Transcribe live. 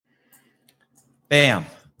Bam.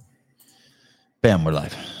 Bam, we're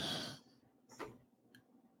live.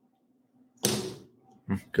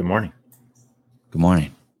 Good morning. Good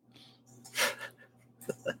morning.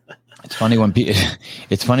 It's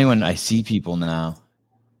funny when I see people now.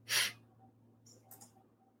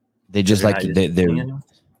 They just like they're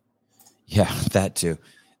yeah, that too.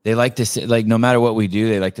 They like to say, like, no matter what we do,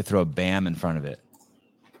 they like to throw a bam in front of it.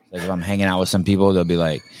 Like if I'm hanging out with some people, they'll be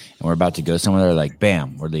like, and we're about to go somewhere, they're like,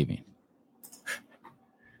 bam, we're leaving.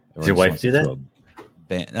 Does your wife do that?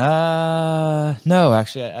 No,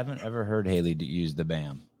 actually, I haven't ever heard Haley use the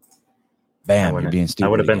bam. Bam, you're being stupid. I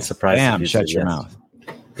would have been surprised. Bam, shut your mouth.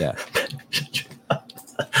 Yeah.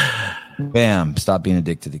 Bam, stop being a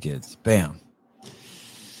dick to the kids. Bam.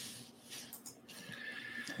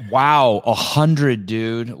 Wow, 100,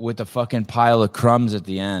 dude, with a fucking pile of crumbs at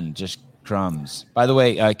the end. Just crumbs. By the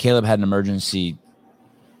way, Caleb had an emergency.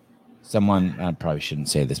 Someone, I probably shouldn't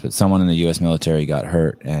say this, but someone in the U.S. military got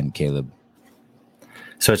hurt, and Caleb.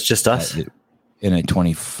 So it's just us? In a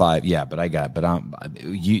 25. Yeah, but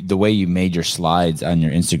the way you made your slides on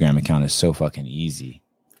your Instagram account is so fucking easy.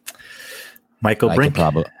 Michael Brink?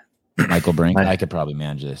 Michael Brink. I could probably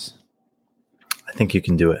manage this. I think you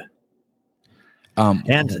can do it.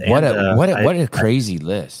 What a crazy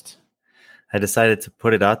list. I decided to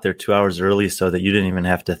put it out there 2 hours early so that you didn't even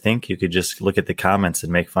have to think. You could just look at the comments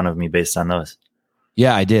and make fun of me based on those.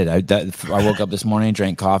 Yeah, I did. I woke up this morning,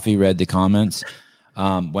 drank coffee, read the comments,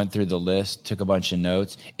 went through the list, took a bunch of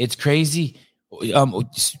notes. It's crazy.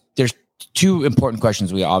 There's two important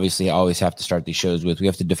questions we obviously always have to start these shows with. We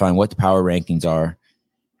have to define what the power rankings are.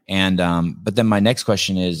 And but then my next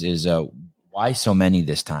question is why so many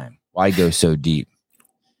this time? Why go so deep?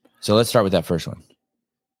 So let's start with that first one.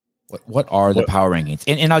 What are the power rankings?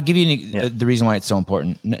 And I'll give you the reason why it's so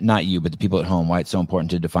important, not you, but the people at home, why it's so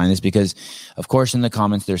important to define this. Because, of course, in the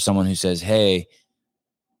comments, there's someone who says, hey,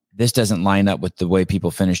 this doesn't line up with the way people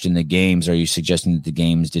finished in the games. Are you suggesting that the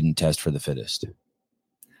games didn't test for the fittest?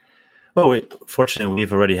 Well, fortunately,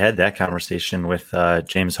 we've already had that conversation with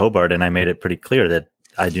James Hobart, and I made it pretty clear that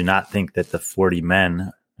I do not think that the 40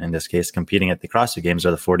 men, in this case, competing at the CrossFit Games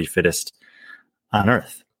are the 40 fittest on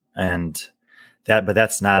earth. But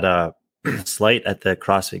that's not a slight at the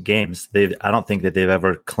CrossFit Games. I don't think that they've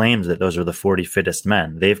ever claimed that those are the 40 fittest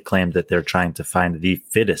men. They've claimed that they're trying to find the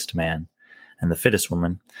fittest man and the fittest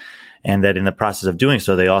woman. And that in the process of doing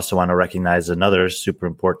so, they also want to recognize another super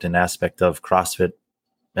important aspect of CrossFit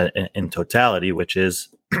in totality, which is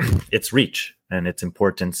its reach and its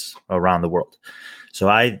importance around the world. So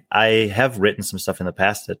I have written some stuff in the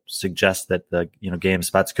past that suggests that the game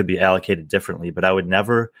spots could be allocated differently, but I would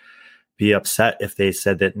never be upset if they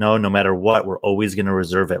said that no matter what, we're always going to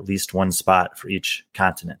reserve at least one spot for each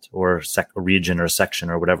continent or region or section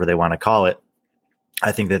or whatever they want to call it.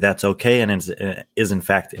 I think that that's okay and is in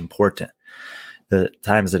fact important. The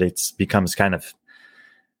times that it becomes kind of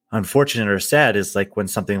unfortunate or sad is like when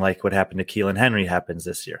something like what happened to Keelan Henry happens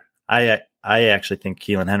this year. I actually think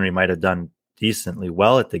Keelan Henry might have done decently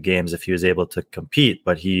well at the games if he was able to compete,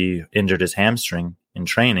 but he injured his hamstring in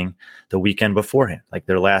training the weekend beforehand, like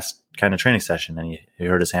their last kind of training session, and he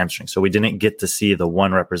hurt his hamstring. So we didn't get to see the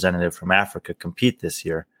one representative from Africa compete this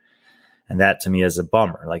year. And that to me is a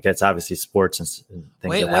bummer. Like it's obviously sports and things.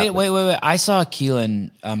 Wait. I saw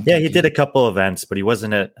Keelan. Yeah, he did a couple events, but he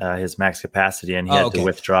wasn't at his max capacity, and he had to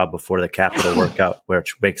withdraw before the capital workout,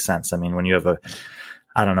 which makes sense. I mean, when you have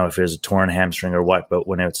I don't know if it was a torn hamstring or what, but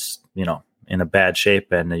when it's, in a bad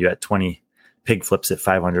shape and you had 20 pig flips at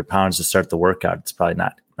 500 pounds to start the workout, it's probably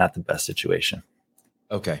not the best situation.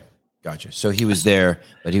 Okay. Gotcha. So he was there,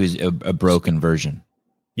 but he was a broken version.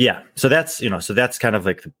 Yeah. So that's kind of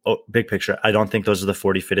like the big picture. I don't think those are the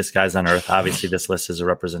 40 fittest guys on earth. Obviously this list is a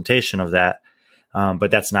representation of that.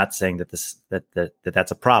 But that's not saying that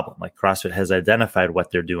that's a problem. Like CrossFit has identified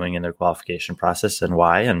what they're doing in their qualification process and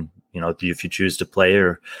why. And, if you choose to play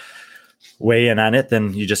or weigh in on it,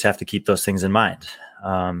 then you just have to keep those things in mind.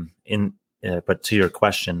 But to your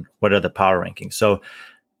question, what are the power rankings? So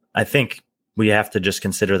I think we have to just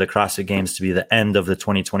consider the CrossFit Games to be the end of the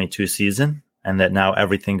 2022 season, and that now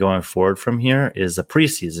everything going forward from here is a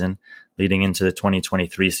preseason leading into the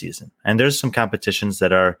 2023 season. And there's some competitions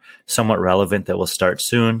that are somewhat relevant that will start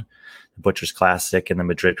soon. The Butcher's Classic and the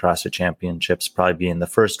Madrid CrossFit Championships probably being the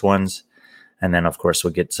first ones. And then, of course,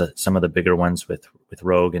 we'll get to some of the bigger ones with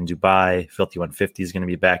Rogue in Dubai. Filthy 150 is going to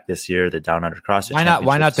be back this year. The Down Under CrossFit.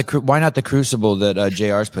 Why not the Crucible that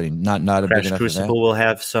JR's putting? Not a big enough Crucible will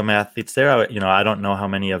have some athletes there. I don't know how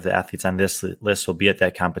many of the athletes on this list will be at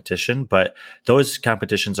that competition, but those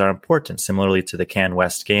competitions are important. Similarly to the Can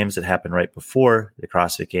West Games that happened right before the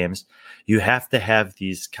CrossFit Games, you have to have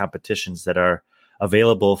these competitions that are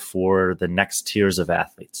available for the next tiers of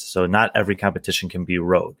athletes. So not every competition can be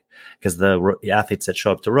Rogue, because the athletes that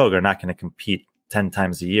show up to Rogue are not going to compete 10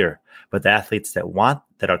 times a year. But the athletes that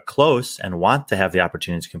are close and want to have the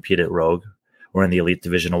opportunity to compete at Rogue or in the elite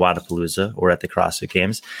division of Wodapalooza or at the CrossFit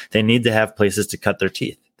Games, they need to have places to cut their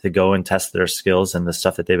teeth, to go and test their skills and the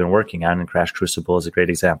stuff that they've been working on. And Crash Crucible is a great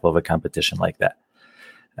example of a competition like that.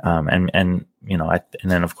 And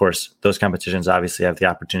then of course those competitions obviously have the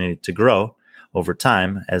opportunity to grow over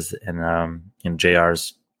time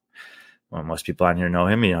JR's, well, most people on here know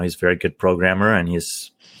him. He's a very good programmer and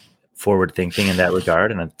he's forward thinking in that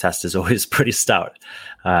regard. And the test is always pretty stout.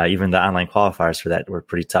 Even the online qualifiers for that were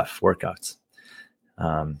pretty tough workouts.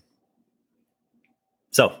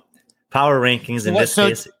 So power rankings in this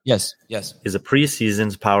case, yes, is a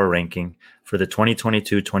preseason's power ranking for the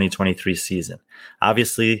 2022-2023 season.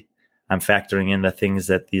 Obviously, I'm factoring in the things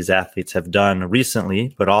that these athletes have done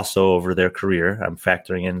recently, but also over their career. I'm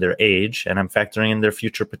factoring in their age and I'm factoring in their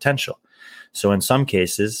future potential. So in some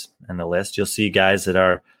cases in the list, you'll see guys that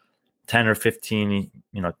are 10 or 15,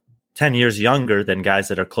 10 years younger than guys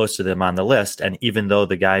that are close to them on the list. And even though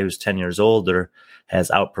the guy who's 10 years older has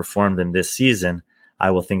outperformed them this season,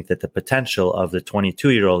 I will think that the potential of the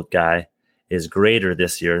 22-year-old guy is greater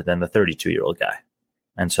this year than the 32-year-old guy.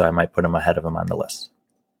 And so I might put him ahead of him on the list.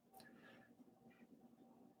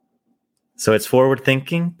 So it's forward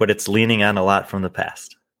thinking, but it's leaning on a lot from the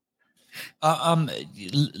past.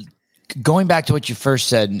 Going back to what you first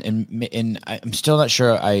said, and I'm still not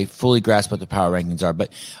sure I fully grasp what the power rankings are,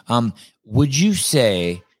 but would you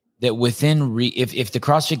say that within if the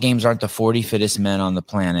CrossFit Games aren't the 40 fittest men on the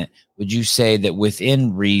planet, would you say that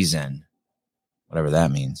within reason, whatever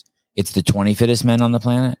that means, it's the 20 fittest men on the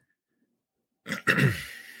planet?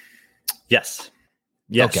 Yes.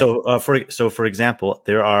 Yeah. Okay. So for example,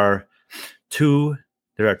 there are two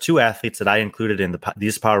athletes that I included in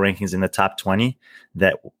these power rankings in the top 20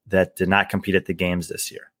 that did not compete at the games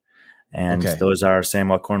this year. And those are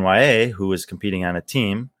Samuel Cornwallis, who was competing on a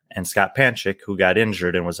team, and Scott Panchik, who got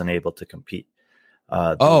injured and was unable to compete.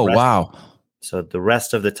 Wow. So the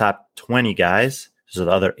rest of the top 20 guys, so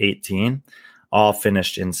the other 18, all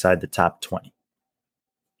finished inside the top 20.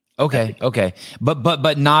 Okay.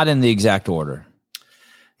 But not in the exact order.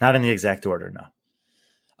 Not in the exact order, no.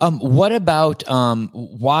 What about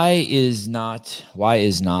why is not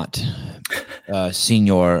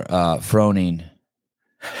Senior Froning?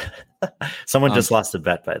 Someone just lost a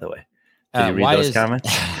bet, by the way. Did you read those comments?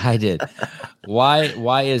 I did.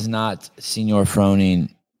 Why is not Senior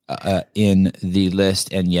Froning in the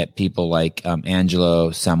list, and yet people like Angelo,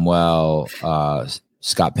 Samuel,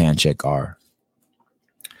 Scott Panchik are?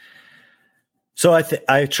 So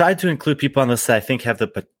I tried to include people on this that I think have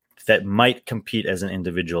that might compete as an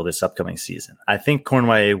individual this upcoming season. I think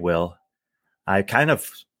Cornwallis will. I kind of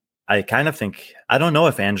think, I don't know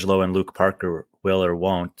if Angelo and Luke Parker will or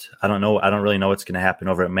won't. I don't know. I don't really know what's going to happen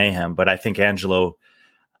over at Mayhem, but I think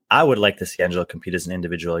I would like to see Angelo compete as an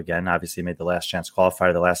individual again. Obviously, he made the last chance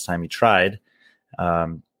qualifier the last time he tried,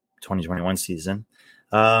 2021 season.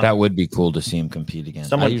 That would be cool to see him compete again.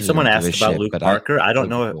 Someone asked about Luke Parker. I don't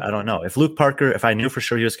know. Cool. I don't know if Luke Parker, if I knew for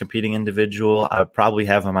sure he was competing individual, I would probably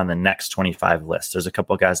have him on the next 25 list. There's a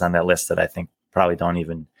couple of guys on that list that I think probably don't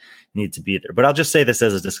even need to be there. But I'll just say this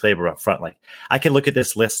as a disclaimer up front. Like, I can look at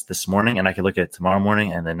this list this morning and I can look at it tomorrow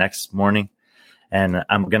morning and the next morning. And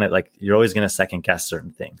I'm going to you're always going to second guess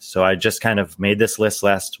certain things. So I just kind of made this list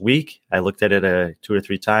last week. I looked at it 2 or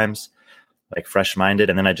 3 times, like fresh minded.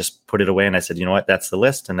 And then I just put it away and I said, you know what, that's the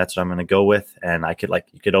list. And that's what I'm going to go with. And I could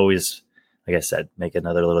you could always, like I said, make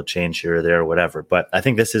another little change here or there or whatever. But I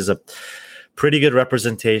think this is a pretty good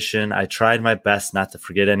representation. I tried my best not to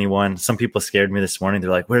forget anyone. Some people scared me this morning.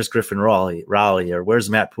 They're like, where's Griffin Raleigh, or where's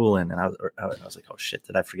Matt Poulin? And I was like, oh shit,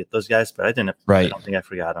 did I forget those guys? But I didn't. Right. I don't think I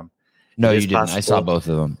forgot them. No, you didn't. I saw both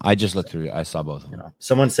of them. I just looked through. I saw both of them.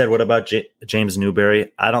 Someone said, what about James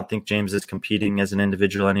Newberry? I don't think James is competing as an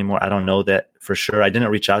individual anymore. I don't know that for sure. I didn't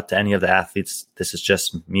reach out to any of the athletes. This is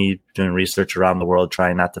just me doing research around the world,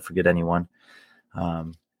 trying not to forget anyone.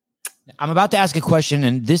 I'm about to ask a question,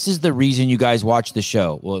 and this is the reason you guys watch the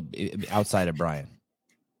show. Well, outside of Brian,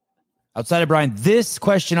 this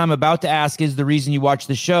question I'm about to ask is the reason you watch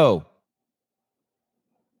the show.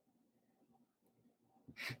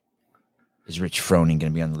 Is Rich Froning going to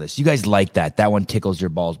be on the list? You guys like that. That one tickles your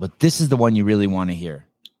balls, but this is the one you really want to hear.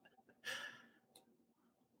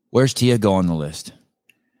 Where's Tia go on the list?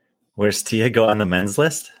 Where's Tia go on the men's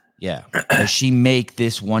list? Yeah. Does she make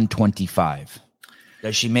this 125?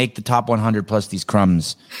 Does she make the top 100 plus these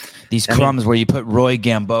crumbs? These crumbs where you put Roy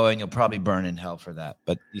Gamboa and you'll probably burn in hell for that.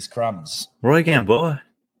 But these crumbs. Roy Gamboa?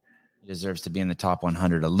 deserves to be in the top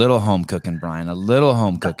 100. A little home cooking, Brian. A little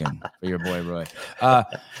home cooking for your boy Roy. I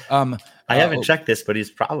haven't checked this, but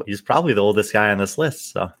he's probably the oldest guy on this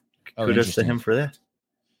list. So kudos to him for that.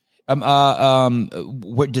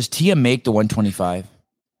 What does Tia make the 125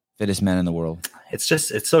 fittest men in the world?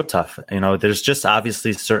 It's so tough. There's just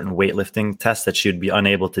obviously certain weightlifting tests that she would be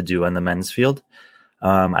unable to do on the men's field.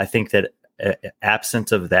 I think that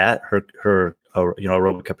absent of that, her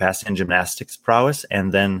aerobic capacity and gymnastics prowess,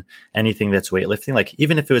 and then anything that's weightlifting, like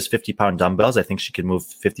even if it was 50-pound dumbbells, I think she could move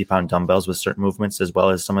 50-pound dumbbells with certain movements as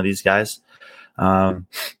well as some of these guys. Wall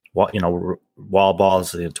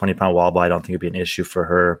balls, 20-pound wall ball, I don't think it'd be an issue for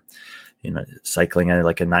her. Cycling at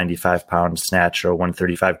like a 95-pound snatch or a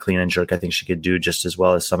 135 clean and jerk, I think she could do just as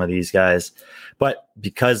well as some of these guys. But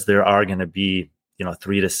because there are going to be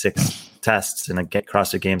 3 to 6 tests in a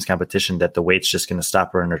CrossFit Games competition that the weight's just going to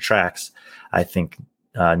stop her in her tracks, I think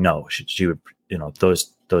no, she would,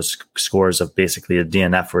 those scores of basically a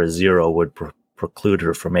DNF or a 0 would preclude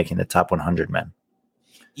her from making the top 100 men.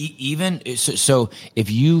 Even so,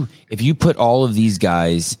 if you put all of these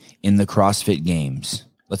guys in the CrossFit Games,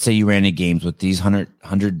 let's say you ran a games with these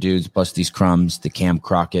 100 dudes plus these crumbs, the Cam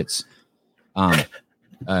Crockett's.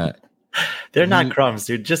 They're not crumbs,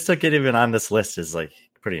 dude. Just to get even on this list is like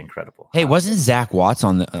pretty incredible. Hey, wasn't Zach Watts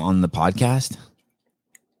on the podcast?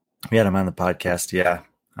 We had him on the podcast, yeah.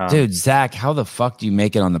 Dude, Zach, how the fuck do you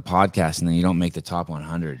make it on the podcast and then you don't make the top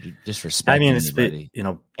 100? You disrespect anybody.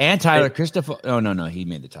 And Tyler Christopher. Oh no, he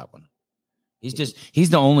made the top one. He's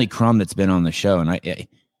the only crumb that's been on the show, and I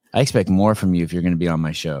expect more from you if you're going to be on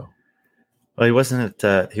my show. Well, he wasn't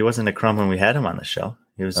a crumb when we had him on the show.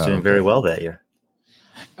 He was doing very well that year.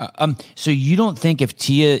 So you don't think if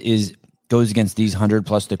Tia goes against these 100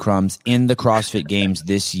 plus the crumbs in the CrossFit Games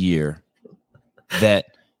this year, that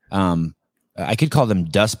I could call them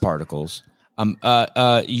dust particles?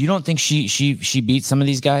 You don't think she beats some of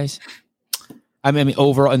these guys? I mean,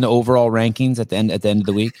 overall in the overall rankings at the end of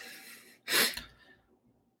the week.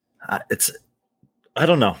 I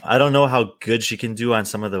don't know. I don't know how good she can do on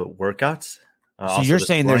some of the workouts. So you're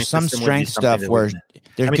saying there's some strength stuff where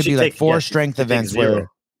there could be like 4 strength events where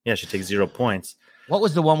she takes 0 points. What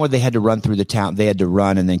was the one where they had to run through the town? They had to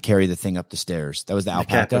run and then carry the thing up the stairs. That was the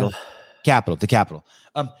Alpaca. The Capitol.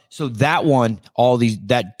 So that one,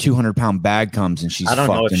 that 200-pound bag comes and she's. I don't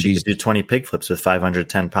know if she could do 20 pig flips with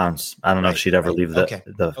 510 pounds. I don't know if she'd ever leave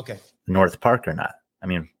the North Park or not. I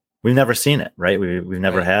mean, we've never seen it, right? We've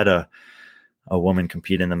never had a woman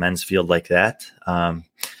compete in the men's field like that.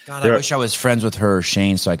 God, I wish I was friends with her or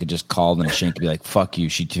Shane so I could just call them and Shane could be like, fuck you,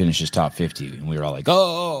 she finishes top 50. And we were all like,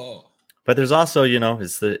 oh. But there's also,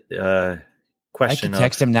 is the question. I could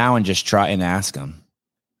text him now and just try and ask him.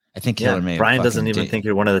 I think Brian doesn't even think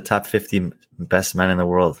you're one of the top 50 best men in the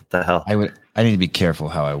world. What the hell? I need to be careful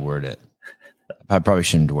how I word it. I probably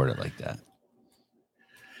shouldn't word it like that.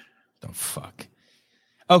 Oh, fuck.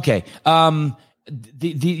 Okay.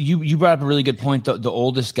 You brought up a really good point. The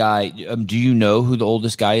oldest guy. Do you know who the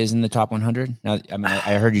oldest guy is in the top 100? Now, I mean,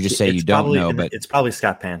 I heard you just say you don't know, but it's probably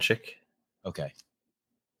Scott Panchik. Okay,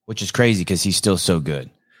 which is crazy because he's still so good.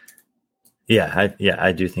 Yeah,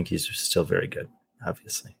 I do think he's still very good.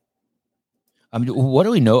 Obviously. What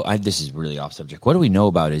do we know? This is really off subject. What do we know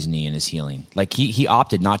about his knee and his healing? Like he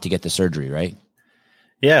opted not to get the surgery, right?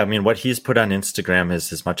 Yeah, I mean, what he's put on Instagram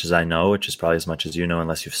is as much as I know, which is probably as much as you know,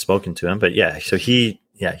 unless you've spoken to him. But yeah, so he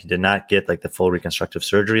did not get like the full reconstructive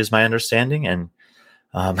surgery, is my understanding. And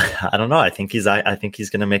I don't know. I think he's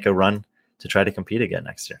going to make a run to try to compete again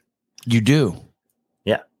next year. You do?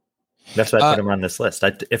 Yeah, that's why I put him on this list.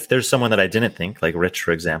 If there's someone that I didn't think, like Rich,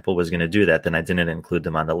 for example, was going to do that, then I didn't include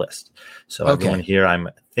them on the list. So everyone here, I'm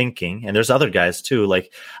thinking, and there's other guys too,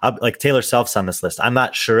 like Taylor Self's on this list. I'm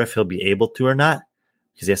not sure if he'll be able to or not,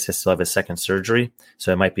 because he has to still have his second surgery.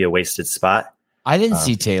 So it might be a wasted spot. I didn't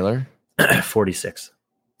see Taylor. 46.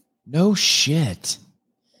 No shit.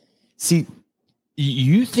 See,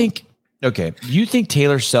 you think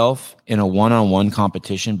Taylor Self in a one-on-one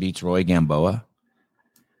competition beats Roy Gamboa?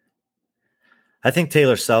 I think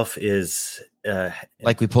Taylor Self is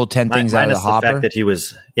like we pulled 10 things out of the hopper.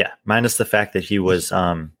 Minus the fact that he was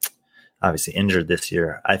obviously injured this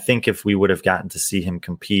year. I think if we would have gotten to see him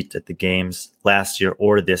compete at the games last year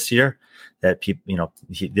or this year, that people,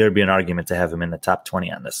 there'd be an argument to have him in the top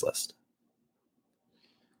 20 on this list.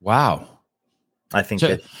 Wow. I think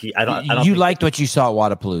so that you liked what you saw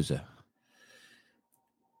at Wadapalooza.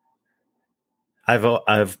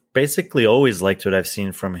 I've basically always liked what I've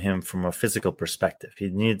seen from him from a physical perspective. He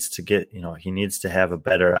needs to have a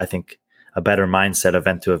better mindset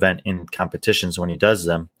event to event in competitions when he does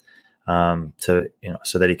them.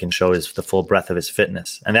 so that he can show the full breadth of his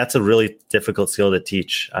fitness. And that's a really difficult skill to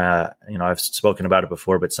teach. I've spoken about it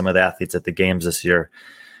before, but some of the athletes at the games this year,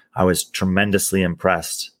 I was tremendously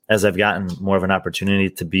impressed as I've gotten more of an opportunity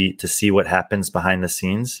to see what happens behind the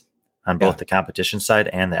scenes on both the competition side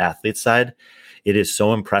and the athlete side. It is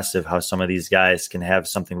so impressive how some of these guys can have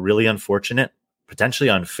something really unfortunate, potentially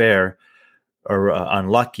unfair or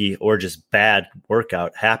unlucky or just bad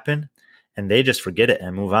workout happen, and they just forget it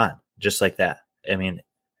and move on just like that. I mean,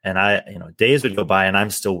 and days would go by and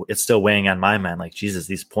it's still weighing on my mind. Like, Jesus,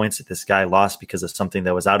 these points that this guy lost because of something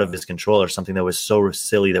that was out of his control or something that was so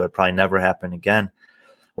silly that would probably never happen again.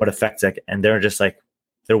 What affects that? And they're just like,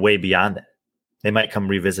 they're way beyond that. They might come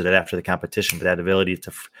revisit it after the competition, but that ability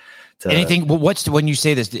to anything. Well, when you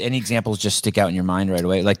say this, any examples just stick out in your mind right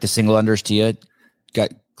away? Like the single unders Tia got.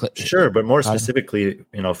 Sure. But more specifically,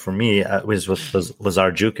 for me, it was with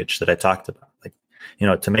Lazar Jukic that I talked about. Like,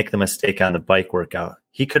 to make the mistake on the bike workout,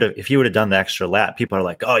 he could have, if he would have done the extra lap, people are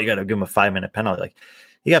like, oh, you got to give him a 5-minute penalty. Like,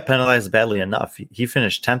 he got penalized badly enough. He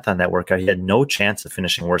finished 10th on that workout. He had no chance of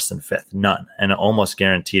finishing worse than 5th, none. And almost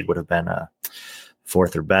guaranteed would have been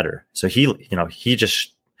 4th or better. So he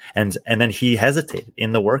just, and then he hesitated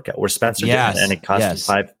in the workout where Spencer did, and it cost him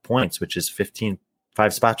 5 points, which is 5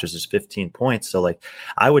 spots, which is 15 points. So like,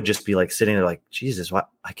 I would just be like sitting there like, Jesus, what?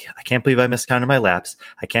 I can't believe I miscounted my laps.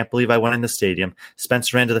 I can't believe I went in the stadium.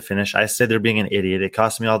 Spencer ran to the finish. I said they're being an idiot. It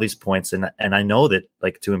cost me all these points. And I know that,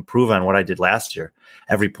 like, to improve on what I did last year,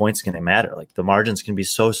 every point's going to matter. Like, the margins can be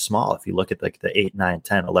so small. If you look at like the 8, 9,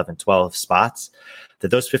 10, 11, 12 spots,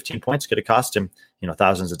 that those 15 points could have cost him,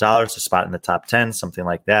 thousands of dollars, a spot in the top 10, something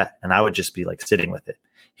like that. And I would just be like sitting with it.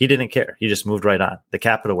 He didn't care. He just moved right on. The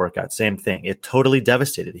capital workout, same thing. It totally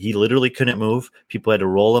devastated. He literally couldn't move. People had to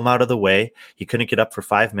roll him out of the way. He couldn't get up for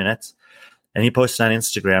 5 minutes. And he posted on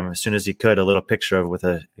Instagram as soon as he could a little picture with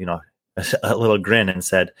a little grin and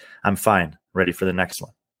said, "I'm fine, ready for the next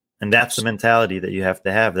one." And that's the mentality that you have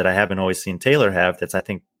to have, that I haven't always seen Taylor have, that's, I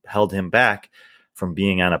think, held him back from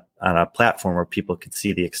being on a platform where people could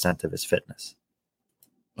see the extent of his fitness.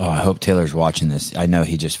 Oh, I hope Taylor's watching this. I know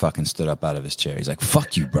he just fucking stood up out of his chair. He's like,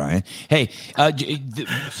 "Fuck you, Brian." Hey,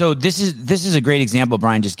 so this is a great example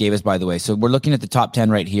Brian just gave us, by the way. So we're looking at the top 10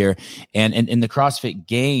 right here, and in the CrossFit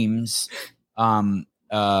Games,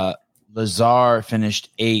 Lazar finished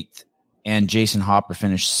 8th, and Jason Hopper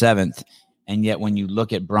finished 7th. And yet, when you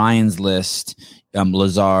look at Brian's list,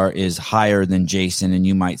 Lazar is higher than Jason, and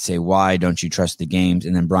you might say, "Why don't you trust the games?"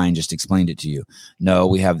 And then Brian just explained it to you. No,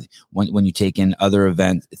 we have when you take in other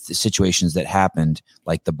situations that happened,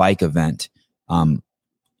 like the bike event, and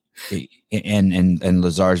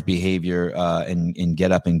Lazar's behavior and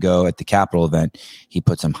get up and go at the Capital event, he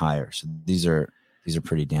puts him higher. So these are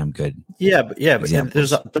pretty damn good. Yeah, but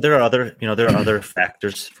there are other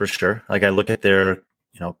factors for sure. Like, I look at their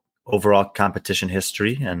overall competition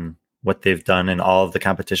history and what they've done in all of the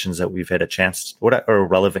competitions that we've had a chance, or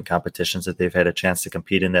relevant competitions that they've had a chance to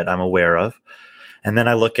compete in that I'm aware of. And then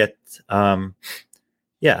I look at, their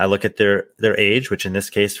age, which in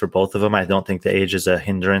this case for both of them, I don't think the age is a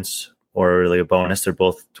hindrance or really a bonus. They're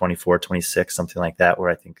both 24, 26, something like that, where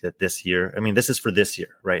I think that this year, this is for this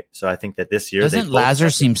year, right? So I think that this year, doesn't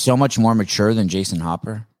Lazar seem so much more mature than Jason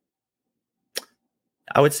Hopper?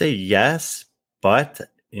 I would say yes, but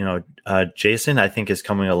Jason, I think, is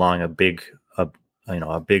coming along a big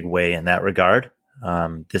way in that regard.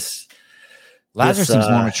 Lazar seems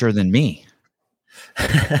more mature than me.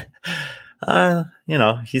 He's a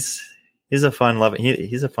fun loving.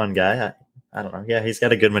 He's a fun guy. I don't know. Yeah, he's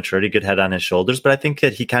got a good maturity, good head on his shoulders, but I think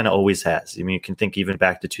that he kind of always has. You can think even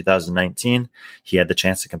back to 2019, he had the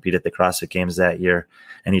chance to compete at the CrossFit Games that year,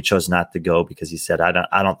 and he chose not to go because he said,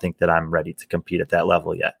 "I don't think that I'm ready to compete at that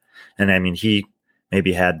level yet." And he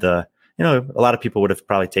maybe had a lot of people would have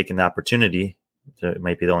probably taken the opportunity. It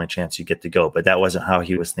might be the only chance you get to go, but that wasn't how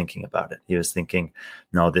he was thinking about it. He was thinking,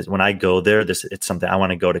 no, when I go there, it's something I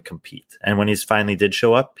want to go to compete. And when he's finally did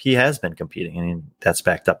show up, he has been competing, and that's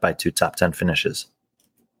backed up by 2 top 10 finishes.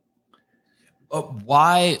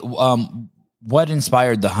 Why? What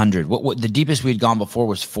inspired the 100? What the deepest we'd gone before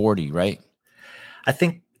was 40, right? I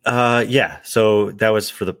think, So that was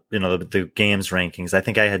for the games rankings. I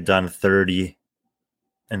think I had done 30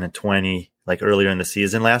 and then 20 like earlier in the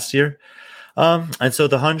season last year. And so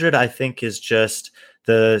the 100, I think, is just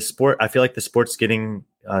the sport. I feel like the sport's getting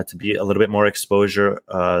to be a little bit more exposure.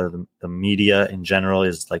 The media in general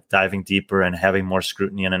is like diving deeper and having more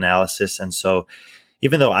scrutiny and analysis. And so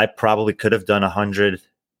even though I probably could have done 100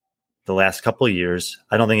 the last couple of years,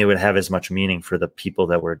 I don't think it would have as much meaning for the people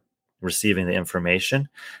that were receiving the information.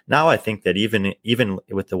 Now I think that even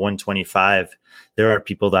with the 125, there are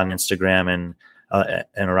people on Instagram and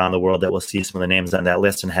around the world that will see some of the names on that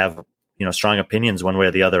list and have, strong opinions one way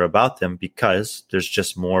or the other about them, because there's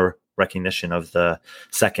just more recognition of the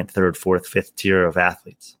second, third, fourth, fifth tier of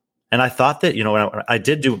athletes. And I thought that, when I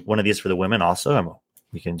did do one of these for the women also,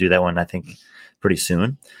 we can do that one, I think, pretty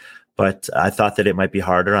soon. But I thought that it might be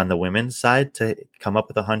harder on the women's side to come up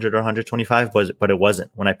with 100 or 125, but it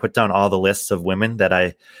wasn't. When I put down all the lists of women that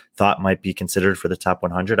I thought might be considered for the top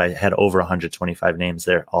 100, I had over 125 names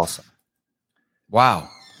there also. Wow.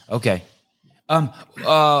 Okay.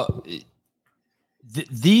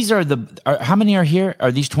 These are how many are here?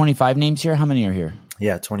 Are these 25 names here? How many are here?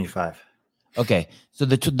 Yeah, 25. Okay. So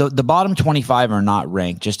the bottom 25 are not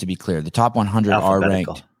ranked, just to be clear. The top 100 are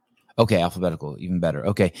ranked. Okay, alphabetical, even better.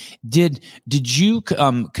 Okay. Did you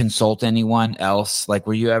consult anyone else? Like,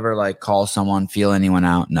 were you ever like call someone, feel anyone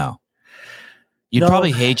out? No. You'd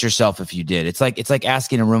probably hate yourself if you did. It's like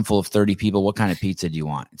asking a room full of 30 people, what kind of pizza do you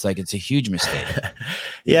want? It's a huge mistake.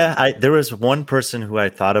 Yeah, there was one person who I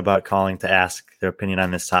thought about calling to ask their opinion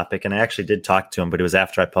on this topic, and I actually did talk to him, but it was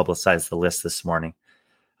after I publicized the list this morning.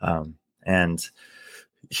 And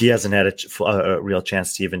he hasn't had a real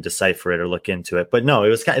chance to even decipher it or look into it. But no,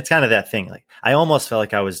 it's kind of that thing. Like, I almost felt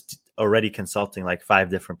like I was already consulting like 5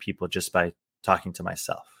 different people just by talking to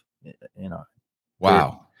myself.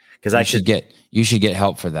 Wow. Because you should get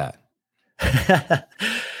help for that.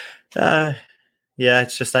 Yeah,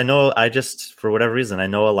 it's just for whatever reason, I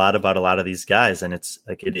know a lot about a lot of these guys, and it's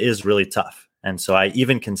like it is really tough. And so I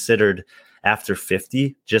even considered after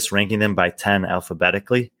 50 just ranking them by 10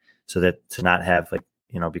 alphabetically, so that to not have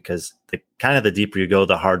because the deeper you go,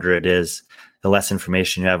 the harder it is, the less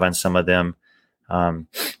information you have on some of them,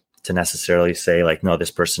 to necessarily say like, no,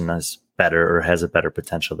 this person is better or has a better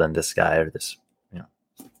potential than this guy or this.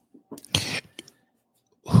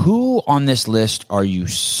 Who on this list are you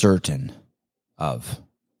certain of?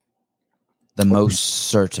 The most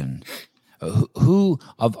certain? Who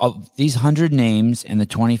of these 100 names and the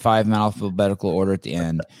 25 in alphabetical order at the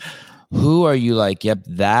end, who are you like, yep,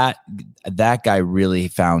 that guy really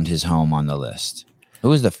found his home on the list?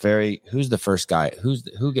 Who's the first guy? Who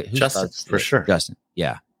Justin, for sure. Justin.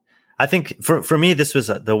 Yeah. I think for me, this was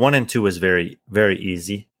the 1 and 2 was very, very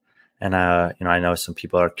easy. And, I know some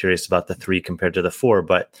people are curious about the 3 compared to the 4,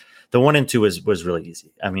 but the 1 and 2 was really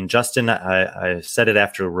easy. I mean, Justin, I said it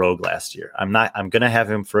after Rogue last year. I'm going to have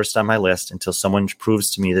him first on my list until someone proves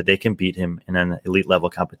to me that they can beat him in an elite level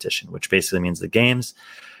competition, which basically means the games,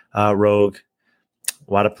 Rogue,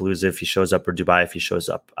 Wadapalooza if he shows up, or Dubai if he shows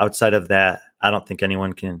up. Outside of that, I don't think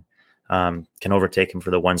anyone can overtake him for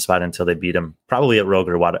the 1 spot until they beat him, probably at Rogue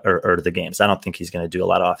or the games. I don't think he's going to do a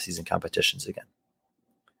lot of off-season competitions again.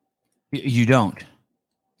 You don't?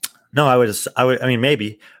 No, I mean,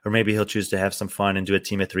 maybe he'll choose to have some fun and do a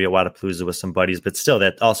team of 3 at Wadapalooza with some buddies, but still,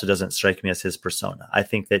 that also doesn't strike me as his persona. I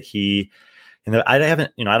think that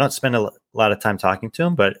I don't spend a lot of time talking to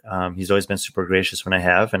him, but he's always been super gracious when I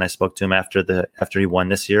have, and I spoke to him after he won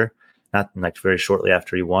this year, not like very shortly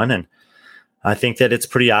after he won, and I think that it's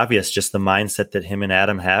pretty obvious just the mindset that him and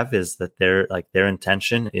Adam have is that their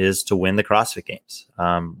intention is to win the CrossFit Games.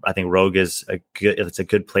 I think Rogue it's a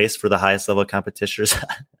good place for the highest level competitors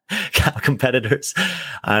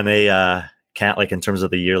on a in terms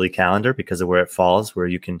of the yearly calendar, because of where it falls, where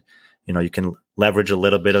you can leverage a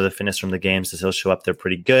little bit of the fitness from the games, as he'll show up there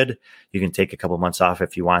pretty good. You can take a couple months off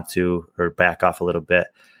if you want to, or back off a little bit.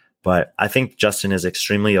 But I think Justin is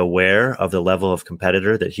extremely aware of the level of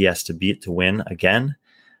competitor that he has to beat to win again.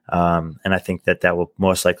 And I think that will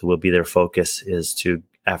most likely be their focus, is to,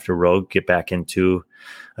 after Rogue, get back into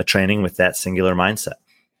a training with that singular mindset.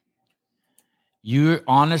 You're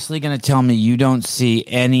honestly going to tell me you don't see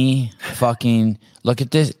any look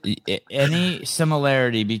at this, any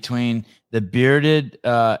similarity between the bearded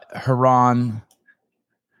Huron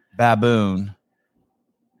baboon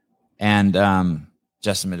and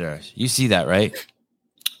Justin Medeiros? You see that, right?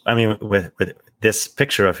 I mean, with this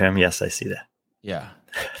picture of him, yes, I see that. Yeah,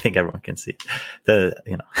 I think everyone can see I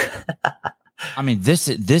mean, this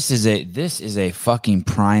is a fucking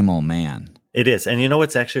primal man. It is, and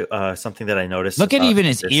it's actually something that I noticed. Look at even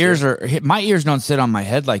his ears my ears don't sit on my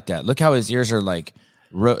head like that. Look how his ears are like.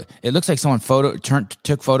 It looks like someone took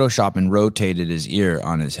Photoshop and rotated his ear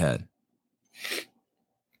on his head.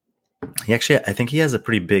 I think he has a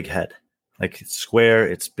pretty big head. Like, it's square,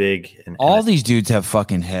 it's big. And all these dudes have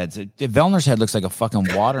fucking heads. Vellner's head looks like a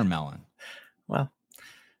fucking watermelon. Well,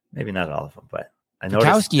 maybe not all of them, but I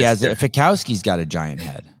noticed. Fikowski's got a giant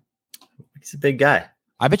head. He's a big guy.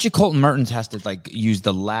 I bet you Colton Mertens has to like use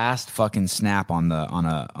the last fucking snap on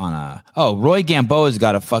a. Oh, Roy Gamboa's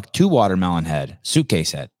got a 2 watermelon head,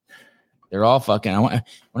 suitcase head. They're all fucking. I wonder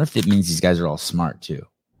if it means these guys are all smart too.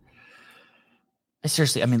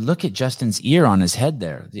 Seriously, I mean, look at Justin's ear on his head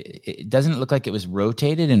there. It doesn't look like it was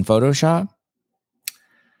rotated in Photoshop.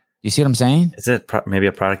 You see what I'm saying? Is it maybe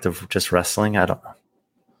a product of just wrestling? I don't know.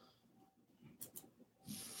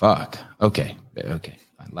 Fuck. Okay.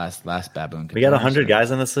 Last baboon. We got 100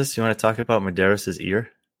 guys on this list. You want to talk about Medeiros'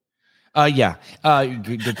 ear? Yeah.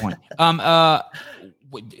 Good point.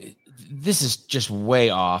 This is just way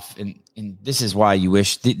off, and this is why you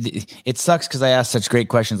wish. It sucks because I asked such great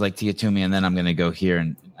questions like Tia Toomey, and then I'm going to go here,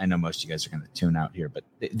 and I know most of you guys are going to tune out here, but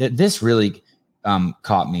this really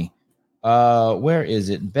caught me. Where is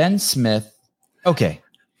it? Ben Smith. Okay.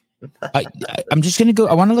 I'm just going to go.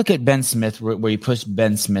 I want to look at Ben Smith where you push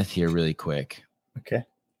Ben Smith here really quick. Okay.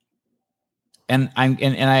 And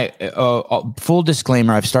full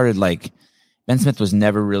disclaimer, I've started like Ben Smith was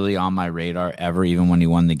never really on my radar ever, even when he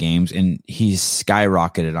won the games, and he's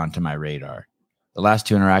skyrocketed onto my radar. The last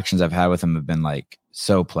 2 interactions I've had with him have been like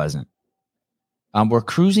so pleasant. We're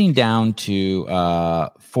cruising down to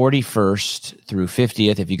 41st through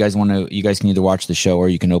 50th. If you guys want to, you guys can either watch the show or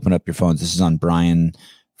you can open up your phones. This is on Brian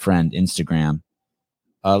Friend Instagram.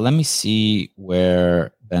 Let me see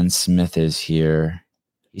where Ben Smith is here.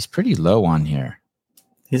 He's pretty low on here.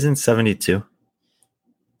 He's in 72.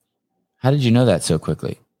 How did you know that so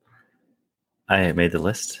quickly? I made the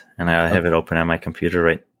list, and I have it open on my computer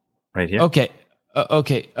right here. Okay.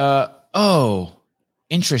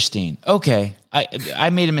 Interesting. Okay. I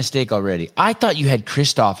made a mistake already. I thought you had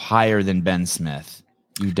Christoph higher than Ben Smith.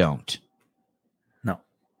 You don't. No.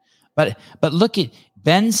 But look at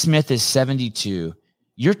Ben Smith is 72.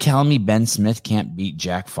 You're telling me Ben Smith can't beat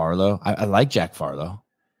Jack Farlow? I like Jack Farlow.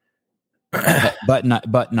 but in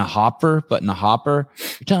a hopper.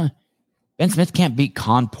 You're telling Ben Smith can't beat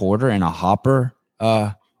Con Porter in a hopper.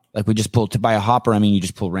 Like we just pulled to buy a hopper. I mean, you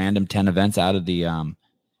just pull random 10 events out of the.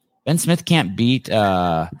 Ben Smith can't beat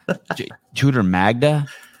Tudor Magda,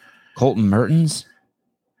 Colton Mertens.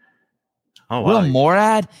 Oh, wow. Will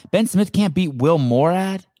Morad. Ben Smith can't beat Will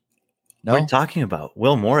Morad. No, what are you talking about?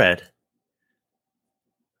 Will Morad.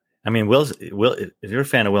 I mean, Will. If you're a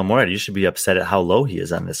fan of Will Morad, you should be upset at how low he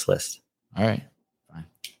is on this list. All right, fine.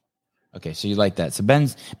 Okay, so you like that. So Ben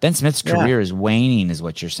Smith's career is waning, is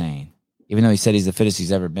what you're saying, even though he said he's the fittest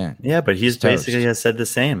he's ever been. Yeah, but he's basically has said the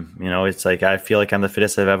same. You know, it's like I feel like I'm the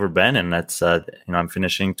fittest I've ever been, and that's I'm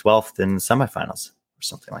finishing 12th in semifinals or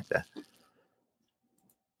something like that.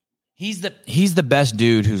 He's the best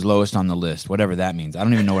dude who's lowest on the list, whatever that means. I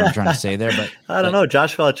don't even know what I'm trying to say there, but I don't know.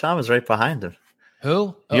 Josh Velichama is right behind him.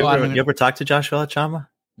 Who? You ever talk to Josh Velichama?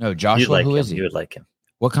 No, Joshua. Who is he? You would like him.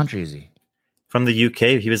 What country is he? From the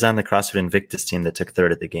UK. He was on the CrossFit Invictus team that took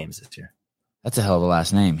 3rd at the games this year. That's a hell of a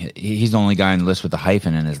last name. He's the only guy on the list with a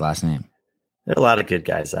hyphen in his last name. There are a lot of good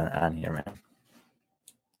guys on here, man.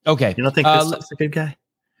 Okay. You don't think Christoph's a good guy?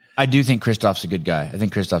 I do think Christoph's a good guy. I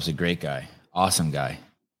think Christoph's a great guy. Awesome guy.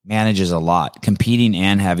 Manages a lot. Competing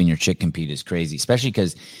and having your chick compete is crazy, especially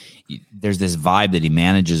because there's this vibe that he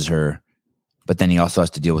manages her, but then he also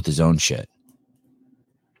has to deal with his own shit.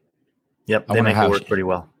 Yep, they make it work pretty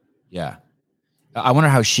well. Yeah. I wonder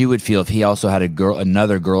how she would feel if he also had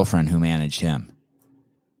another girlfriend who managed him.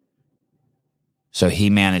 So he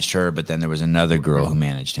managed her, but then there was another girl who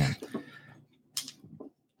managed him.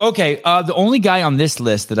 Okay, the only guy on this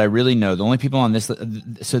list that I really know, the only people on this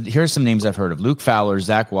list, so here's some names I've heard of. Luke Fowler,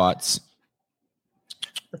 Zach Watts,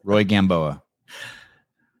 Roy Gamboa.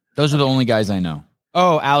 Those are the only guys I know.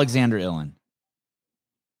 Oh, Alexander Ilin.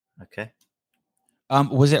 Okay.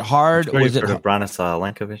 Was it hard? Was it heard of Branislav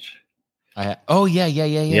Lenkovic? Yeah.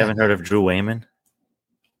 You haven't heard of Drew Wayman?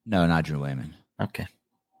 No, not Drew Wayman. Okay.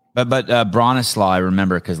 But Branislav, I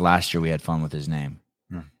remember because last year we had fun with his name.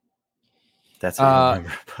 That's what I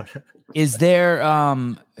remember about it. Is there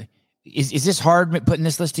is this hard putting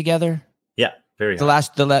this list together? Yeah, very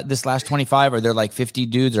hard. This last 25, are there like 50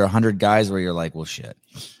 dudes or 100 guys where you're like, well, shit.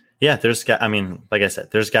 Yeah, like I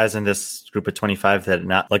said, there's guys in this group of 25 that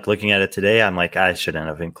not like looking at it today. I'm like, I shouldn't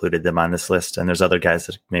have included them on this list. And there's other guys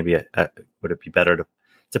that maybe would it be better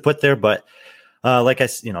to put there. But like I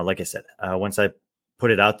said, once I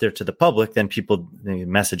put it out there to the public, then people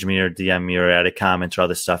message me or DM me or add a comment or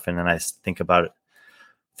other stuff. And then I think about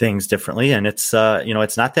things differently. And it's,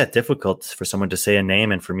 it's not that difficult for someone to say a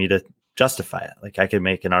name and for me to justify it. Like I could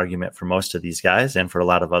make an argument for most of these guys and for a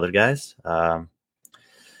lot of other guys.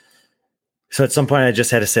 So at some point I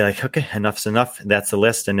just had to say like, okay, enough's enough. That's the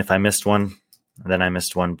list. And if I missed one, then I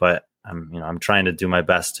missed one, but I'm trying to do my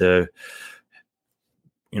best to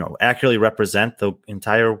accurately represent the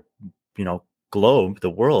entire, globe, the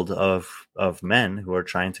world of men who are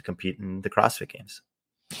trying to compete in the CrossFit Games.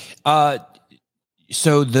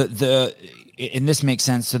 So and this makes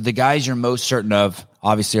sense. So the guys you're most certain of,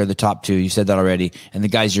 obviously, are the top two. You said that already. And the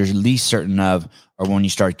guys you're least certain of are when you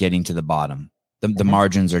start getting to the bottom. The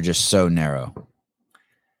margins are just so narrow.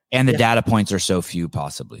 And the data points are so few,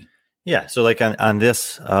 possibly. Yeah. So like on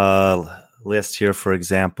this list here, for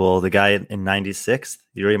example, the guy in 96th,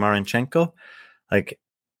 Yuri Marenchenko, like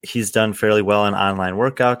he's done fairly well in online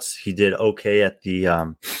workouts. He did okay at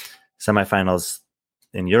the semifinals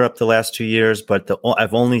in Europe the last 2 years, but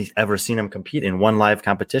I've only ever seen him compete in one live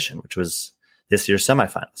competition, which was this year's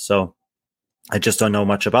semifinals. So I just don't know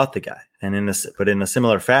much about the guy. And in a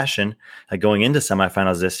similar fashion, going into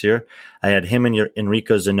semifinals this year, I had him and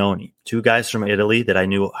Enrico Zanoni, two guys from Italy that I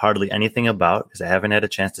knew hardly anything about because I haven't had a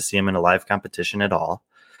chance to see him in a live competition at all.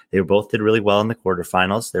 They both did really well in the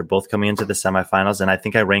quarterfinals. They're both coming into the semifinals, and I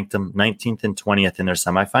think I ranked them 19th and 20th in their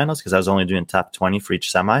semifinals because I was only doing top 20 for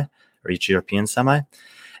each semi or each European semi.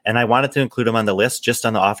 And I wanted to include them on the list just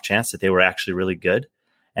on the off chance that they were actually really good.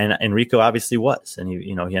 And Enrico obviously was. And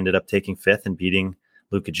he ended up taking fifth and beating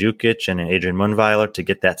Luka Jukic and Adrian Munweiler to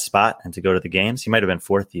get that spot and to go to the games. He might have been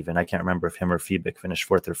fourth even. I can't remember if him or Fiebig finished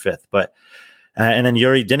fourth or fifth. But and then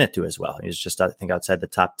Yuri didn't do as well. He was just, I think, outside the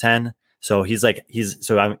top 10. So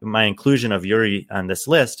my inclusion of Yuri on this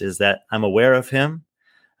list is that I'm aware of him.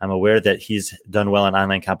 I'm aware that he's done well in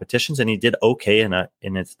online competitions, and he did okay in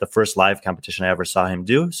the first live competition I ever saw him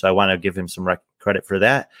do. So I want to give him some credit for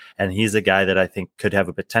that. And he's a guy that I think could have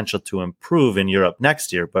a potential to improve in Europe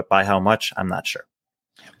next year, but by how much, I'm not sure.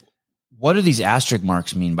 What do these asterisk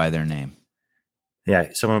marks mean by their name? Yeah,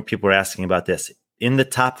 some people were asking about this. In the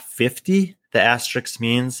top 50, the asterisk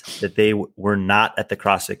means that they were not at the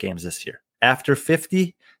CrossFit Games this year. After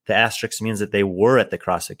 50, the asterisk means that they were at the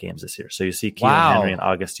CrossFit Games this year. So you see Keelan Henry and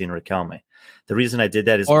Augustine Riquelme. The reason I did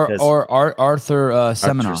that is because Arthur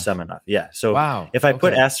Semenoff. Yeah. So if I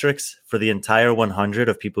put asterisks for the entire 100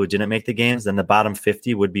 of people who didn't make the games, then the bottom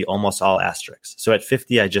 50 would be almost all asterisks. So at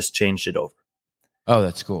 50, I just changed it over. Oh,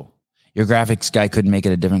 that's cool. Your graphics guy couldn't make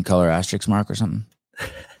it a different color asterisk mark or something?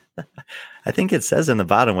 I think it says in the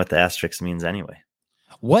bottom what the asterisk means anyway.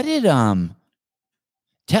 What did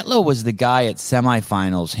Tetlow was the guy at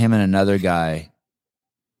semifinals. Him and another guy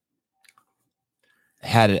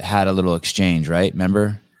had a little exchange, right?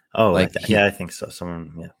 Remember? Oh, I think so.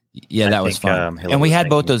 That was fun. And we had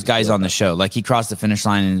both those guys on the show. Like he crossed the finish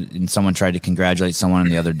line, and someone tried to congratulate someone,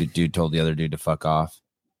 and the other dude told the other dude to fuck off.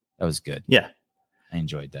 That was good. Yeah, I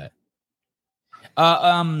enjoyed that.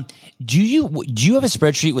 Do you have a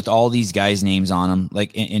spreadsheet with all these guys' names on them?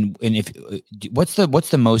 Like, and if what's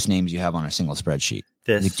the most names you have on a single spreadsheet?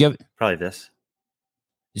 Probably this.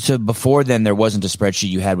 So before then, there wasn't a spreadsheet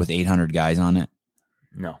you had with 800 guys on it.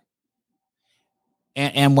 No.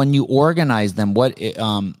 And when you organize them, what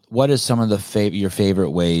is some of your favorite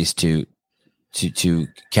ways to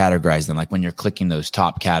categorize them? Like when you're clicking those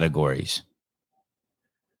top categories.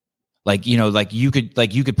 Like you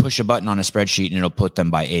could push a button on a spreadsheet and it'll put them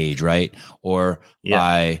by age, right? Or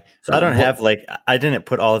by. So I don't have I didn't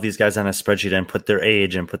put all of these guys on a spreadsheet and put their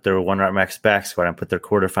age and put their 1 rep max back squat and put their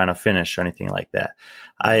quarterfinal finish or anything like that.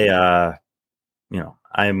 I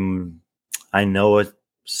know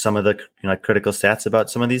some of the critical stats about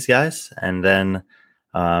some of these guys, and then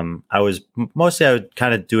I would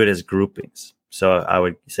kind of do it as groupings. So I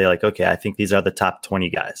would say okay, I think these are the top 20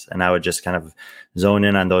 guys, and I would just kind of zone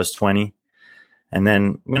in on those 20. And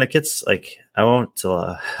then when it gets I won't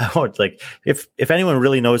if anyone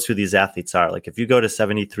really knows who these athletes are, if you go to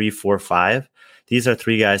 7345, these are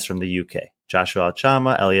 3 guys from the UK: Joshua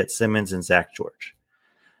Alchama, Elliot Simmons, and Zach George.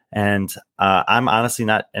 And I'm honestly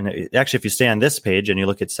not, and actually, if you stay on this page and you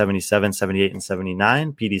look at 77, 78, and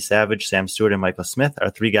 79, PD Savage, Sam Stewart, and Michael Smith are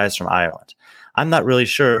 3 guys from Ireland. I'm not really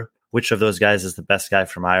sure which of those guys is the best guy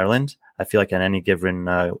from Ireland. I feel like on any given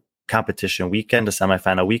competition weekend, a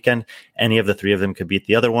semifinal weekend, any of the 3 of them could beat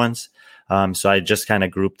the other ones. So I just kind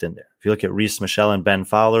of grouped in there. If you look at Reese Michelle and Ben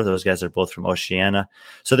Fowler, those guys are both from Oceania.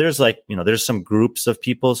 So there's there's some groups of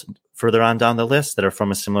people further on down the list that are from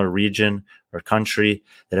a similar region or country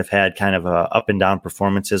that have had kind of up and down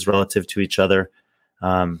performances relative to each other.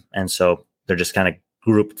 And so they're just kind of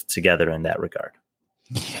grouped together in that regard.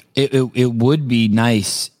 It would be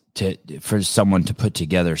nice for someone to put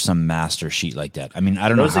together some master sheet like that. I mean, I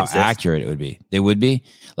don't know how accurate it would be. They would be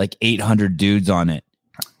 800 dudes on it.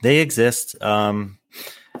 They exist.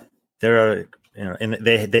 There are, and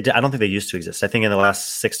they I don't think they used to exist. I think in the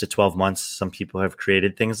last 6 to 12 months, some people have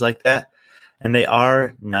created things like that, and they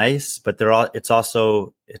are nice, but it's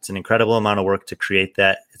also it's an incredible amount of work to create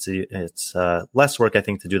that. It's less work, I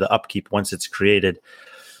think, to do the upkeep once it's created.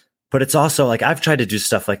 But it's also like I've tried to do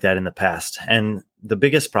stuff like that in the past. And the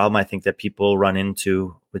biggest problem I think that people run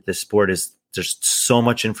into with this sport is there's so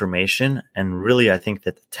much information. And really, I think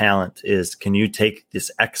that the talent is, can you take this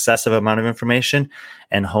excessive amount of information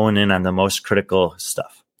and hone in on the most critical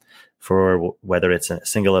stuff for whether it's a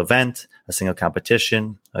single event, a single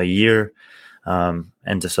competition, a year.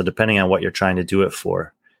 So depending on what you're trying to do it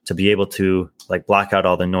for, to be able to like block out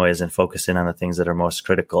all the noise and focus in on the things that are most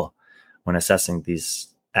critical when assessing these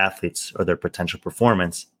athletes or their potential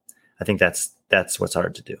performance, I think that's what's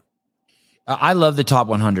hard to do. I love the top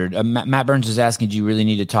 100. Matt Burns is asking, do you really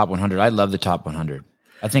need a top 100? I love the top 100.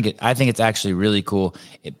 I think it's actually really cool.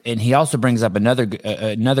 And he also brings up another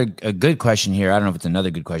good question here. I don't know if it's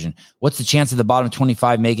another good question. What's the chance of the bottom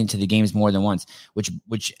 25 making to the games more than once? Which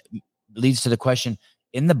leads to the question,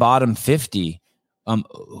 in the bottom 50,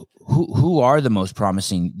 who are the most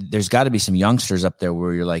promising? There's got to be some youngsters up there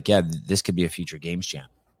where you're like, yeah, this could be a future games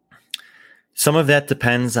champ. Some of that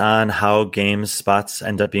depends on how games spots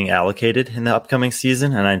end up being allocated in the upcoming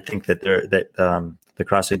season, and I think that the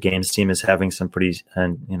CrossFit Games team is having some pretty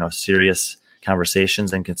serious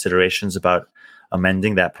conversations and considerations about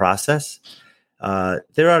amending that process.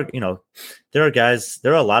 There are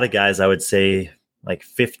a lot of guys, I would say, like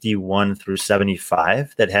 51 through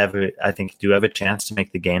 75 that I think do have a chance to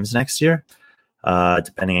make the games next year,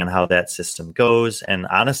 depending on how that system goes. And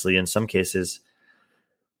honestly, in some cases,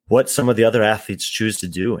 what some of the other athletes choose to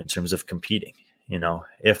do in terms of competing.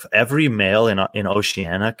 If every male in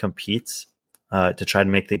Oceania competes to try to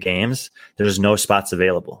make the games, there's no spots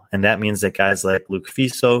available. And that means that guys like Luke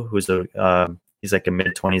Fiso, he's like a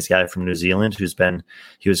mid-20s guy from New Zealand,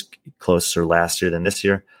 he was closer last year than this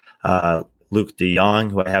year. Luke de Jong,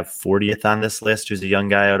 who I have 40th on this list, who's a young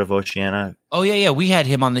guy out of Oceania. Oh, yeah. We had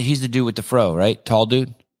him on he's the dude with the fro, right? Tall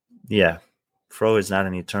dude? Yeah. Fro is not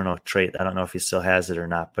an eternal trait. I don't know if he still has it or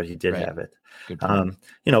not, but he did have it.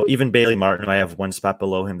 Even Bailey Martin, who I have one spot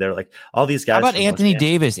below him. They're like all these guys. How about Anthony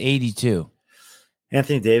Davis, 82?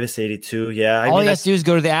 Anthony Davis, 82. Yeah. All he has to do is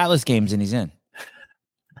go to the Atlas games and he's in.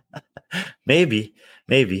 Maybe.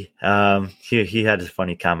 He had a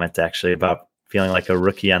funny comment actually about feeling like a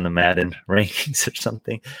rookie on the Madden rankings or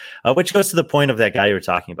something, which goes to the point of that guy you were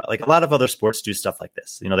talking about. Like a lot of other sports do stuff like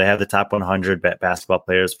this. They have the top 100 basketball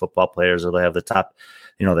players, football players, or they have the top,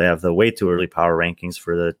 they have the way too early power rankings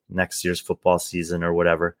for the next year's football season or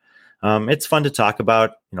whatever. It's fun to talk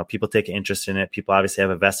about. People take interest in it. People obviously have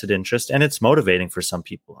a vested interest, and it's motivating for some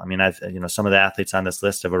people. I mean, some of the athletes on this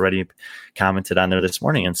list have already commented on there this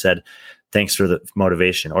morning and said, thanks for the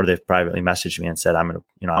motivation, or they've privately messaged me and said, I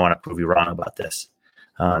want to prove you wrong about this.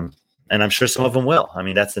 And I'm sure some of them will. I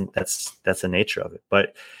mean, that's the nature of it,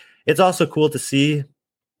 but it's also cool to see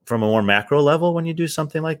from a more macro level when you do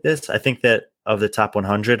something like this. I think that of the top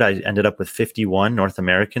 100, I ended up with 51 North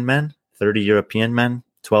American men, 30 European men,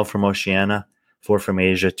 12 from Oceania, 4 from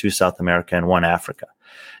Asia, 2 South America, and 1 Africa.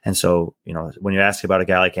 And so, when you ask about a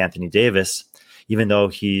guy like Anthony Davis, even though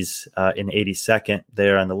he's in 82nd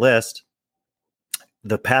there on the list,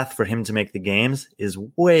 the path for him to make the games is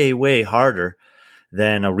way, way harder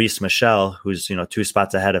than a Reese Michel, who's 2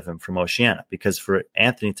 spots ahead of him from Oceania. Because for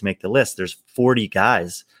Anthony to make the list, there's 40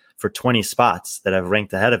 guys for 20 spots that have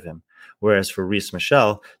ranked ahead of him. Whereas for Reese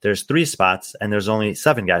Michel, there's 3 spots and there's only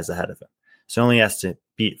 7 guys ahead of him. So he only has to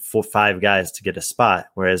beat 5 guys to get a spot,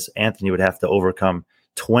 whereas Anthony would have to overcome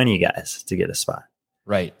 20 guys to get a spot.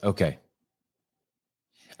 Right. Okay.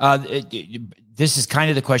 This is kind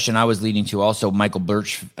of the question I was leading to. Also, Michael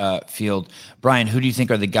Birchfield, Brian, who do you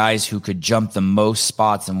think are the guys who could jump the most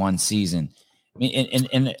spots in one season? I mean,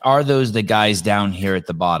 and are those the guys down here at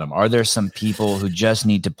the bottom? Are there some people who just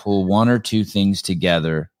need to pull 1 or 2 things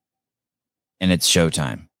together and it's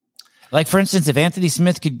showtime? Like, for instance, if Anthony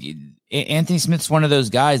Smith's one of those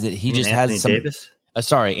guys that he just Anthony has some. Davis?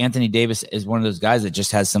 Anthony Davis is one of those guys that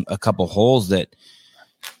just has a couple holes that.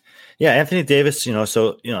 Yeah, Anthony Davis,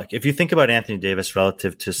 if you think about Anthony Davis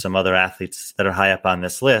relative to some other athletes that are high up on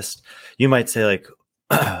this list, you might say like,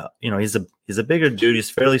 he's a bigger dude. He's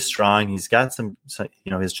fairly strong. He's got some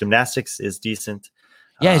his gymnastics is decent.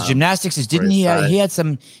 Yeah, his gymnastics is. Didn't he? He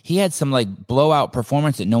had some like blowout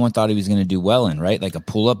performance that no one thought he was going to do well in, right? Like a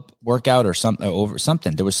pull-up workout or something over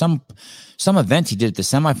something. There was some event he did at the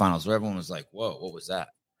semifinals where everyone was like, "Whoa, what was that?"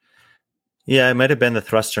 Yeah, it might have been the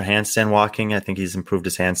thruster handstand walking. I think he's improved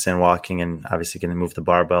his handstand walking and obviously going to move the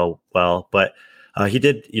barbell well. But he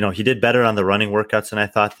did better on the running workouts than I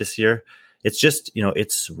thought this year. It's just,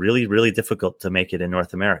 it's really, really difficult to make it in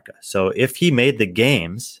North America. So if he made the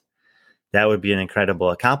games, that would be an incredible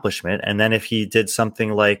accomplishment. And then if he did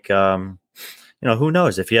something like, who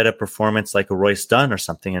knows, if he had a performance like a Royce Dunn or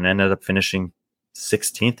something and ended up finishing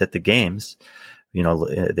 16th at the games, in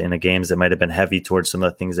the games that might have been heavy towards some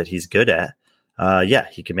of the things that he's good at,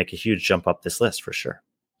 he could make a huge jump up this list for sure.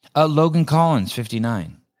 Logan Collins,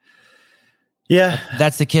 59. Yeah.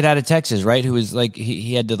 That's the kid out of Texas, right? Who was like,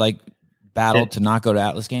 he had to like battle to not go to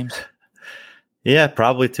Atlas games. Yeah,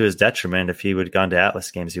 probably to his detriment. If he would have gone to Atlas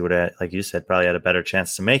games, he would have, like you said, probably had a better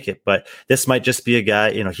chance to make it. But this might just be a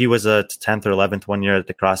guy, he was a 10th or 11th one year at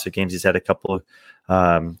the CrossFit games. He's had a couple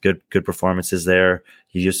of good performances there.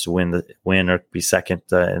 He used to win or be second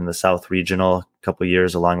in the South Regional a couple of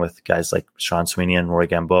years, along with guys like Sean Sweeney and Roy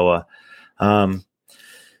Gamboa. And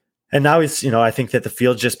now he's, I think that the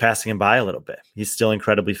field's just passing him by a little bit. He's still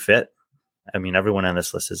incredibly fit. I mean, everyone on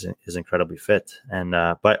this list is incredibly fit, and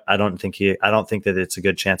but I don't think that it's a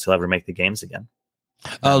good chance he'll ever make the games again.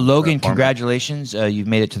 Logan, congratulations! You've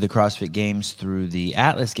made it to the CrossFit Games through the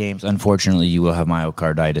Atlas Games. Unfortunately, you will have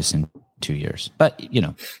myocarditis in 2 years, but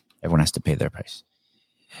everyone has to pay their price.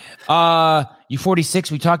 U46.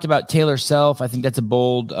 We talked about Taylor Self. I think that's a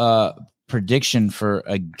bold prediction for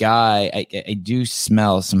a guy. I do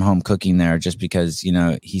smell some home cooking there, just because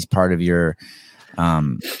he's part of your.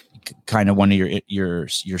 Kind of one of your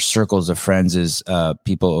circles of friends is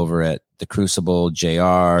people over at the Crucible,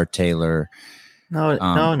 JR, Taylor. No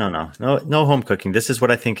home cooking. This is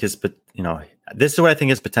what I think his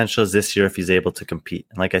potential is this year if he's able to compete.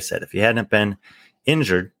 And like I said, if he hadn't been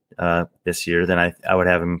injured this year, then I would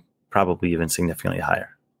have him probably even significantly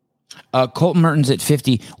higher. Colton Mertens at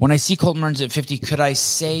 50. When I see Colton Mertens at 50, could I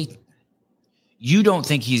say you don't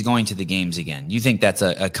think he's going to the games again? You think that's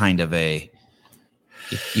a kind of a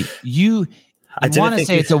You want to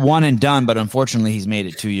say it's a one and done, but unfortunately he's made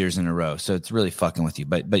it 2 years in a row. So it's really fucking with you.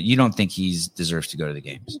 But you don't think he deserves to go to the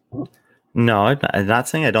games? No, I'm not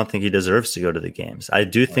saying I don't think he deserves to go to the games. I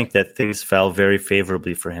do think that things fell very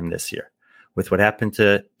favorably for him this year. With what happened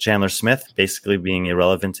to Chandler Smith basically being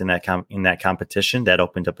irrelevant in that competition, that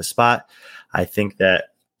opened up a spot. I think that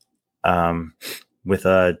with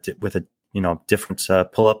a different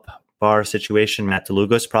pull-up bar situation, Matt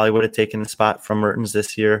DeLugos probably would have taken the spot from Mertens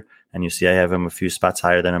this year. And you see, I have him a few spots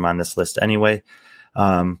higher than him on this list anyway.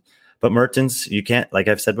 But Mertens, you can't, like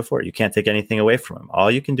I've said before, you can't take anything away from him. All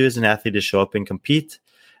you can do as an athlete is show up and compete.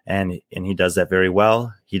 And he does that very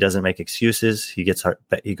well. He doesn't make excuses. He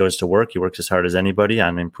goes to work. He works as hard as anybody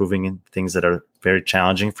on improving in things that are very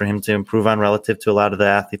challenging for him to improve on relative to a lot of the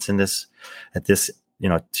athletes at this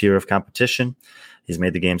tier of competition. He's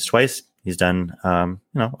made the games twice. He's done,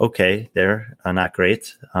 okay there, not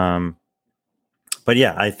great. But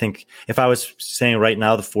yeah, I think if I was saying right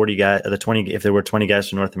now, if there were 20 guys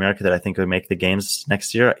from North America that I think would make the games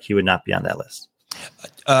next year, he would not be on that list.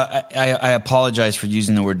 I apologize for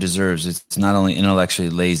using the word deserves. It's not only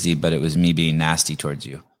intellectually lazy, but it was me being nasty towards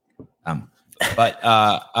you.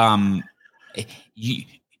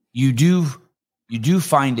 You do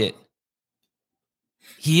find it.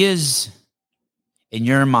 He is, in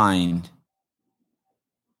your mind,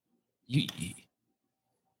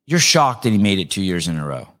 you're shocked that he made it 2 years in a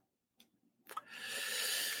row.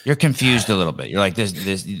 You're confused a little bit. You're like this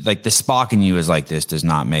like the Spock in you is like, this does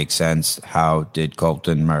not make sense. How did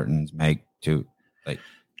Colton Mertens make two? Like,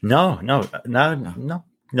 no.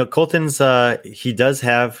 Colton's he does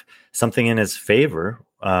have something in his favor,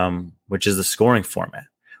 which is the scoring format,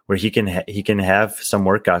 where he can have some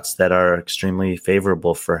workouts that are extremely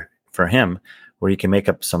favorable for him, where he can make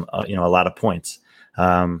up some a lot of points.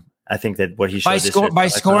 I think that what he showed by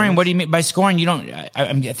scoring. What do you mean by scoring? You don't.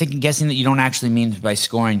 I'm guessing that you don't actually mean by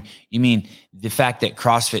scoring. You mean the fact that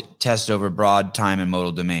CrossFit tests over broad time and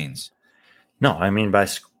modal domains. No, I mean by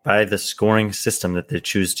the scoring system that they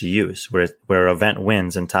choose to use, where event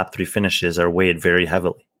wins and top three finishes are weighed very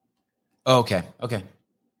heavily. Oh, okay.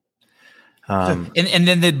 And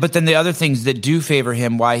then the other things that do favor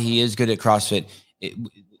him, why he is good at CrossFit.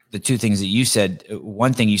 The two things that you said.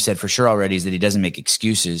 One thing you said for sure already is that he doesn't make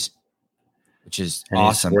excuses, which is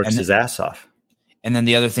awesome. He works his ass off. And then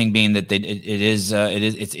the other thing being that it is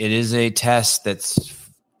a test that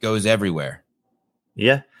goes everywhere.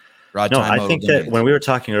 Yeah. I think that when we were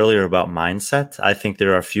talking earlier about mindset, I think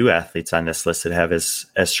there are a few athletes on this list that have as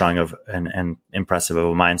strong of and impressive of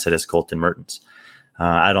a mindset as Colton Mertens.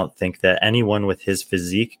 I don't think that anyone with his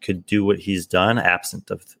physique could do what he's done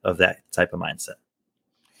absent of that type of mindset.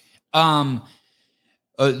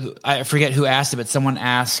 I forget who asked it, but someone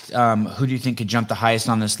asked, who do you think could jump the highest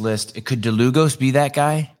on this list? Could DeLugos be that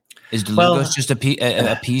guy? Is DeLugos just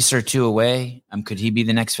a piece or two away? Could he be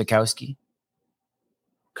the next Fikowski?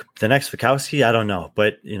 the next Fikowski, I don't know,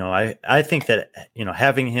 but I think that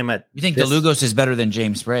having him at you think DeLugos is better than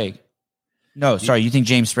James Sprague? No, sorry, you think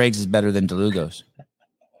James Sprague is better than DeLugos?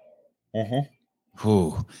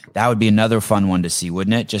 Ooh, that would be another fun one to see,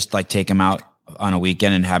 wouldn't it? Just like take him out on a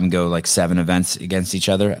weekend and have him go like 7 events against each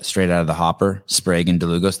other straight out of the hopper, Sprague and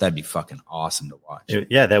DeLugos. That'd be fucking awesome to watch.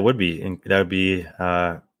 Yeah, that would be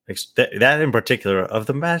that in particular of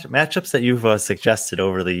the matchups that you've suggested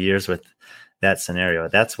over the years with that scenario.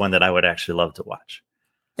 That's one that I would actually love to watch.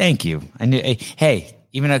 Thank you. I knew. Hey,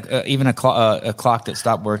 even a clock that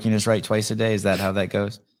stopped working is right twice a day. Is that how that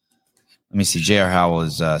goes? Let me see. J.R. Howell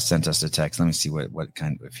has sent us a text. Let me see what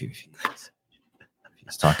kind of if he's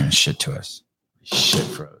talking shit to us. Shit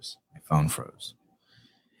froze. My phone froze.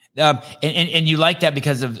 And you like that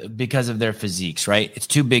because of their physiques, right? It's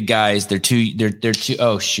 2 big guys. They're two.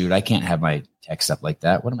 Oh shoot! I can't have my text up like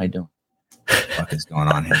that. What am I doing? What the fuck is going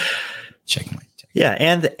on here? Checking my text. Yeah,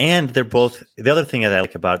 and they're both. The other thing that I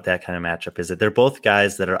like about that kind of matchup is that they're both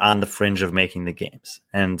guys that are on the fringe of making the games,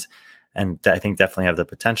 and I think definitely have the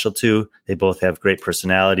potential to. They both have great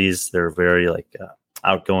personalities. They're very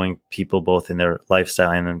outgoing people, both in their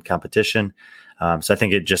lifestyle and in competition. So I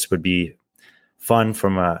think it just would be fun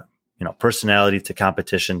from a personality to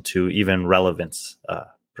competition to even relevance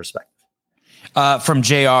perspective. From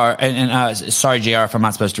JR and sorry JR if I'm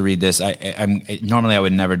not supposed to read this. I'm normally I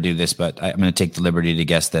would never do this, but I'm going to take the liberty to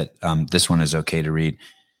guess that this one is okay to read.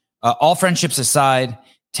 All friendships aside,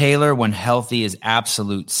 Taylor, when healthy, is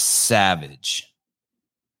absolute savage.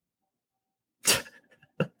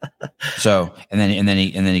 So and then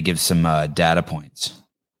he gives some data points.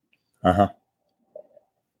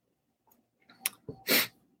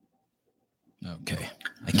 Okay,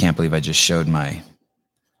 I can't believe I just showed my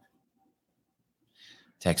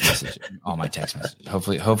text message. All my text messages.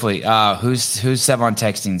 Hopefully, who's Sevon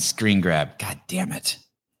texting screen grab? God damn it!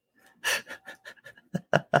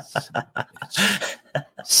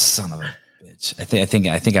 Son of a bitch. I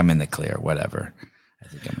think I'm in the clear. Whatever. I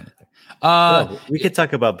think I'm in the clear. We could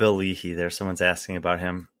talk about Bill Leahy there. Someone's asking about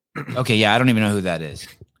him. Okay, yeah, I don't even know who that is.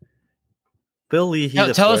 Bill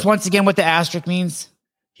Leahy. Tell us once again what the asterisk means.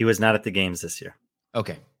 He was not at the games this year.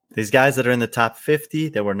 Okay. These guys that are in the top 50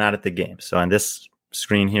 that were not at the games. So on this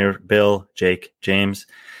screen here, Bill, Jake, James,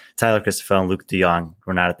 Tyler Christoffel, and Luke DeYoung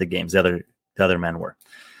were not at the games. The other men were.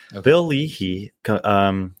 Okay. Bill Leahy,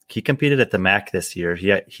 he competed at the MAC this year.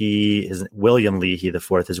 He is William Leahy the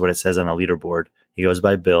fourth is what it says on the leaderboard. He goes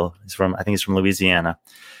by Bill. I think he's from Louisiana.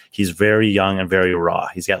 He's very young and very raw.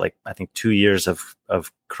 He's got 2 years of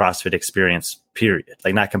CrossFit experience, period.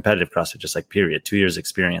 Like not competitive CrossFit, just period. 2 years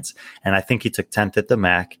experience. And I think he took 10th at the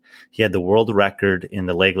MAC. He had the world record in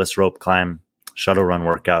the legless rope climb shuttle run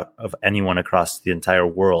workout of anyone across the entire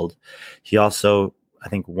world. He also, I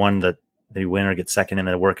think, won the winner gets second in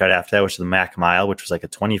the workout after that, which is the MAC mile, which was like a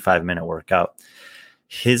 25-minute workout.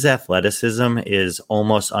 His athleticism is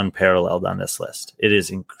almost unparalleled on this list.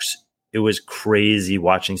 It was crazy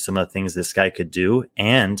watching some of the things this guy could do.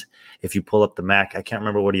 And if you pull up the MAC, I can't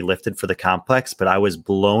remember what he lifted for the complex, but I was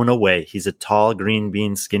blown away. He's a tall, green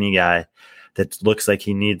bean, skinny guy that looks like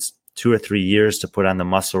he needs 2 or 3 years to put on the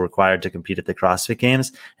muscle required to compete at the CrossFit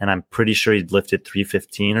Games. And I'm pretty sure he'd lifted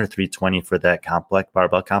 315 or 320 for that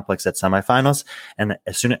barbell complex at semifinals. And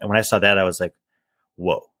when I saw that, I was like,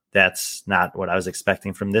 whoa, that's not what I was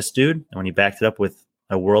expecting from this dude. And when he backed it up with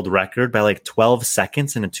a world record by 12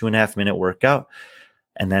 seconds in a 2.5 minute workout,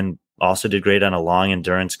 and then also did great on a long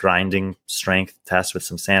endurance grinding strength test with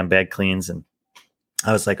some sandbag cleans. And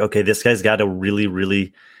I was like, okay, this guy's got a really,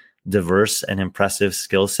 really diverse and impressive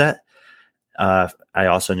skill set. I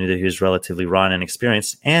also knew that he was relatively raw and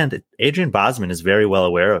inexperienced, and Adrian Bosman is very well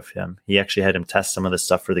aware of him. He actually had him test some of the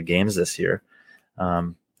stuff for the games this year,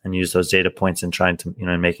 and use those data points in trying to,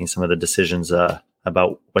 in making some of the decisions,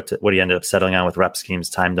 about what he ended up settling on with rep schemes,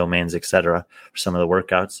 time domains, etc. for some of the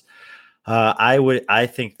workouts. I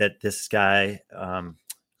think that this guy,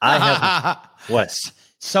 what?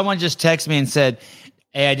 Someone just texted me and said,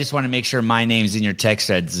 hey, I just want to make sure my name's in your text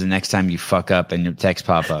threads the next time you fuck up and your text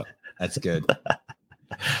pop up. That's good.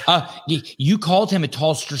 You called him a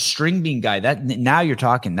tall string bean guy. Now you're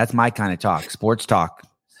talking. That's my kind of talk. Sports talk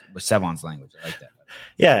with Sevon's language. I like that.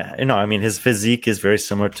 Yeah, his physique is very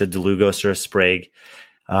similar to DeLugos or Sprague,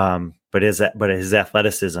 but his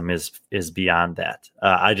athleticism is beyond that.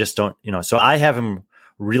 I just don't, so I have him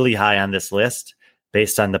really high on this list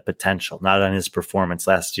based on the potential, not on his performance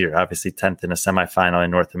last year. Obviously, 10th in a semifinal in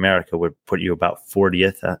North America would put you about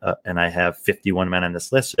 40th, and I have 51 men on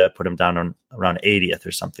this list. So that put him down on around 80th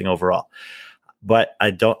or something overall. But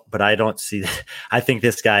I don't see. I think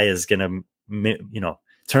this guy is going to,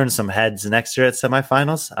 turn some heads next year at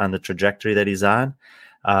semifinals on the trajectory that he's on,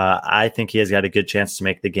 I think he has got a good chance to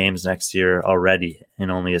make the games next year already in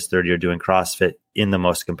only his third year doing CrossFit in the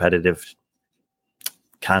most competitive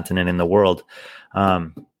continent in the world.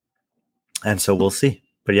 And so we'll see.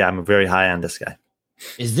 But yeah, I'm very high on this guy.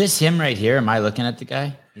 Is this him right here? Am I looking at the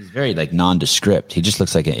guy? He's very like nondescript. He just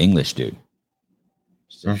looks like an English dude.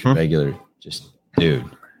 Just a regular, just dude.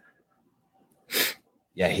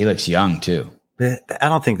 Yeah, he looks young too. I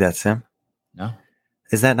don't think that's him. No?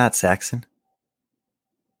 Is that not Saxon?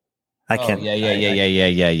 I can't.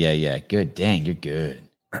 Yeah. Good. Dang, you're good.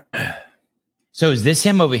 So is this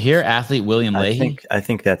him over here, athlete William Leahy? I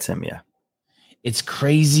think that's him, yeah. It's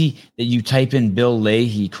crazy that you type in Bill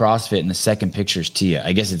Leahy CrossFit and the second picture is Tia.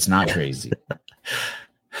 I guess it's not crazy.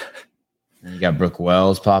 And you got Brooke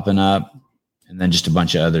Wells popping up and then just a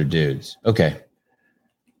bunch of other dudes. Okay.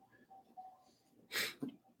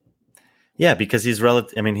 Yeah, because he's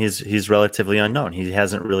relatively unknown. He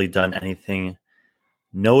hasn't really done anything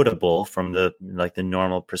notable from the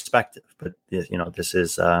normal perspective. But this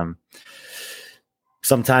is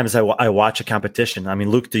sometimes I watch a competition. I mean,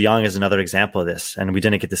 Luke de Jong is another example of this, and we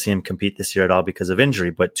didn't get to see him compete this year at all because of injury.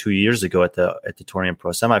 But 2 years ago at the Torium Pro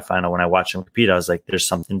semifinal, when I watched him compete, I was like, "There's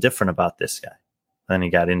something different about this guy." Then he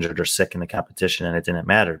got injured or sick in the competition, and it didn't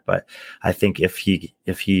matter. But I think if he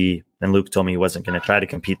and Luke told me he wasn't going to try to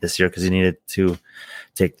compete this year because he needed to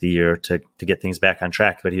take the year to get things back on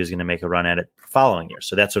track, but he was going to make a run at it the following year.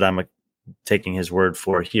 So that's what I'm taking his word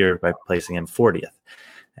for here by placing him 40th.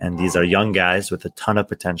 And these are young guys with a ton of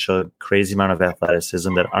potential, crazy amount of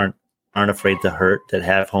athleticism that aren't afraid to hurt, that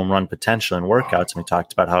have home run potential in workouts. And we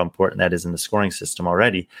talked about how important that is in the scoring system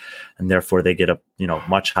already. And therefore they get a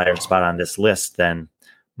much higher spot on this list than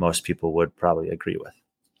most people would probably agree with.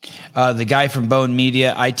 The guy from Bone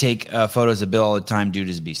Media, I take photos of Bill all the time. Dude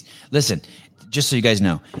is a beast. Listen, just so you guys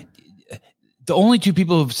know, the only two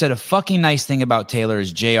people who've said a fucking nice thing about Taylor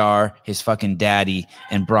is JR, his fucking daddy,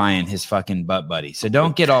 and Brian, his fucking butt buddy. So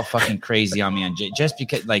don't get all fucking crazy on me on just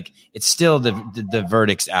because it's still the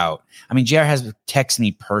verdict's out. I mean, JR has texted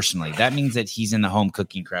me personally. That means that he's in the home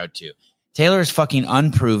cooking crowd too. Taylor is fucking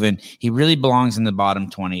unproven. He really belongs in the bottom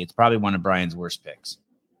 20. It's probably one of Brian's worst picks.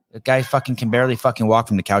 The guy fucking can barely fucking walk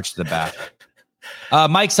from the couch to the bath.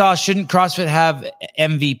 Mike Sauce, shouldn't CrossFit have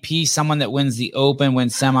MVP, someone that wins the Open,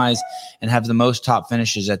 wins semis, and have the most top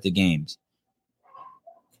finishes at the games?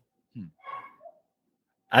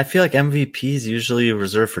 I feel like MVP is usually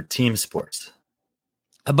reserved for team sports.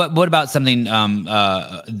 But what about something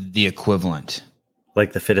the equivalent?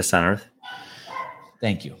 Like the fittest on earth?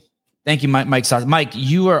 Thank you, Mike Sauce. Mike,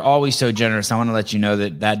 you are always so generous. I want to let you know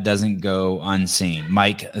that doesn't go unseen.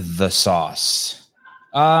 Mike the Sauce.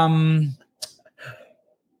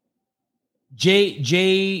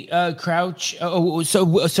 Jay Crouch.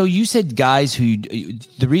 So you said guys who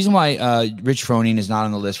the reason why Rich Froning is not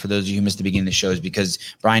on the list for those of you who missed the beginning of the show is because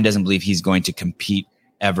Brian doesn't believe he's going to compete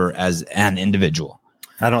ever as an individual.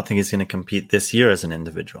 I don't think he's going to compete this year as an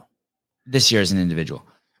individual.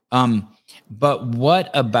 But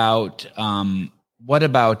what about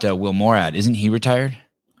Will Morad? Isn't he retired?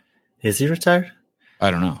 Is he retired?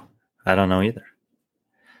 I don't know. I don't know either.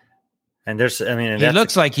 And he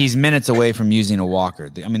looks like he's minutes away from using a walker.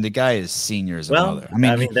 The guy is senior as a mother.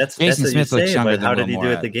 That's Jason that's Smith looks younger than how did Will he do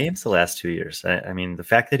Morad. at the games the last 2 years? The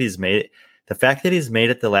fact that he's made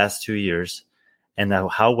it the last 2 years, and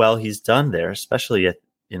how well he's done there, especially at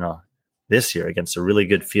this year against a really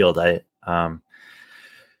good field.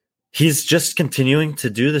 He's just continuing to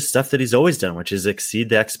do the stuff that he's always done, which is exceed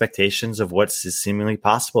the expectations of what's seemingly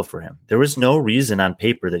possible for him. There was no reason on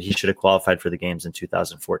paper that he should have qualified for the games in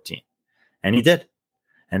 2014. And he did.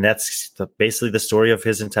 And that's basically the story of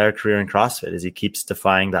his entire career in CrossFit, is he keeps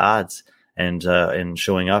defying the odds and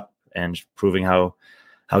showing up and proving how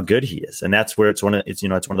good he is. And that's where it's one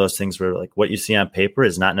of those things where like what you see on paper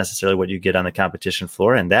is not necessarily what you get on the competition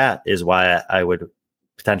floor. And that is why I would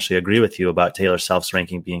potentially agree with you about Taylor Self's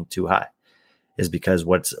ranking being too high, is because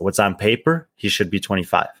what's on paper, he should be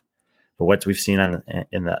 25. But what we've seen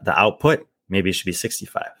in the output, maybe it should be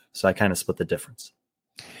 65. So I kind of split the difference.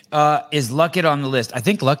 Is Luckett on the list? I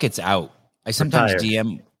think Luckett's out. I sometimes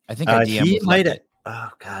DM. I think I DM. He with might. Luckett. Oh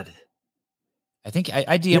God. I think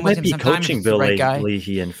I DM he with might him be sometimes. coaching Bill right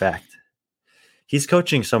Leahy. In fact, he's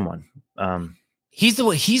coaching someone. He's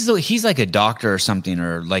like a doctor or something,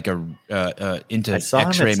 or like into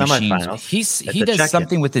X-ray machines. He does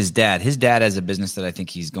something with his dad. His dad has a business that I think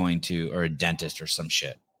he's going to, or a dentist or some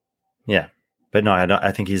shit. Yeah, but no,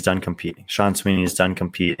 I think he's done competing. Sean Sweeney's done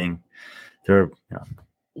competing.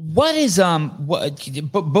 What is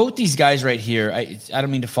both these guys right here? I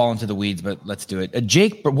don't mean to fall into the weeds, but let's do it.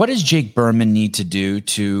 What does Jake Berman need to do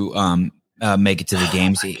to make it to the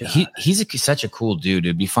games? He's such a cool dude.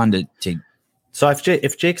 It'd be fun to. So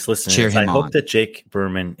if Jake's listening, cheer him I on. hope that Jake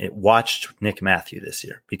Berman watched Nick Matthew this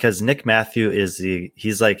year, because Nick Matthew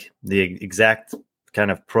he's like the exact kind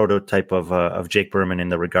of prototype of Jake Berman, in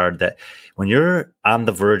the regard that when you're on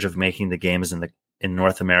the verge of making the games in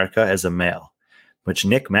North America as a male, which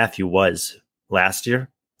Nick Matthew was last year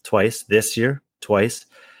twice, this year twice,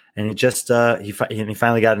 and he just he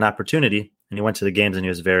finally got an opportunity and he went to the games and he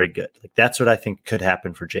was very good. Like, that's what I think could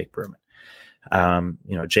happen for Jake Berman.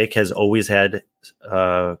 Jake has always had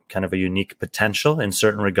kind of a unique potential in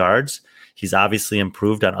certain regards. He's obviously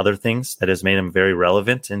improved on other things that has made him very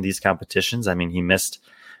relevant in these competitions. I mean,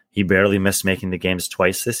 he barely missed making the games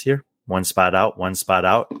twice this year. One spot out.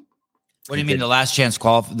 What do you mean the last chance the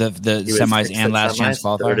semis and last chance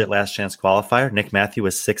qualifier? Third at last chance qualifier. Nick Matthew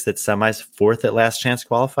was sixth at semis, fourth at last chance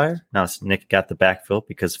qualifier. Now Nick got the backfill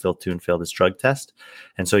because Phil Toon failed his drug test.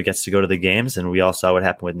 And so he gets to go to the games, and we all saw what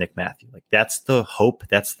happened with Nick Matthew. Like, that's the hope.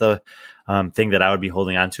 That's the thing that I would be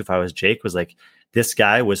holding on to if I was Jake, was like, this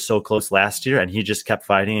guy was so close last year and he just kept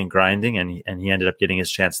fighting and grinding, and he ended up getting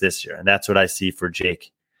his chance this year. And that's what I see for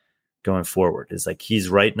Jake going forward, is like, he's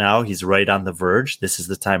right on the verge. This is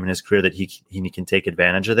the time in his career that he can take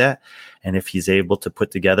advantage of that. And if he's able to put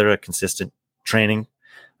together a consistent training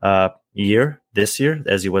year this year,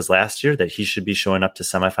 as he was last year, that he should be showing up to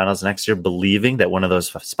semifinals next year, believing that one of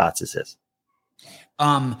those spots is his.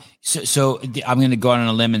 So I'm going to go out on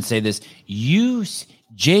a limb and say this.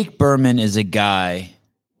 Jake Berman is a guy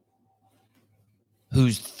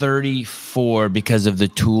who's 34 because of the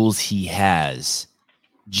tools he has.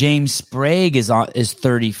 James Sprague is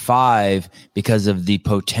 35 because of the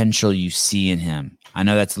potential you see in him. I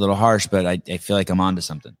know that's a little harsh, but I feel like I'm onto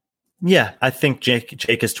something. Yeah, I think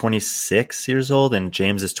Jake is 26 years old and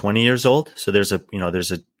James is 20 years old. So there's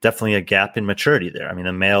definitely a gap in maturity there. I mean,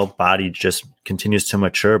 the male body just continues to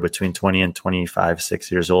mature between 20 and 25,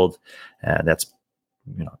 6 years old. That's,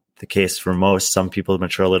 the case for most. Some people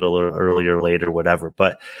mature a little earlier, later, whatever.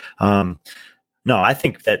 But no, I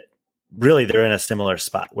think that really they're in a similar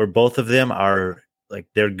spot where both of them are like,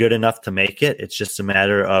 they're good enough to make it. It's just a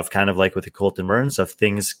matter of, kind of like with the Colton Burns, of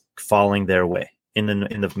things falling their way. In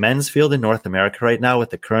the men's field in North America right now, with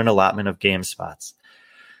the current allotment of game spots,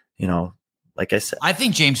 like I said, I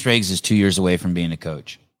think James Sprague is 2 years away from being a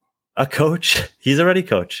coach. A coach? He's already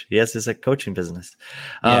coach. He has his coaching business.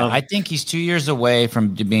 Yeah, I think he's 2 years away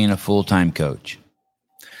from being a full-time coach.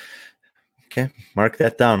 Okay, mark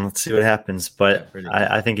that down. Let's see what happens. But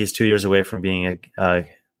I think he's 2 years away from being a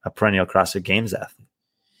perennial CrossFit Games athlete.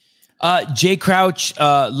 Jay Crouch,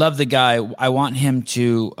 love the guy. I want him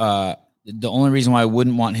to. The only reason why I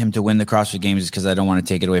wouldn't want him to win the CrossFit Games is because I don't want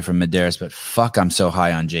to take it away from Medeiros. But fuck, I'm so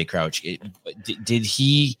high on Jay Crouch. Did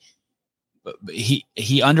he? He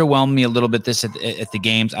underwhelmed me a little bit at the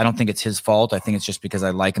games. I don't think it's his fault. I think it's just because I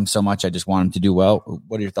like him so much. I just want him to do well.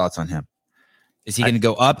 What are your thoughts on him? Is he going to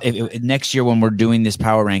go up next year when we're doing this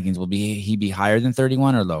power rankings? Will he be higher than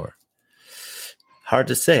 31 or lower? Hard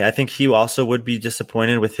to say. I think he also would be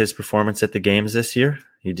disappointed with his performance at the games this year.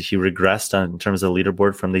 He regressed in terms of the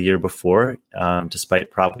leaderboard from the year before, despite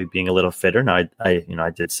probably being a little fitter. Now, I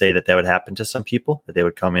did say that would happen to some people, that they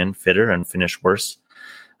would come in fitter and finish worse.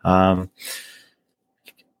 If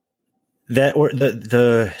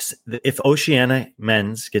Oceania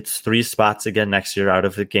men's gets 3 spots again next year out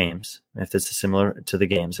of the games, if it's similar to the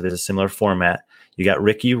games, if it's a similar format, you got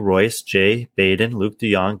Ricky, Royce, Jay, Baden, Luke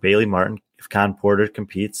DeYoung, Bailey Martin. If Con Porter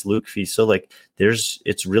competes, Luke Fiesel,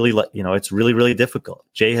 it's really, really difficult.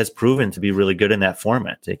 Jay has proven to be really good in that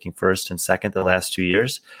format, taking first and second the last 2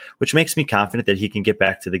 years, which makes me confident that he can get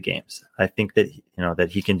back to the games. I think that, that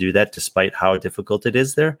he can do that despite how difficult it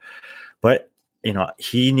is there. But,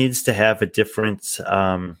 he needs to have a different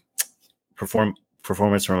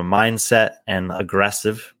performance from a mindset and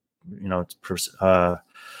aggressive,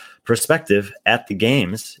 perspective at the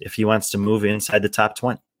games if he wants to move inside the top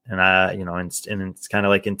 20. And it's kind of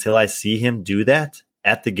like, until I see him do that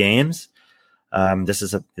at the games, this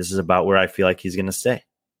is about where I feel like he's going to stay.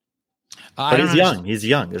 But he's young. He's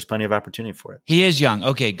young. There's plenty of opportunity for it. He is young.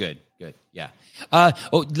 Okay, good. Yeah.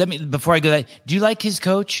 Before I go that, do you like his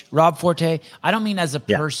coach, Rob Forte? I don't mean as a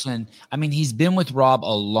person. I mean, he's been with Rob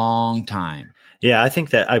a long time. Yeah, I think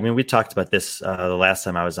that, we talked about this the last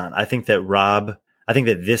time I was on. I think that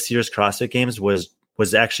this year's CrossFit Games was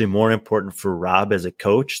actually more important for Rob as a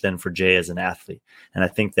coach than for Jay as an athlete. And I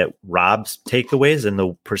think that Rob's takeaways and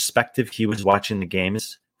the perspective he was watching the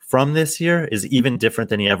games from this year is even different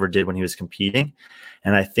than he ever did when he was competing.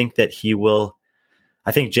 And I think that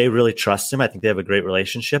I think Jay really trusts him. I think they have a great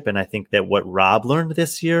relationship. And I think that what Rob learned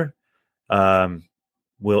this year, that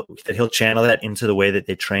he'll channel that into the way that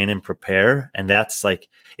they train and prepare. And that's like,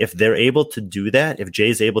 if they're able to do that, if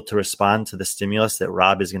Jay's able to respond to the stimulus that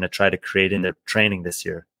Rob is going to try to create in their training this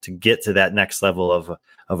year to get to that next level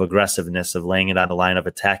of aggressiveness, of laying it on the line, of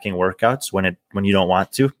attacking workouts when you don't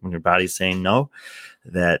want to, when your body's saying no,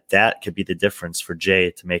 that could be the difference for Jay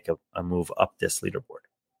to make a move up this leaderboard.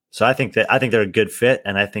 So I think they're a good fit.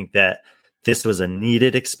 And I think that this was a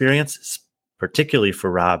needed experience, particularly for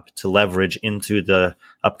Rob, to leverage into the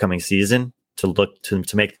upcoming season to look to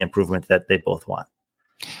make the improvement that they both want.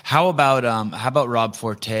 How about Rob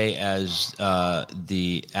Forte as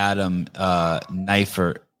the Adam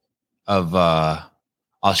Neifert of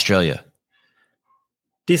Australia?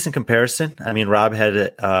 Decent comparison. I mean, Rob had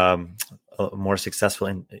a more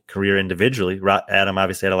successful career individually. Adam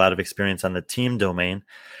obviously had a lot of experience on the team domain,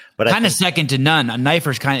 but kind of second to none.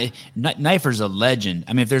 Neifert's a legend.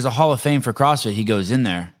 I mean, if there's a Hall of Fame for CrossFit, he goes in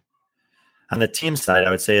there. On the team side,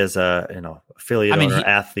 I would say as a affiliate owner,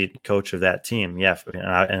 athlete, coach of that team, yeah,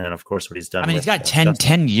 and then of course what he's done. I mean, he's got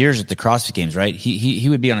 10 years at the CrossFit Games, right? He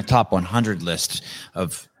would be on a top 100 list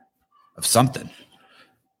of something.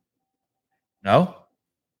 No,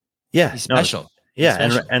 yeah, he's special. No,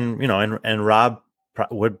 yeah, and Rob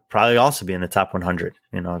would probably also be in the top 100.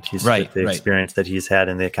 He's right, the experience that he's had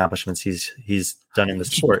and the accomplishments he's done in the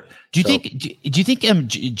sport. Do you think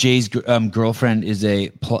Jay's girlfriend is a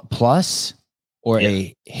plus or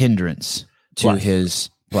a hindrance to his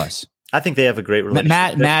plus? I think they have a great relationship.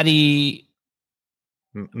 Maddie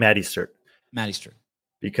Sturt.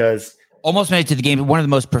 Because almost made it to the game. One of the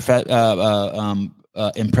most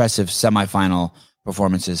impressive semifinal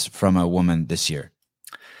performances from a woman this year.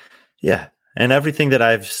 Yeah. And everything that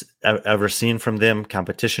I've ever seen from them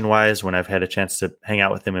competition wise, when I've had a chance to hang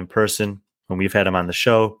out with them in person, when we've had them on the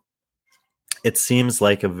show, it seems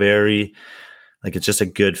like it's just a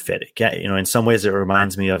good fit. In some ways it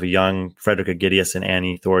reminds me of a young Frederica Gideus and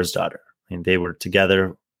Annie Thorsdottir. I mean, they were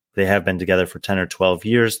together. They have been together for 10 or 12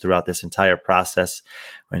 years throughout this entire process.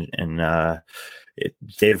 And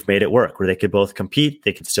they've made it work where they could both compete.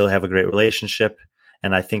 They could still have a great relationship.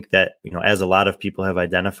 And I think that, as a lot of people have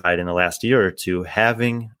identified in the last year or two,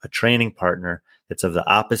 having a training partner that's of the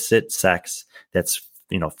opposite sex, that's,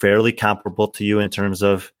 fairly comparable to you in terms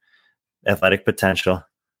of athletic potential.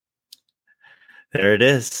 There it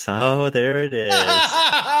is. Oh, there it is.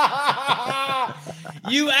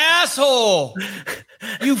 You asshole.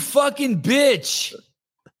 You fucking bitch.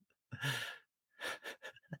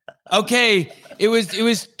 Okay. It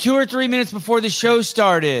was 2 or 3 minutes before the show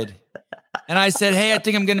started. And I said, hey, I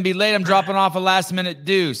think I'm going to be late. I'm dropping off a last minute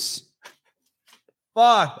deuce.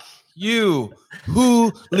 Fuck you,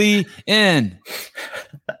 hooligan.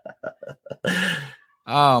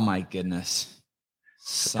 Oh, my goodness.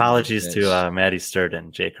 Apologies to Maddie Sturt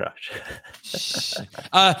and Jay Crouch.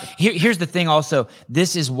 Here's the thing also.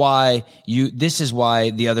 This is why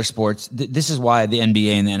the other sports, this is why the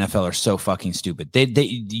NBA and the NFL are so fucking stupid.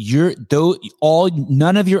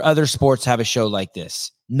 None of your other sports have a show like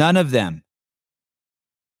this. None of them.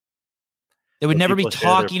 They would never be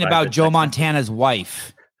talking about Joe Montana's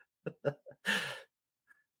wife.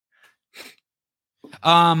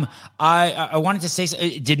 I wanted to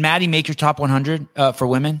say, did Maddie make your top 100 for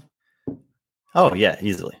women? Oh yeah,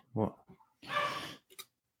 easily. Whoa.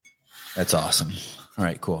 That's awesome. All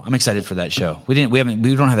right, cool. I'm excited for that show. We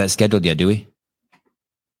don't have that scheduled yet, do we?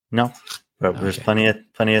 No, but there's plenty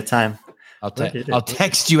of time. I'll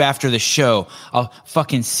text you after the show. I'll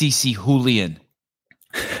fucking CC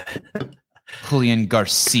Julian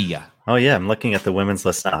Garcia. Oh yeah, I'm looking at the women's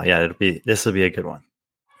list now. Yeah, this will be a good one.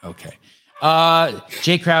 Okay.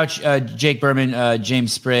 Jay Crouch, Jake Berman,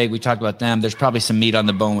 James Sprague. We talked about them. There's probably some meat on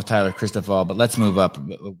the bone with Tyler Christoffel, but let's move up.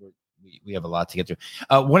 We have a lot to get through.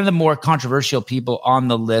 One of the more controversial people on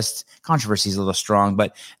the list, controversy is a little strong,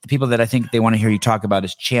 but the people that I think they want to hear you talk about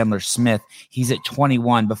is Chandler Smith. He's at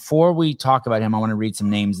 21. Before we talk about him, I want to read some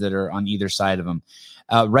names that are on either side of him.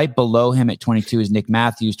 Right below him at 22 is Nick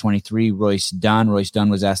Matthews, 23, Royce Dunn. Royce Dunn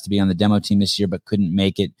was asked to be on the demo team this year, but couldn't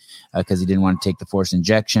make it because he didn't want to take the forced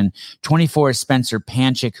injection. 24 is Spencer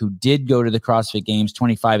Panchik, who did go to the CrossFit Games.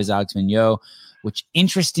 25 is Alex Mignot, which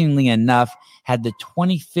interestingly enough had the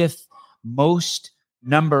 25th most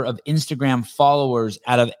number of Instagram followers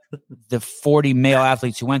out of the 40 male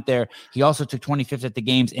athletes who went there. He also took 25th at the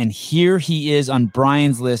games, and here he is on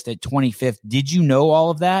Brian's list at 25th. Did you know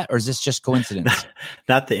all of that, or is this just coincidence?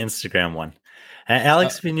 Not the Instagram one. And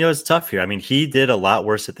Alex Vigneault is tough here. I mean, he did a lot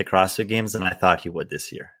worse at the CrossFit Games than I thought he would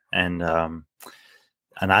this year. And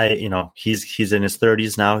he's in his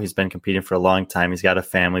 30s now. He's been competing for a long time. He's got a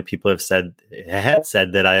family. People had said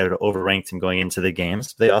that I had overranked him going into the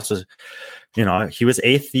games. They also, he was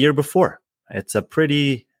 8th the year before. It's a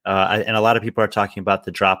pretty, and a lot of people are talking about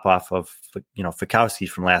the drop off of, Fikowski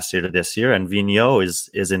from last year to this year. And Vigneault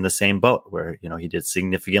is in the same boat where, he did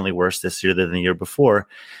significantly worse this year than the year before.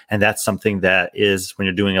 And that's something that is, when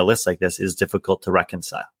you're doing a list like this, is difficult to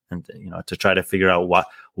reconcile. And, to try to figure out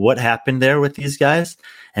what happened there with these guys.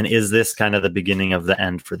 And is this kind of the beginning of the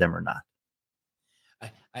end for them or not?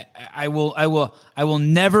 I will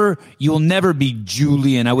never, you will never be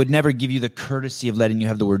Julian. I would never give you the courtesy of letting you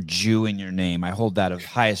have the word Jew in your name. I hold that of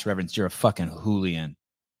highest reverence. You're a fucking hooligan.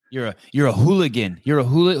 You're a hooligan.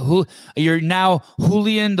 You're now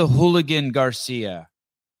Julian the Hooligan Garcia.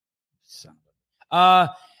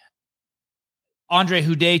 Andre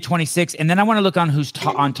Houdet, 26. And then I want to look on who's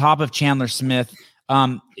on top of Chandler Smith.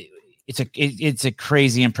 It's a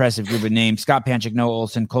crazy impressive group of names. Scott Panchik, Noah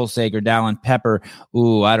Olson, Cole Sager, Dallin Pepper.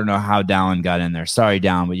 Ooh, I don't know how Dallin got in there. Sorry,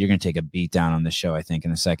 Dallin, but you're going to take a beat down on the show, I think,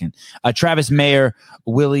 in a second. Travis Mayer,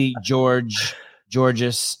 Willie Georges.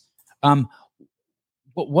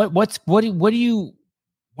 What do you,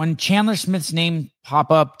 when Chandler Smith's name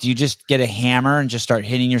pop up, do you just get a hammer and just start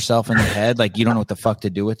hitting yourself in the head? Like you don't know what the fuck to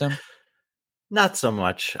do with them? Not so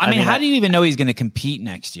much. I mean, how do you even know he's going to compete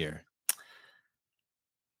next year?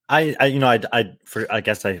 The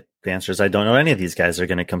answer is I don't know any of these guys are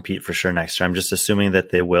going to compete for sure next year. I'm just assuming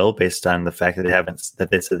that they will, based on the fact that they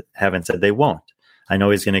haven't said they won't. I know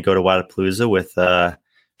he's going to go to Wodapalooza with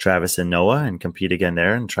Travis and Noah and compete again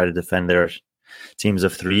there and try to defend their teams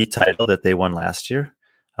of 3 title that they won last year.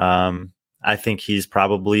 I think he's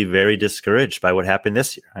probably very discouraged by what happened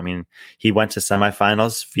this year. I mean, he went to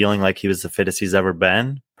semifinals feeling like he was the fittest he's ever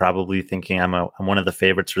been, probably thinking I'm one of the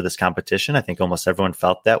favorites for this competition. I think almost everyone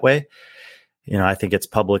felt that way. I think it's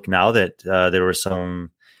public now that there were some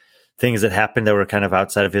things that happened that were kind of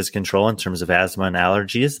outside of his control in terms of asthma and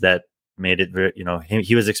allergies that made it very,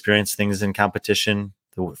 he was experiencing things in competition,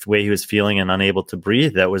 the way he was feeling and unable to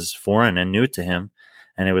breathe that was foreign and new to him.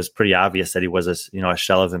 And it was pretty obvious that he was a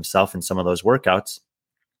shell of himself in some of those workouts.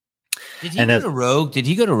 Did he go to Rogue? Did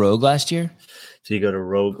he go to Rogue last year? Did he go to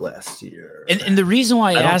Rogue last year? And the reason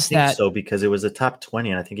why I asked that, so because it was a top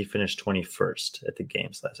 20, and I think he finished 21st at the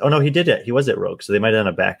games last. Oh no, he did it. He was at Rogue, so they might have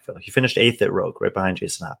done a backfill. He finished 8th at Rogue, right behind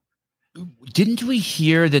Jason Hopp. Didn't we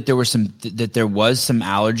hear that there was some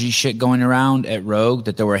allergy shit going around at Rogue?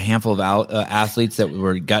 That there were a handful of athletes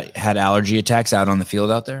that had allergy attacks out on the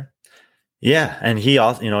field out there. Yeah, and he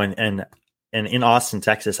also, and in Austin,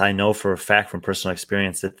 Texas, I know for a fact from personal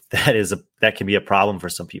experience that can be a problem for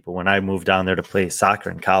some people. When I moved down there to play soccer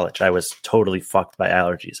in college, I was totally fucked by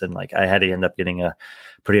allergies, and like I had to end up getting a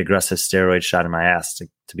pretty aggressive steroid shot in my ass to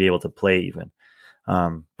be able to play even.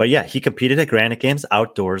 But yeah, he competed at Granite Games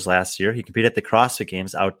outdoors last year. He competed at the CrossFit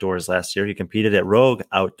Games outdoors last year. He competed at Rogue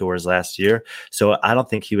outdoors last year. So I don't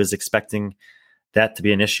think he was expecting that to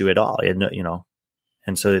be an issue at all.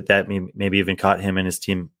 And so that maybe even caught him and his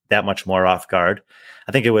team that much more off guard.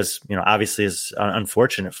 I think it was, obviously is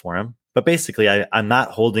unfortunate for him, but basically I'm not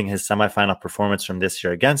holding his semifinal performance from this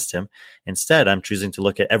year against him. Instead, I'm choosing to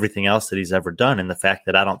look at everything else that he's ever done and the fact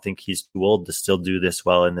that I don't think he's too old to still do this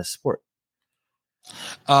well in this sport.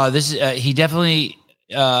 He'll definitely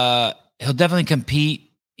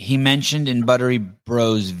compete. He mentioned in Buttery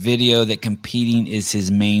Bros video that competing is his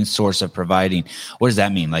main source of providing. What does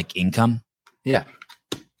that mean? Like income? Yeah.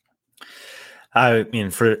 I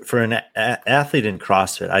mean, for an athlete in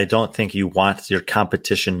CrossFit, I don't think you want your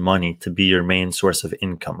competition money to be your main source of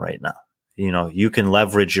income right now. You can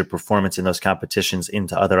leverage your performance in those competitions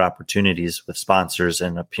into other opportunities with sponsors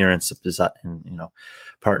and appearance and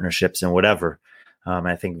partnerships and whatever.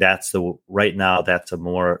 I think right now that's a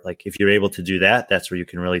more like, if you're able to do that, that's where you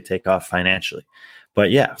can really take off financially. But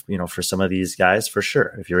yeah, for some of these guys, for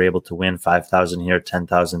sure, if you're able to win 5,000 here,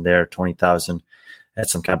 10,000 there, 20,000 at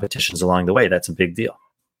some competitions along the way, that's a big deal.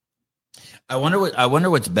 I wonder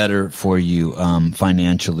what's better for you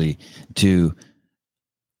financially, to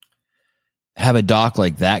have a doc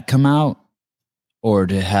like that come out, or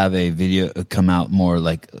to have a video come out more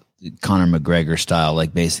like Conor McGregor style,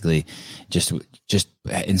 like basically just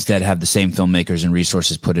instead have the same filmmakers and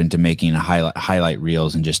resources put into making a highlight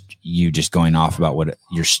reels and just going off about what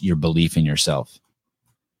your belief in yourself.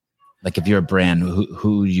 Like if you're a brand,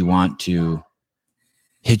 who you want to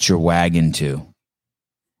hitch your wagon to.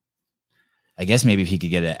 I guess maybe if he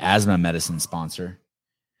could get an asthma medicine sponsor.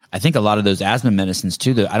 I think a lot of those asthma medicines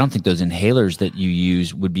too, I don't think those inhalers that you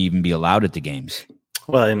use would even be allowed at the games.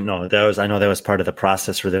 Well, no, I know that was part of the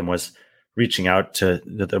process for them, was reaching out to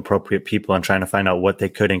the appropriate people and trying to find out what they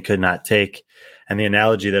could and could not take. And the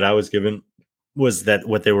analogy that I was given was that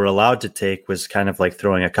what they were allowed to take was kind of like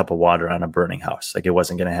throwing a cup of water on a burning house. Like it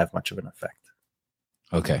wasn't going to have much of an effect.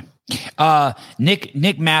 Okay.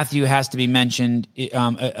 Nick Matthew has to be mentioned.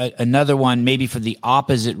 Another one, maybe for the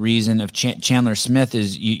opposite reason of Chandler Smith,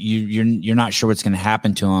 is you're not sure what's going to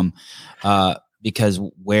happen to him because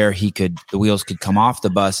where the wheels could come off the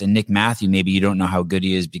bus. And Nick Matthew, maybe you don't know how good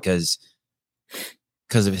he is because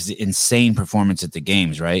of his insane performance at the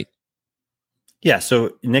games, right? Yeah,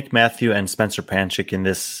 so Nick Matthew and Spencer Panchik in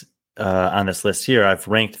this on this list here, I've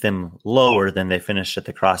ranked them lower than they finished at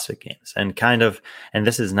the CrossFit Games, and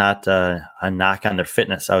this is not a knock on their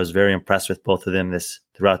fitness. I was very impressed with both of them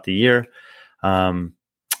throughout the year, and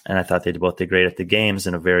I thought they both did great at the games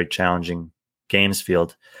in a very challenging games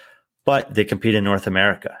field. But they compete in North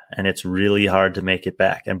America, and it's really hard to make it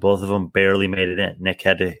back. And both of them barely made it in. Nick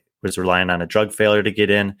was relying on a drug failure to get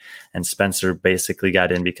in, and Spencer basically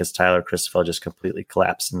got in because Tyler Christoffel just completely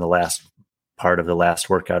collapsed in the last part of the last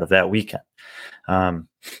workout of that weekend. And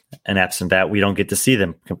absent that, we don't get to see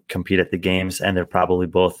them compete at the games, and they're probably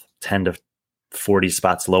both 10 to 40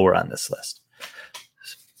 spots lower on this list.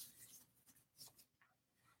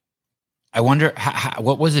 I wonder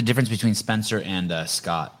what was the difference between Spencer and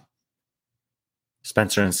Scott?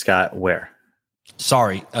 Spencer and Scott, where?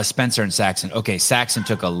 Sorry, Spencer and Saxon. Okay, Saxon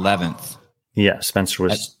took 11th. Yeah, Spencer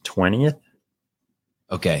was 20th.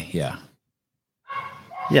 Okay, yeah.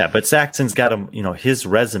 Yeah, but Saxon's got his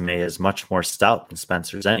resume is much more stout than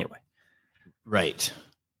Spencer's anyway. Right.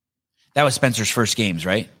 That was Spencer's first games,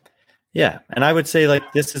 right? Yeah, and I would say like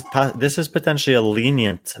this is potentially a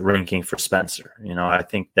lenient ranking for Spencer. I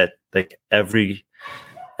think that like every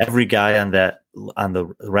guy on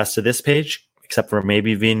the rest of this page, except for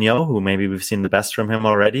maybe Vigneault, who maybe we've seen the best from him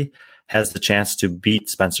already, has the chance to beat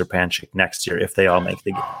Spencer Panchik next year if they all make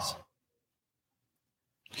the games.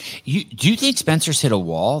 Do you think Spencer's hit a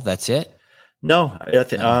wall? That's it? No,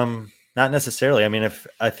 not necessarily. I mean,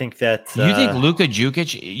 I think that you think Luka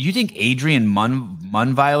Jukic, you think Adrian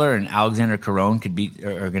Munweiler and Alexander Caron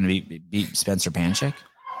are going to beat Spencer Panchik?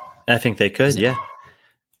 I think they could. Yeah.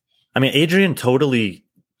 I mean, Adrian totally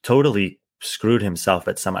screwed himself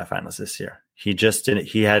at semifinals this year.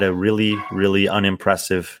 He had a really, really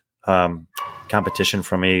unimpressive competition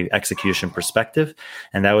from a execution perspective.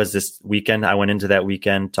 And that was this weekend. I went into that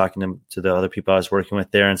weekend talking to the other people I was working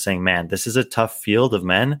with there and saying, man, this is a tough field of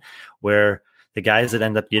men where the guys that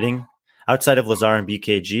end up getting outside of Lazar and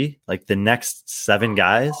BKG, like the next 7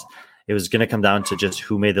 guys, it was going to come down to just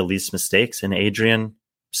who made the least mistakes. And Adrian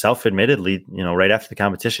self-admittedly, right after the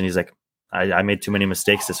competition, he's like, I made too many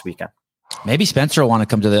mistakes this weekend. Maybe Spencer will want to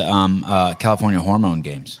come to the California Hormone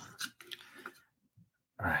Games.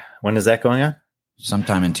 When is that going on?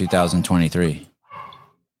 Sometime in 2023.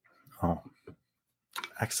 Oh,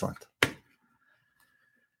 excellent.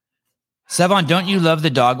 Sevon, don't you love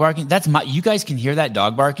the dog barking? You guys can hear that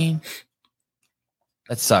dog barking?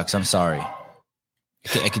 That sucks. I'm sorry.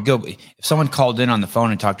 I could go. If someone called in on the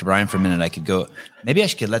phone and talked to Brian for a minute, I could go. Maybe I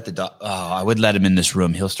could let the dog. Oh, I would let him in this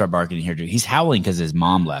room. He'll start barking in here too. He's howling because his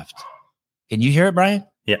mom left. Can you hear it, Brian?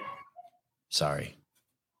 Yeah. Sorry.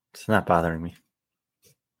 It's not bothering me.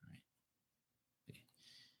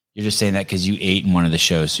 You're just saying that because you ate in one of the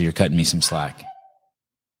shows, so you're cutting me some slack.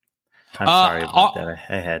 I'm sorry about that.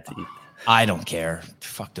 I had to eat. I don't care.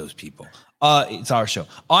 Fuck those people. It's our show.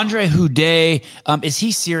 Andre Houdet, is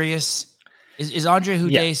he serious? Is Andre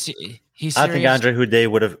Houdet? Yeah. He's serious? I think Andre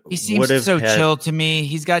Houdet would have. He seems so chill to me.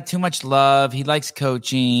 He's got too much love. He likes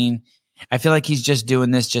coaching. I feel like he's just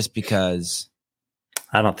doing this just because.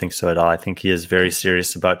 I don't think so at all. I think he is very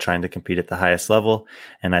serious about trying to compete at the highest level.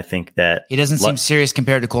 And I think that he doesn't seem serious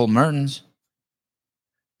compared to Colton Mertens.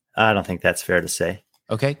 I don't think that's fair to say.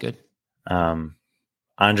 Okay, good. Andre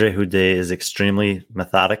Houdet is extremely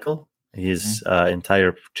methodical. His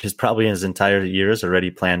his entire years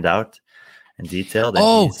already planned out and detailed.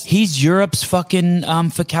 And he's Europe's fucking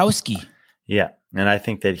Fikowski. Yeah. And I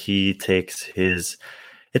think that he takes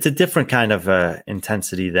it's a different kind of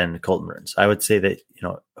intensity than Colton Mertens. I would say that,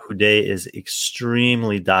 Houdet is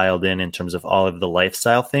extremely dialed in terms of all of the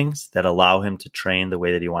lifestyle things that allow him to train the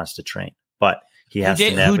way that he wants to train. But he has to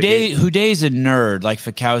navigate. Houdet's a nerd like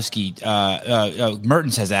Fikowski.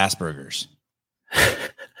 Mertens has Asperger's.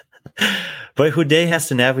 But Houdet has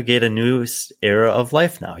to navigate a new era of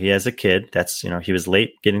life now. He has a kid. That's, he was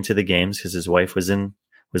late getting to the games because his wife was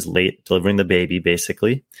late delivering the baby,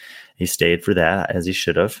 basically. He stayed for that, as he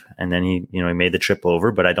should have. And then he made the trip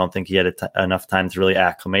over, but I don't think he had enough time to really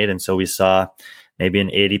acclimate. And so we saw maybe an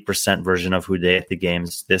 80% version of Houdet at the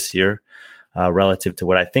games this year, relative to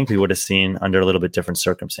what I think we would have seen under a little bit different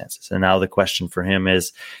circumstances. And now the question for him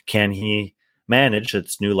is, can he manage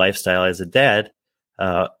its new lifestyle as a dad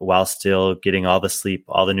while still getting all the sleep,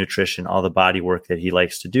 all the nutrition, all the body work that he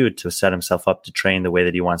likes to do to set himself up to train the way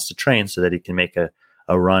that he wants to train so that he can make a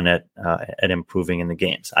run at improving in the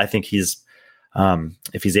games. I think he's,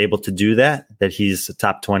 if he's able to do that, that he's a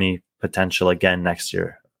top 20 potential again next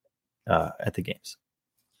year at the games.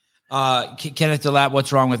 Kenneth DeLapp,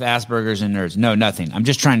 what's wrong with Asperger's and nerds? No, nothing. I'm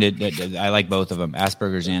just trying to, I like both of them,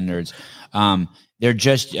 Asperger's and nerds. They're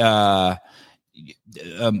just,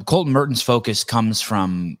 Colton Merton's focus comes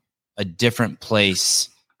from a different place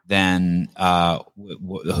than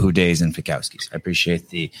Houdays and Fikowski's. I appreciate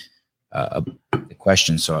the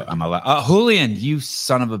question. So I'm allowed. Julian, you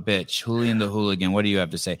son of a bitch. Julian the hooligan. What do you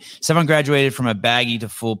have to say? Someone graduated from a baggy to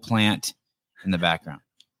full plant in the background.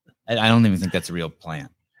 I don't even think that's a real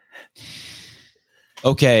plant.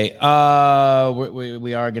 Okay.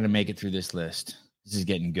 We are going to make it through this list. This is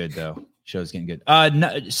getting good though. Show's getting good.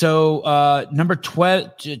 Number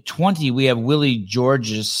 20, we have Willie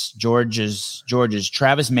George's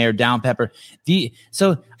Travis Mayer, Down Pepper.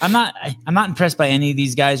 So I'm not impressed by any of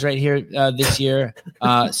these guys right here this year.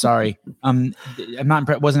 Sorry. Wasn't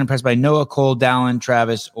impressed by Noah, Cole, Dallin,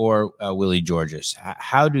 Travis, or Willie George's.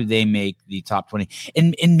 How do they make the top 20?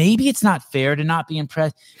 And maybe it's not fair to not be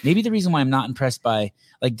impressed. Maybe the reason why I'm not impressed by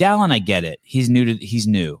like Dallin, I get it. He's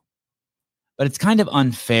new. But it's kind of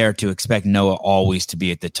unfair to expect Noah always to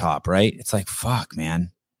be at the top, right? It's like, fuck,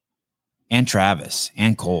 man. And Travis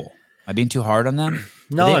and Cole. Am I being too hard on them?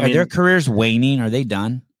 No, are their careers waning? Are they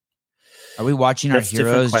done? Are we watching our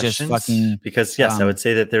heroes just fucking? Because yes, I would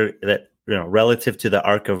say that relative to the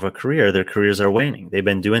arc of a career, their careers are waning. They've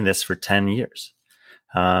been doing this for 10 years.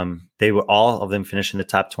 They were all of them finished in the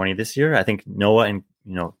top 20 this year. I think Noah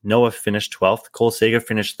finished 12th. Cole Sager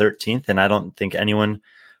finished 13th, and I don't think anyone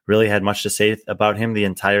really had much to say about him the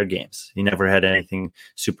entire games. He never had anything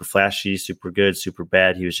super flashy, super good, super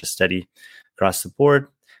bad. He was just steady across the board.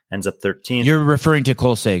 Ends up 13th. You're referring to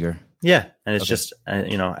Cole Sager. Yeah. And it's just,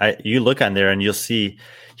 you look on there and you'll see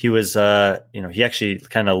he was, he actually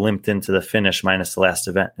kind of limped into the finish minus the last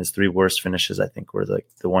event. His 3 worst finishes, I think, were the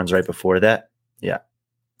ones right before that. Yeah.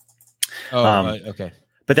 Okay.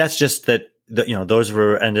 But that's just that, those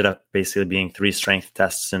ended up basically being 3 strength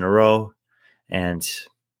tests in a row. And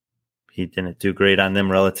he didn't do great on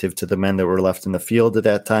them relative to the men that were left in the field at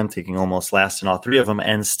that time, taking almost last in all 3 of them,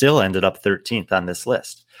 and still ended up 13th on this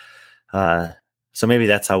list. So maybe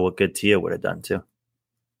that's how good Tia would have done too.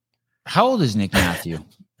 How old is Nick Matthew?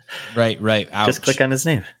 Right. Ouch. Just click on his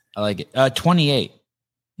name. I like it. 28.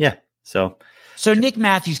 Yeah. So Nick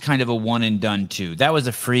Matthews kind of a one and done too. That was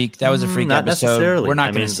a freak. Not episode. Necessarily. We're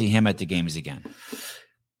not going to see him at the games again.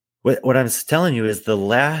 What I'm telling you is the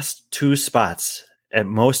last 2 spots at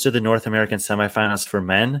most of the North American semifinals for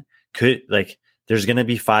men there's going to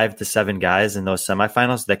be 5 to 7 guys in those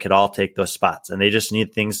semifinals that could all take those spots. And they just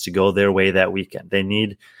need things to go their way that weekend. They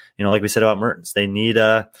need, like we said about Mertens, they need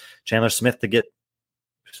Chandler Smith to get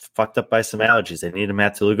fucked up by some allergies. They need a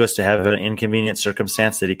Matt Delugos to have an inconvenient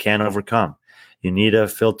circumstance that he can't overcome. You need a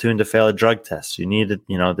Phil Toon to fail a drug test. You need,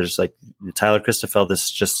 there's like Tyler Christoffel, this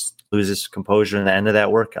just loses composure in the end of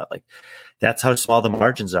that workout. Like, that's how small the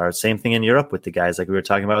margins are. Same thing in Europe with the guys like we were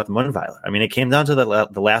talking about with Munweiler. I mean, it came down to the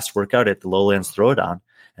last workout at the Lowlands Throwdown,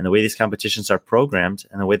 and the way these competitions are programmed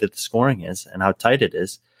and the way that the scoring is and how tight it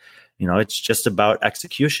is, it's just about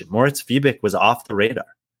execution. Moritz Fiebig was off the radar,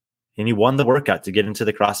 and he won the workout to get into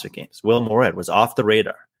the CrossFit Games. Will Moret was off the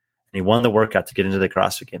radar, and he won the workout to get into the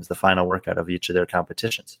CrossFit Games, the final workout of each of their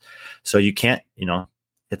competitions. So you can't,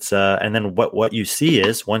 it's and then what you see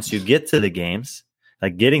is once you get to the games,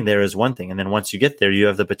 like getting there is one thing. And then once you get there, you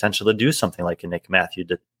have the potential to do something like a Nick Matthew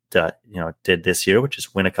did this year, which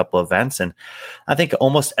is win a couple events. And I think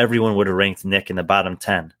almost everyone would have ranked Nick in the bottom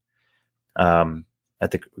 10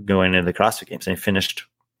 going into the CrossFit Games. And he finished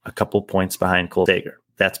a couple points behind Cole Sager.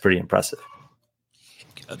 That's pretty impressive.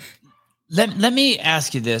 Let me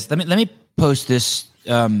ask you this. Let me post this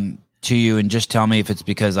to you and just tell me if it's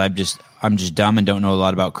because I'm just dumb and don't know a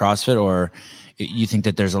lot about CrossFit, or you think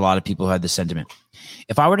that there's a lot of people who had this sentiment.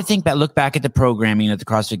 If I were to look back at the programming at the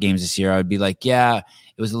CrossFit Games this year, I would be like, yeah,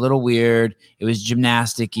 it was a little weird. It was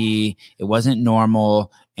gymnastic-y. It wasn't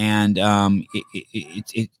normal. And I'm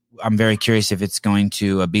very curious if it's going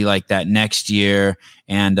to be like that next year,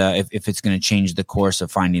 and if it's going to change the course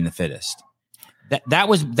of finding the fittest. That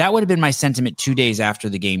would have been my sentiment 2 days after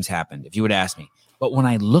the games happened, if you would ask me. But when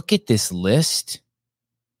I look at this list,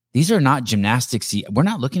 these are not gymnastics-y. We're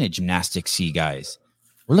not looking at gymnastics-y guys.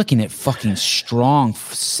 We're looking at fucking strong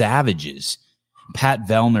savages. Pat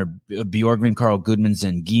Vellner, Bjorgvin Carl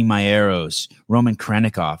Gudmundsson, Guy Maeros, Roman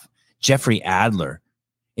Krennikov, Jeffrey Adler.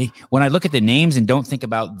 When I look at the names and don't think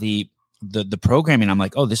about the programming, I'm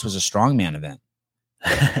like, oh, this was a strongman event.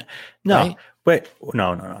 No, right? Wait,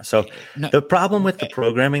 no. So the problem with the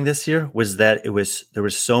programming this year was that there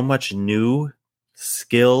was so much new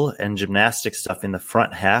skill and gymnastic stuff in the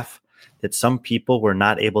front half that some people were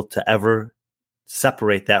not able to ever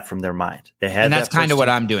separate that from their mind. And that's kind of what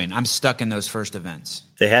I'm doing. I'm stuck in those first events.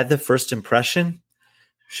 They had the first impression.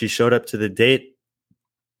 She showed up to the date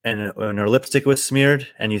and when her lipstick was smeared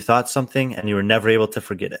and you thought something and you were never able to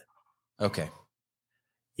forget it. Okay.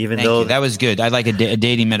 Thank you. That was good. I like a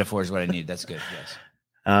dating metaphor is what I need. That's good. Yes.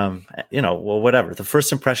 Whatever. The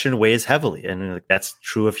first impression weighs heavily, and that's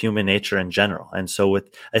true of human nature in general. And so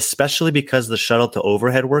especially because the shuttle to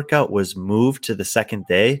overhead workout was moved to the second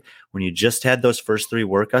day, when you just had those first 3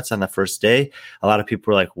 workouts on the first day, a lot of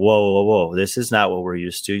people were like, whoa, this is not what we're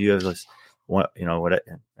used to. You have this,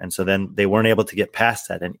 and so then they weren't able to get past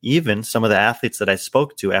that. And even some of the athletes that I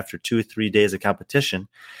spoke to after 2 or 3 days of competition,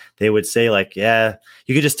 they would say like, yeah,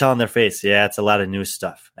 you could just tell in their face, yeah, it's a lot of new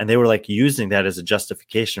stuff. And they were like using that as a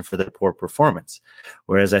justification for their poor performance.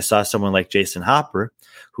 Whereas I saw someone like Jason Hopper,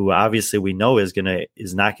 who obviously we know is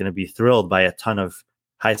not going to be thrilled by a ton of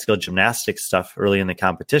high skill gymnastics stuff early in the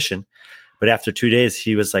competition. But after 2 days,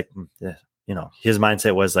 he was like, his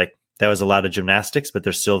mindset was like, that was a lot of gymnastics, but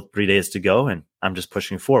there's still 3 days to go and I'm just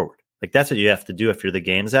pushing forward. Like that's what you have to do if you're the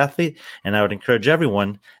games athlete. And I would encourage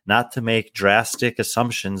everyone not to make drastic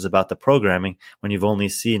assumptions about the programming when you've only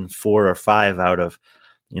seen 4 or 5 out of,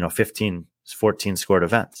 15, 14 scored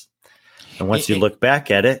events. And once you look back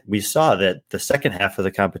at it, we saw that the second half of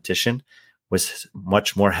the competition was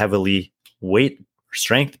much more heavily weight or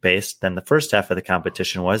strength based than the first half of the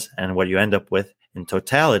competition was. And what you end up with in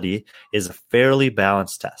totality is a fairly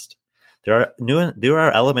balanced test. There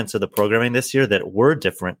are elements of the programming this year that were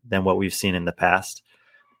different than what we've seen in the past.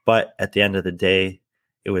 But at the end of the day,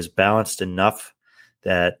 it was balanced enough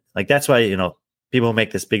that that's why, people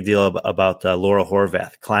make this big deal about Laura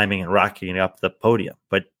Horvath climbing and rocking up the podium.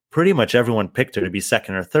 But pretty much everyone picked her to be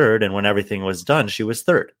second or third. And when everything was done, she was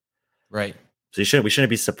third. Right. So we shouldn't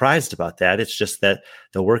be surprised about that. It's just that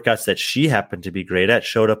the workouts that she happened to be great at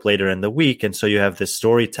showed up later in the week. And so you have this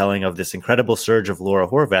storytelling of this incredible surge of Laura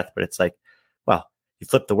Horvath, but it's like, well, you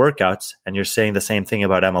flip the workouts and you're saying the same thing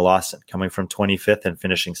about Emma Lawson coming from 25th and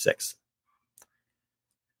finishing 6th.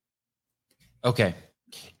 Okay.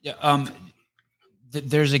 Yeah.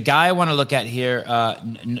 There's a guy I want to look at here,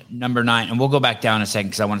 number 9, and we'll go back down in a second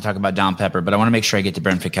because I want to talk about Don Pepper, but I want to make sure I get to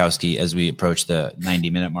Brent Fikowski as we approach the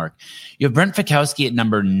 90-minute mark. You have Brent Fikowski at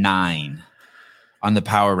number 9 on the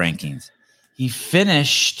power rankings. He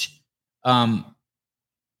finished 16th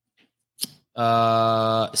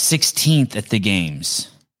at the games.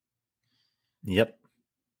 Yep.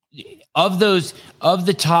 Of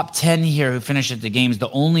the top 10 here who finished at the games,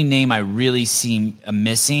 the only name I really see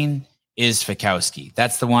missing is Fikowski.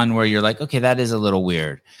 That's the one where you're like, okay, that is a little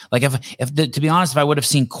weird. Like to be honest, if I would have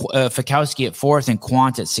seen Fikowski at 4th and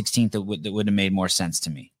Quant at 16th, that would have made more sense to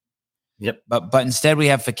me. Yep. But instead we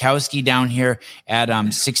have Fikowski down here at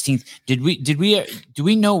 16th. Do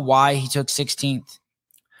we know why he took 16th?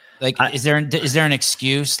 Like, is there an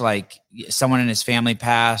excuse? Like someone in his family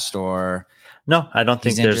passed, or? No, I don't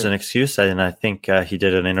think there's an excuse. And I think he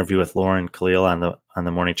did an interview with Lauren Khalil on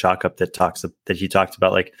the Morning Chalk Up that he talked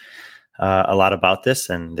about a lot about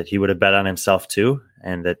this, and that he would have bet on himself too,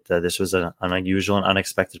 and that this was an unusual and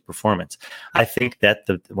unexpected performance. I think that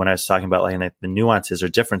when I was talking about the nuances or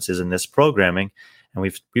differences in this programming, and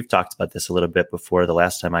we've talked about this a little bit before the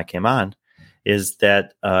last time I came on, is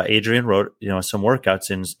that Adrian wrote some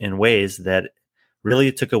workouts in ways that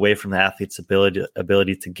really took away from the athlete's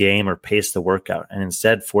ability to game or pace the workout, and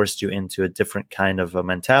instead forced you into a different kind of a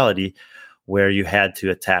mentality where you had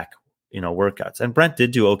to attack workouts. And Brent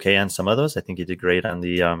did do okay on some of those. I think he did great on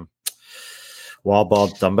the wall ball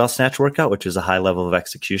dumbbell snatch workout, which was a high level of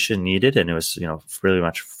execution needed. And it was, really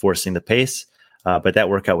much forcing the pace. But that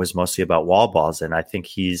workout was mostly about wall balls. And I think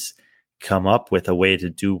he's come up with a way to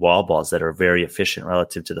do wall balls that are very efficient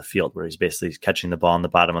relative to the field, where he's basically catching the ball in the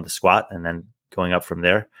bottom of the squat and then going up from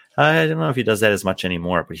there. I don't know if he does that as much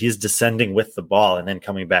anymore, but he's descending with the ball and then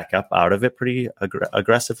coming back up out of it pretty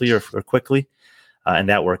aggressively or quickly. And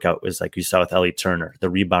that workout was like you saw with Ellie Turner, the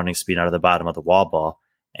rebounding speed out of the bottom of the wall ball,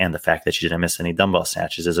 and the fact that she didn't miss any dumbbell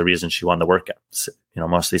snatches is a reason she won the workout.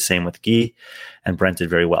 Mostly same with Guy, and Brent did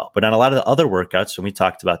very well. But on a lot of the other workouts, and we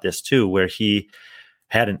talked about this too, where he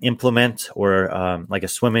had an implement or like a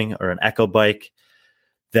swimming or an echo bike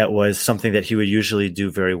that was something that he would usually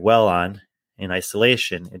do very well on, in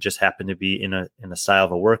isolation. It just happened to be in a style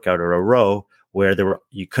of a workout or a row where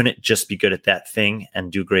you couldn't just be good at that thing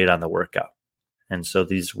and do great on the workout. And so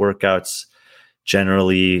these workouts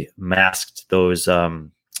generally masked those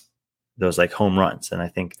like home runs. And I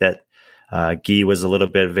think that Guy was a little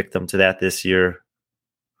bit victim to that this year.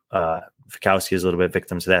 Fikowski is a little bit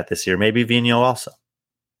victim to that this year. Maybe Vigneault also.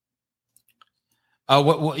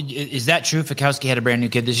 What is that true? Fikowski had a brand new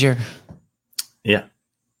kid this year. Yeah,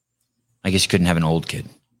 I guess you couldn't have an old kid.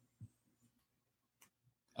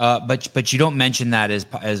 But you don't mention that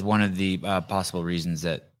as one of the possible reasons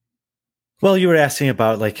that. Well, you were asking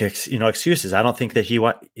about excuses. I don't think that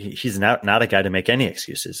he's not a guy to make any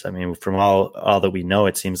excuses. I mean, from all that we know,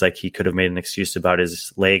 it seems like he could have made an excuse about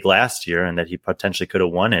his leg last year and that he potentially could have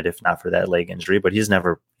won it if not for that leg injury. But he's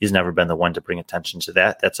never been the one to bring attention to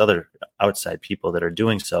that. That's other outside people that are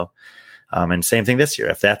doing so. And same thing this year.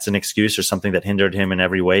 If that's an excuse or something that hindered him in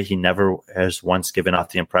every way, he never has once given off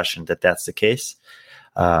the impression that that's the case.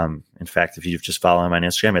 In fact, if you just follow him on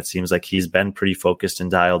Instagram, it seems like he's been pretty focused and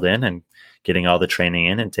dialed in and getting all the training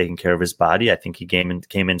in and taking care of his body. I think he came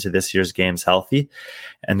into this year's games healthy,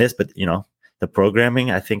 but the programming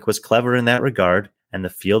I think was clever in that regard, and the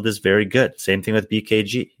field is very good. Same thing with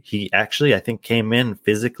BKG. He actually, I think, came in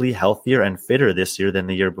physically healthier and fitter this year than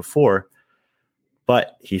the year before,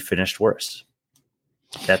 but he finished worse.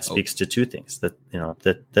 That speaks to two things: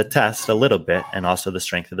 the test a little bit, and also the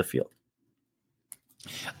strength of the field.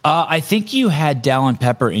 I think you had Dallin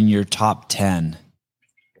Pepper in your top 10.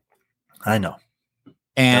 I know,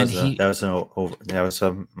 and that was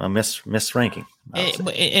a misranking.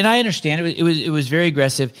 And I understand it was very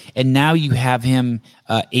aggressive. And now you have him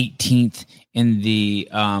 18th in the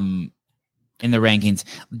rankings.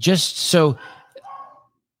 Just so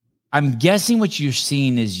I'm guessing what you're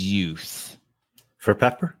seeing is youth for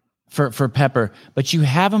Pepper. For Pepper, but you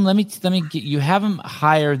have him. You have him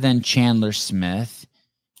higher than Chandler Smith.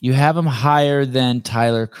 You have him higher than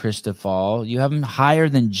Tyler Christoffel. You have him higher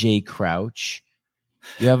than Jay Crouch.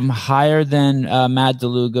 You have him higher than Matt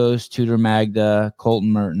DeLugos, Tudor Magda, Colton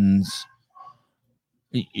Mertens.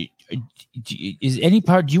 Is any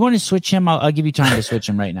part? Do you want to switch him? I'll give you time to switch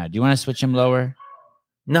him right now. Do you want to switch him lower?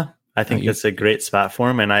 No, I think it's a great spot for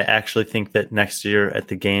him, and I actually think that next year at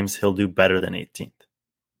the games he'll do better than 18th.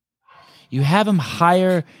 You have him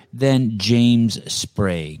higher than James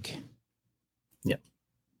Sprague.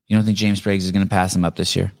 You don't think James Sprague is going to pass him up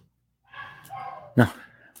this year? No.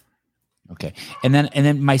 Okay. And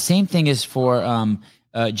then my same thing is for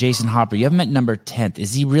Jason Hopper. You have him at number 10th.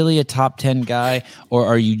 Is he really a top 10 guy, or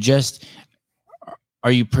are you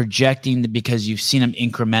projecting that because you've seen him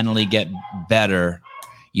incrementally get better,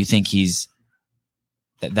 you think he's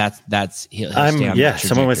he'll stay on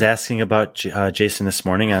someone was asking about Jason this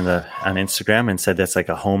morning on Instagram and said that's like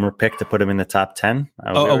a homer pick to put him in the top 10.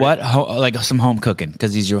 What? Like some home cooking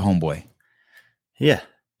because he's your homeboy. Yeah.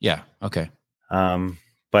 Okay.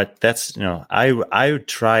 But that's I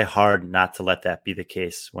try hard not to let that be the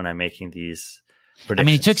case when I'm making these predictions. I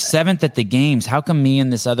mean, he took 7th at the games. How come me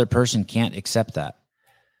and this other person can't accept that?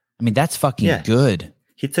 I mean, that's fucking good.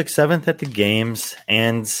 He took 7th at the games,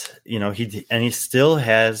 and he still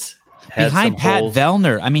has behind Pat holes.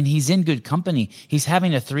 Vellner. I mean, he's in good company. He's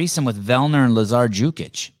having a threesome with Vellner and Lazar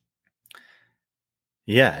Jukic.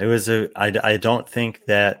 Yeah, it was I don't think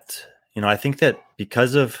that I think that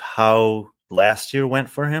because of how last year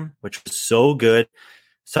went for him, which was so good,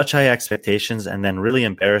 such high expectations, and then really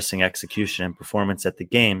embarrassing execution and performance at the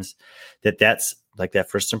games, that's like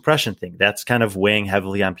that first impression thing. That's kind of weighing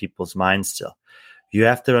heavily on people's minds still. You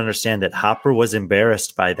have to understand that Hopper was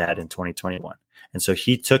embarrassed by that in 2021. And so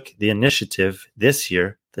he took the initiative this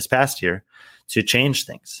past year, to change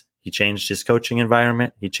things. He changed his coaching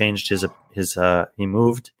environment. He changed he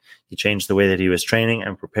moved. He changed the way that he was training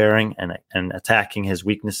and preparing and attacking his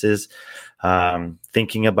weaknesses,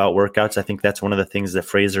 thinking about workouts. I think that's one of the things that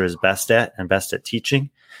Fraser is best at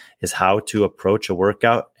teaching, is how to approach a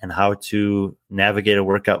workout and how to navigate a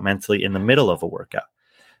workout mentally in the middle of a workout,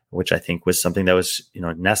 which I think was something that was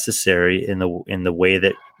necessary in the way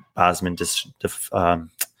that Bosman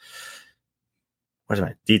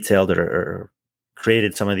detailed or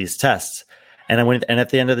created some of these tests. And at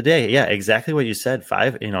the end of the day, exactly what you said.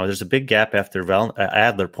 5, there's a big gap after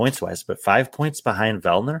Adler points wise, but 5 points behind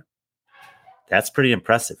Vellner. That's pretty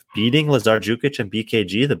impressive. Beating Lazar Jukic and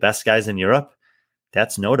BKG, the best guys in Europe,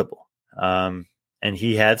 that's notable. And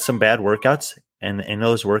he had some bad workouts. And in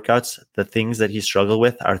those workouts, the things that he struggled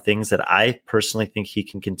with are things that I personally think he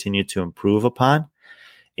can continue to improve upon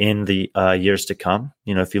in the years to come.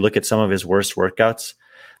 If you look at some of his worst workouts,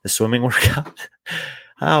 the swimming workout,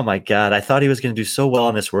 Oh my God. I thought he was going to do so well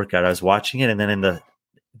on this workout. I was watching it. And then in the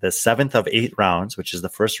 7th of 8 rounds, which is the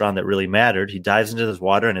first round that really mattered, he dives into this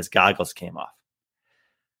water and his goggles came off.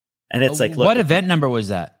 And it's like, look, what event number was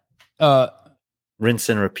that? Rinse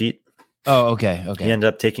and repeat. Oh, okay. He ended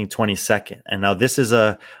up taking 22nd. And now this is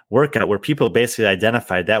a workout where people basically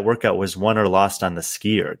identified that workout was won or lost on the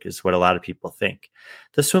ski erg, is what a lot of people think.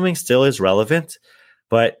 The swimming still is relevant,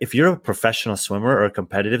 but if you're a professional swimmer or a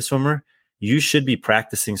competitive swimmer, you should be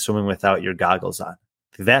practicing swimming without your goggles on.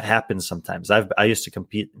 That happens sometimes. I used to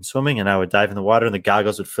compete in swimming, and I would dive in the water and the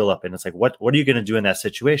goggles would fill up. And it's like, what are you going to do in that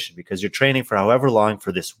situation? Because you're training for however long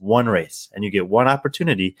for this one race, and you get one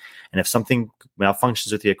opportunity. And if something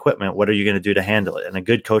malfunctions with the equipment, what are you going to do to handle it? And a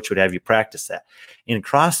good coach would have you practice that. In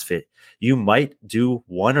CrossFit, you might do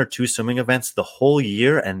 1 or 2 swimming events the whole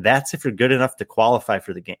year, and that's if you're good enough to qualify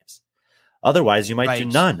for the games. Otherwise, you might do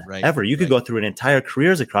none ever. You could go through an entire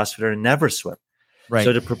career as a CrossFitter and never swim. Right.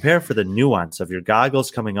 So to prepare for the nuance of your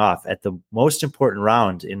goggles coming off at the most important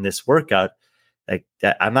round in this workout, like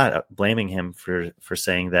that, I'm not blaming him for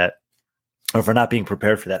saying that or for not being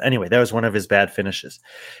prepared for that. Anyway, that was one of his bad finishes.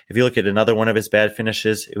 If you look at another one of his bad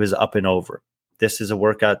finishes, it was up and over. This is a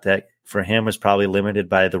workout that for him was probably limited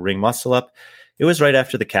by the ring muscle up. It was right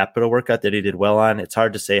after the capital workout that he did well on. It's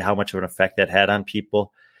hard to say how much of an effect that had on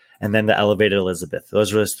people. And then the elevated Elizabeth.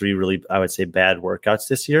 Those were those 3 really, I would say, bad workouts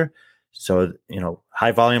this year. So,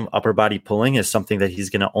 high volume upper body pulling is something that he's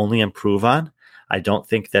going to only improve on. I don't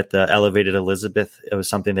think that the elevated Elizabeth, it was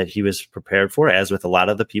something that he was prepared for, as with a lot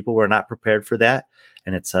of the people were not prepared for that.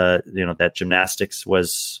 And it's, that gymnastics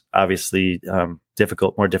was obviously more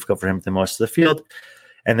difficult for him than most of the field.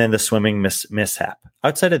 And then the swimming mishap.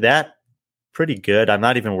 Outside of that, pretty good. I'm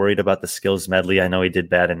not even worried about the skills medley. I know he did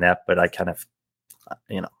bad in that, but I kind of,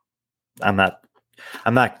 I'm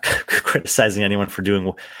not criticizing anyone for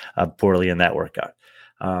doing poorly in that workout.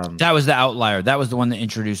 That was the outlier. That was the one that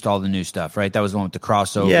introduced all the new stuff, right? That was the one with the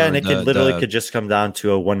crossover. Yeah, and it could just come down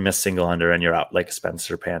to a 1 miss single under and you're out, like a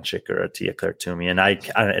Spencer Panchik or a Tia Claire Toomey, and I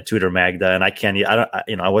Tudor Magda, and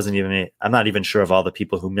I'm not even sure of all the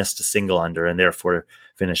people who missed a single under and therefore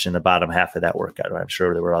finished in the bottom half of that workout. I'm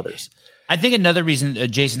sure there were others. I think another reason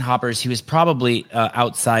Jason Hoppers, he was probably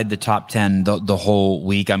outside the top 10 the whole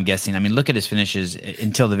week, I'm guessing. I mean, look at his finishes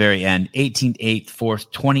until the very end. 18th, 8th, 4th,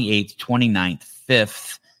 28th, 29th,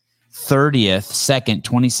 5th, 30th, 2nd,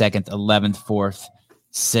 22nd, 11th, 4th,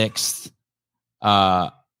 6th,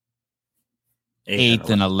 8th,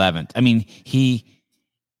 and 11th. I mean, he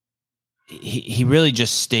really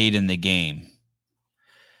just stayed in the game.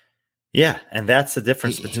 Yeah, and that's the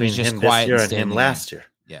difference between him this year and him last year.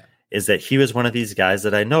 Is that he was one of these guys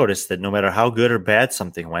that I noticed that no matter how good or bad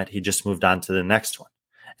something went, he just moved on to the next one.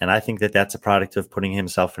 And I think that that's a product of putting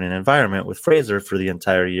himself in an environment with Fraser for the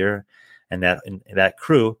entire year and that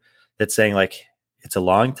crew that's saying, like, it's a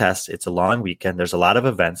long test, it's a long weekend, there's a lot of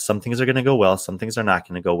events, some things are going to go well, some things are not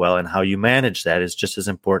going to go well, and how you manage that is just as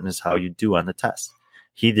important as how you do on the test.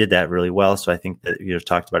 He did that really well, so I think that you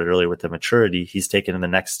talked about it earlier with the maturity. He's taken the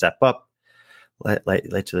next step up.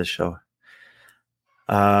 Late to the show.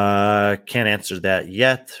 Can't answer that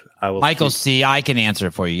yet. Michael C. I can answer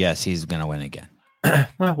it for you. Yes, he's going to win again.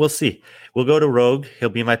 Well, we'll see. We'll go to Rogue. He'll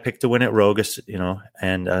be my pick to win at Rogue,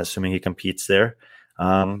 and assuming he competes there.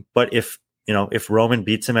 But if Roman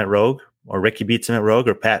beats him at Rogue, or Ricky beats him at Rogue,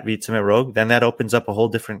 or Pat beats him at Rogue, then that opens up a whole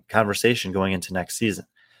different conversation going into next season.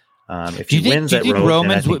 If he wins at Rogue,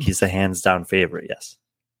 then I think he's a hands down favorite. Yes.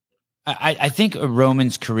 I think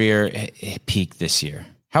Roman's career peaked this year.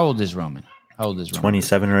 How old is Roman?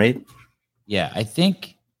 27 or 8? Yeah, I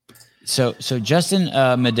think so. Justin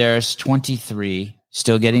Medeiros, 23,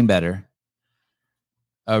 still getting better.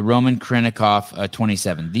 Roman Krinikov,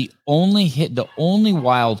 27. The only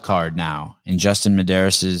wild card now in Justin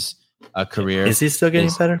Medeiros' career. Is he still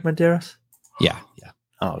getting better, Medeiros? Yeah.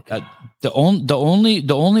 Oh, okay. The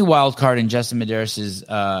only wild card in Justin Medeiros'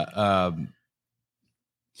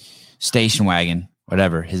 station wagon,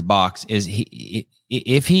 whatever his box is,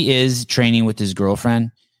 if he is training with his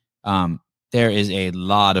girlfriend, there is a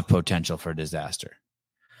lot of potential for disaster.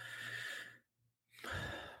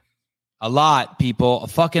 A lot, people, a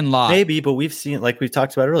fucking lot. Maybe, but we've seen, like we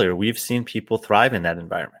talked about earlier, we've seen people thrive in that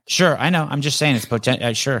environment. Sure, I know. I'm just saying it's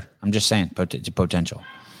potential. Sure, I'm just saying potential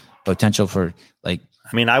for, like.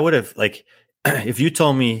 I mean, I would have, like, if you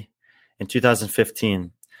told me in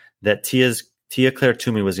 2015 that Tia Claire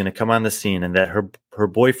Toomey was going to come on the scene and that her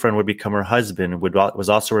boyfriend would become her husband, was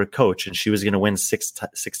also her coach, and she was going to win six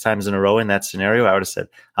times in a row in that scenario, I would have said,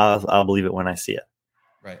 I'll believe it when I see it.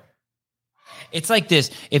 Right. It's like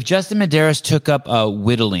this. If Justin Medeiros took up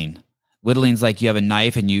whittling, whittling's like you have a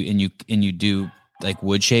knife and you do like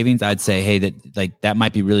wood shavings, I'd say, hey, that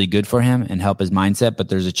might be really good for him and help his mindset, but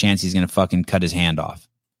there's a chance he's going to fucking cut his hand off.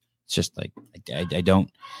 It's just like, I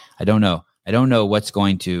don't know. I don't know what's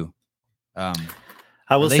going to, I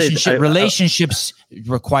will say relationships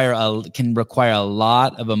can require a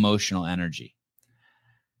lot of emotional energy.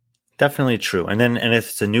 Definitely true. And if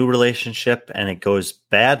it's a new relationship and it goes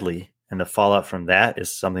badly, and the fallout from that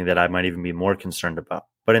is something that I might even be more concerned about.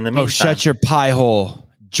 But in the meantime, shut your pie hole,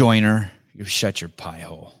 Joyner. You shut your pie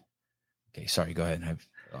hole. Okay, sorry. Go ahead and have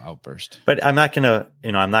an outburst. But I'm not gonna,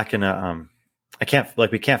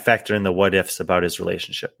 we can't factor in the what ifs about his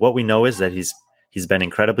relationship. What we know is that he's been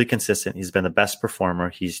incredibly consistent. He's been the best performer.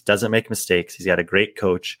 He doesn't make mistakes. He's got a great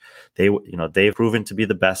coach. They've proven to be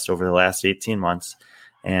the best over the last 18 months.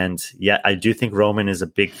 And yet I do think Roman is a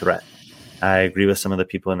big threat. I agree with some of the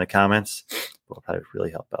people in the comments. Will probably really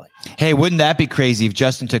help Ellie. Hey, wouldn't that be crazy if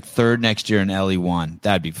Justin took third next year and Ellie won?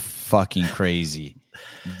 That'd be fucking crazy.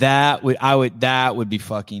 That would be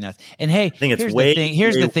fucking nuts. And hey, I think it's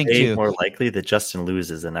here's the thing too. More likely that Justin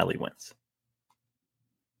loses than Ellie wins.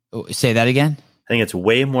 Oh, say that again. I think it's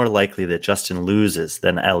way more likely that Justin loses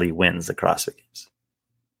than Ellie wins the CrossFit Games.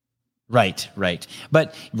 Right.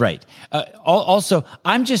 But also,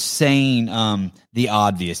 I'm just saying the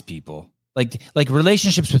obvious people. Like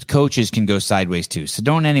relationships with coaches can go sideways too. So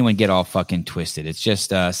don't anyone get all fucking twisted. It's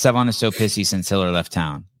just Sevon is so pissy since Hiller left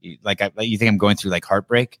town. You think I'm going through like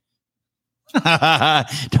heartbreak?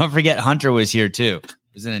 Don't forget Hunter was here too. It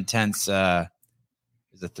was an intense. It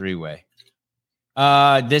was a three-way.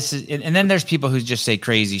 This is, and then there's people who just say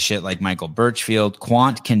crazy shit like Michael Birchfield.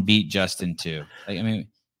 Quant can beat Justin too.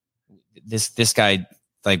 This guy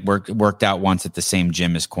like worked out once at the same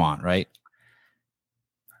gym as Quant, right?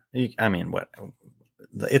 I mean, what?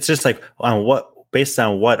 It's just like based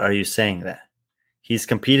on what are you saying that he's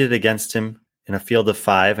competed against him in a field of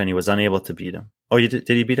 5 and he was unable to beat him? Oh, did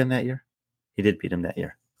he beat him that year? He did beat him that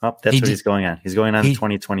year. Oh, he's going on. He's going on the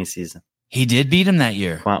 2020 season. He did beat him that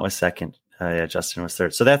year. Quant was second. Justin was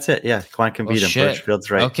third. So that's it. Yeah, Quant can beat him. Shit.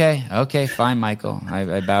 Birchfield's right. Okay, fine, Michael.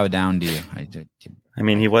 I bow down to you. I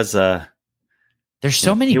mean, he was. There's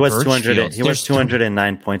so many. He was 200. He was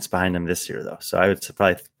 209 points behind him this year, though. So I would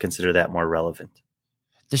probably consider that more relevant.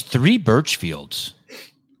 There's 3 Birchfields.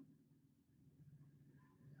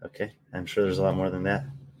 Okay, I'm sure there's a lot more than that.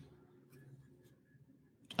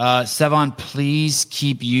 Sevon, please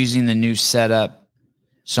keep using the new setup.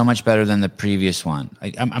 So much better than the previous one.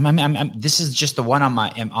 This is just the one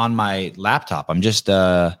on my laptop. I'm just.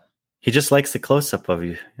 He just likes the close up of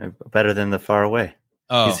you better than the far away.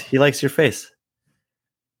 Oh, he likes your face.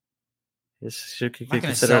 I'm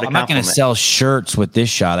not going to sell shirts with this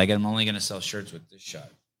shot. I'm only going to sell shirts with this shot.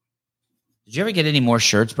 Did you ever get any more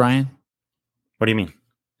shirts, Brian? What do you mean?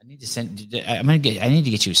 I need to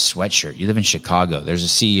get you a sweatshirt. You live in Chicago. There's a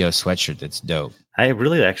CEO sweatshirt that's dope. I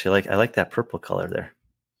really actually I like that purple color there.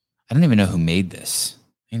 I don't even know who made this.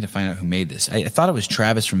 I need to find out who made this. I thought it was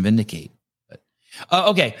Travis from Vindicate.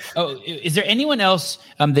 Okay. Oh, is there anyone else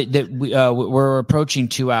that we're approaching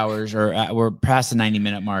 2 hours or we're past the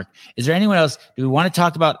 90-minute mark? Is there anyone else? Do we want to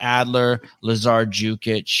talk about Adler, Lazar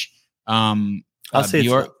Jukic, I'll say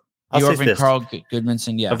this. Carl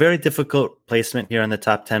Goodmanson? Yeah. A very difficult placement here in the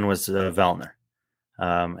top 10 was Vellner.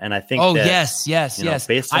 And I think yes.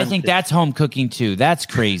 I think that's home cooking too. That's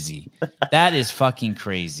crazy. That is fucking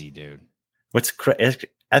crazy, dude.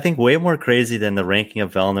 I think way more crazy than the ranking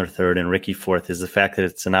of Vellner third and Ricky fourth is the fact that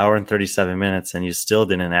it's an hour and 37 minutes and you still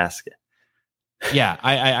didn't ask it. Yeah,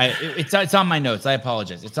 it's on my notes. I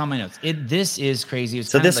apologize. It's on my notes. This is crazy. It's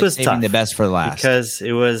so this was saving tough the best for last because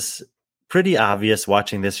it was pretty obvious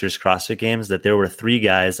watching this year's CrossFit Games that there were 3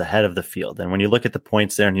 guys ahead of the field. And when you look at the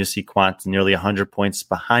points there and you see Quant nearly 100 points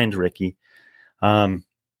behind Ricky,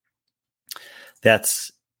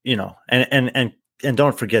 that's, and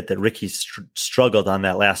don't forget that Ricky struggled on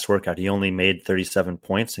that last workout. He only made 37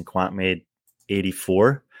 points and Quant made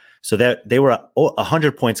 84. So that they were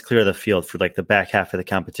 100 points clear of the field for like the back half of the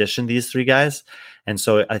competition, these 3 guys. And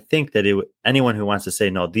so I think that anyone who wants to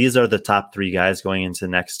say, no, these are the top 3 guys going into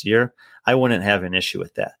next year, I wouldn't have an issue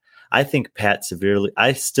with that. I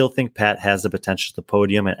still think Pat has the potential to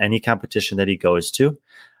podium at any competition that he goes to.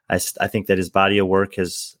 I think that his body of work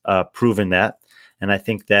has proven that. And I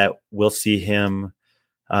think that we'll see him.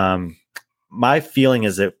 My feeling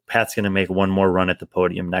is that Pat's going to make one more run at the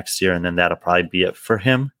podium next year, and then that'll probably be it for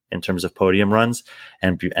him in terms of podium runs.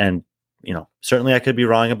 And certainly I could be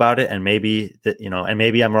wrong about it, and maybe and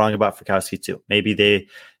maybe I'm wrong about Fikowski too. Maybe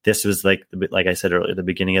this was like I said earlier, the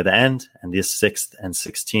beginning of the end, and this 6th and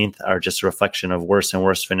 16th are just a reflection of worse and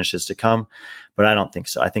worse finishes to come. But I don't think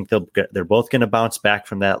so. I think they're both going to bounce back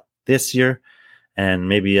from that this year. and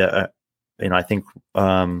maybe I think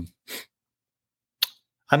I'm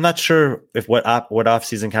not sure if what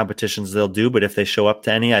off-season competitions they'll do, but if they show up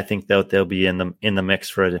to any, I think they'll be in the mix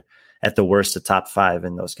for at the worst a top 5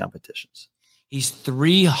 in those competitions. He's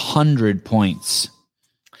 300 points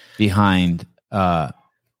behind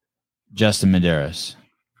Justin Medeiros.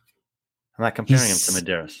 I'm not comparing him to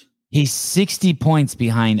Medeiros. He's 60 points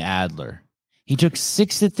behind Adler. He took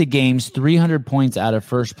 6th at the games, 300 points out of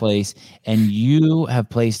first place, and you have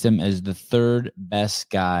placed him as the 3rd best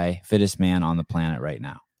guy, fittest man on the planet right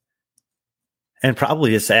now. And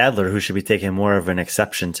probably it's Adler who should be taking more of an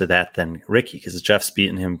exception to that than Ricky, because Jeff's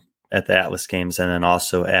beaten him at the Atlas games and then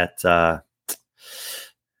also at the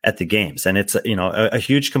games. And it's, a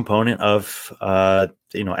huge component of,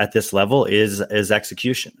 at this level is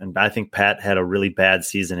execution. And I think Pat had a really bad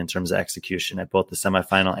season in terms of execution at both the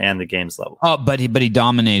semifinal and the games level. Oh, but he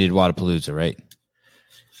dominated Wadapalooza, right?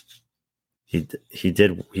 He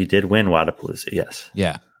did win Wadapalooza. Yes.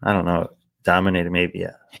 Yeah. I don't know. Dominated, maybe.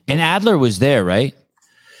 Yeah. And Adler was there, right?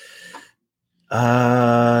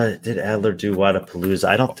 Did Adler do Wadapalooza?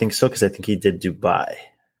 I don't think so, because I think he did Dubai.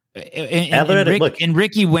 And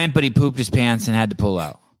Ricky went, but he pooped his pants and had to pull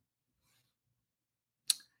out.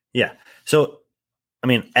 Yeah. So, I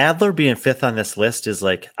mean, Adler being 5th on this list is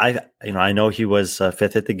like, I know he was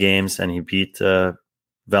 5th at the games and he beat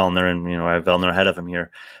Vellner, and I have Vellner ahead of him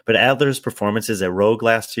here. But Adler's performances at Rogue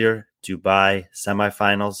last year, Dubai,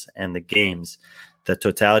 semifinals, and the games, the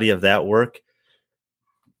totality of that work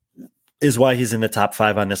is why he's in the top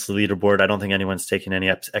 5 on this leaderboard. I don't think anyone's taking any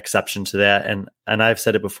exception to that. And I've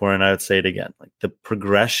said it before, and I would say it again. Like, the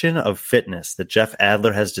progression of fitness that Jeff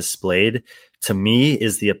Adler has displayed, to me,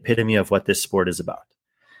 is the epitome of what this sport is about.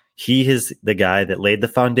 He is the guy that laid the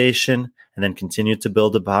foundation and then continued to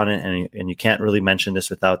build upon it. And you can't really mention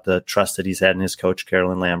this without the trust that he's had in his coach,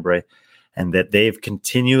 Carolyn Lambre, and that they've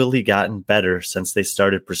continually gotten better since they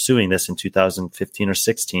started pursuing this in 2015 or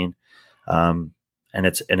 16. And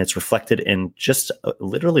it's reflected in just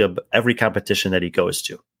literally every competition that he goes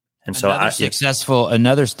to. And so that's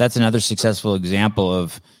another successful example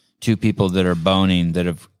of two people that are boning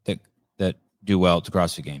that do well at the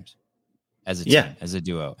CrossFit Games as a team, as a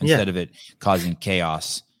duo, instead of it causing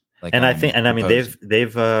chaos.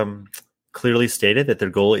 They've clearly stated that their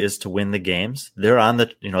goal is to win the games. They're on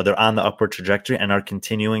the upward trajectory and are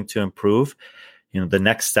continuing to improve. The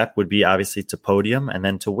next step would be obviously to podium and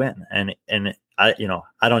then to win. And I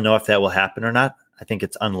don't know if that will happen or not. I think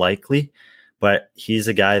it's unlikely, but he's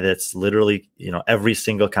a guy that's literally, every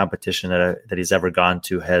single competition that he's ever gone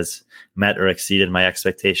to has met or exceeded my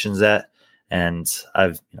expectations at. And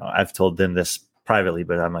I've told them this privately,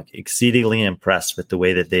 but I'm like exceedingly impressed with the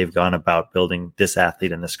way that they've gone about building this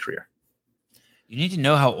athlete in this career. You need to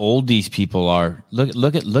know how old these people are.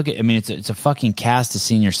 Look at. I mean, it's a fucking cast of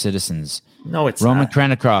senior citizens. No, it's Roman not.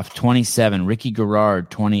 Krennikov, 27. Ricky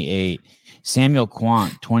Garrard, 28. Samuel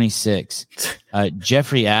Quant, 26.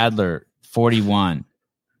 Jeffrey Adler, 41.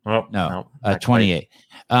 Oh, no, 28.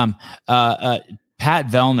 Pat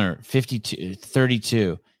Vellner,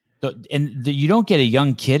 32. And you don't get a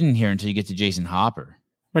young kid in here until you get to Jason Hopper.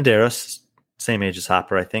 Medeiros, same age as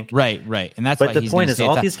Hopper, I think. Right. And that's but why the point is,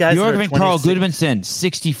 all these guys. Jorgen Carl Gudmundsson,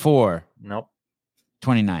 64. Nope.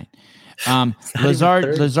 29. Lazar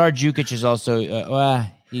Jukic is also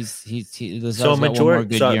so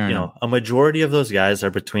a majority of those guys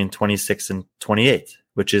are between 26 and 28,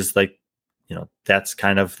 which is like, that's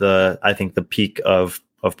kind of the peak of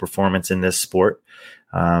performance in this sport.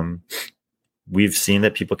 We've seen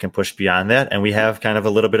that people can push beyond that, and we have kind of a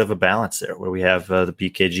little bit of a balance there where we have the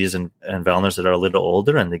BKGs and Vellners that are a little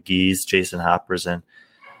older, and the Gees, Jason Hoppers, and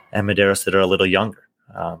Medeiros that are a little younger.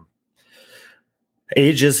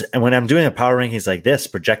 Age is, and when I'm doing a power rankings like this,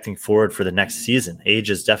 projecting forward for the next season, age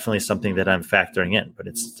is definitely something that I'm factoring in, but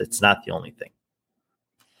it's not the only thing.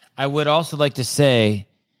 I would also like to say,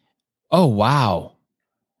 oh, wow.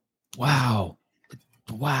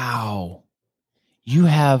 You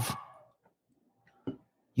have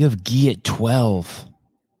Guy at 12.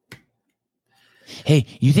 Hey,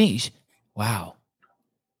 you think, wow.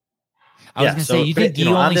 I was going to say, you think Guy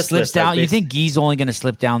only slips down? You think Guy's only going to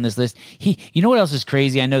slip down this list? You know what else is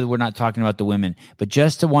crazy? I know that we're not talking about the women, but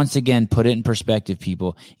just to once again put it in perspective,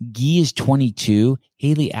 people, Guy is 22.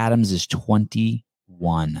 Haley Adams is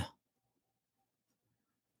 21.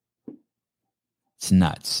 It's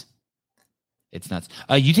nuts.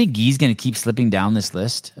 You think Guy's going to keep slipping down this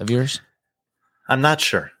list of yours? I'm not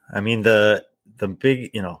sure. I mean, the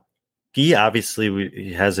big, Guy obviously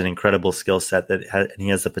he has an incredible skill set and he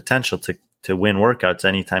has the potential to win workouts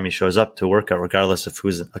anytime he shows up to workout, regardless of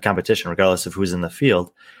who's in the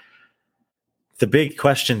field. the big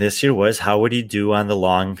question this year was, how would he do on the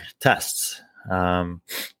long tests? And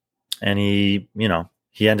he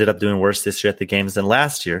ended up doing worse this year at the games than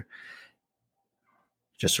last year.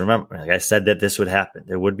 Just remember, like I said, that this would happen.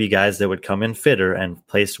 There would be guys that would come in fitter and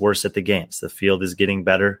place worse at the games. The field is getting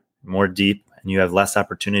better, more deep, and you have less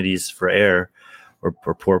opportunities for error or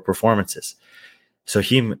poor performances. So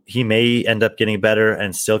he may end up getting better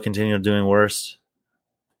and still continue doing worse.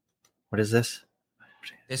 What is this?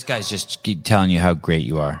 This guy's just keep telling you how great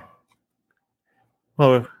you are.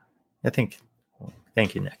 Well, thank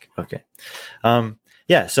you, Nick. Okay.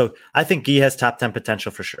 So I think Guy has top 10 potential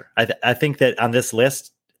for sure. I think that on this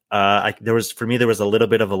list, there was a little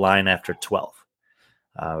bit of a line after 12.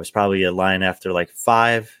 It was probably a line after like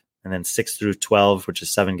 5 and then 6 through 12, which is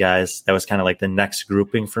 7 guys. That was kind of like the next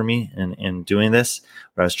grouping for me in doing this,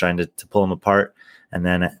 where I was trying to pull them apart. And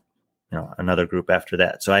then, another group after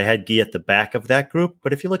that. So I had Guy at the back of that group.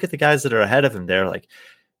 But if you look at the guys that are ahead of him there, like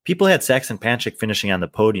people had Saxon Panchik finishing on the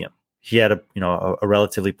podium. He had a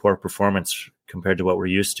relatively poor performance compared to what we're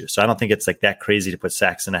used to. So I don't think it's like that crazy to put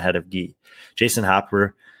Saxon ahead of Guy. Jason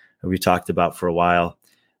Hopper, we talked about for a while.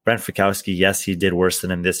 Brent Fikowski, yes, he did worse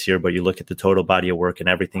than him this year, but you look at the total body of work and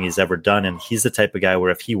everything he's ever done, and he's the type of guy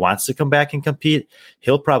where if he wants to come back and compete,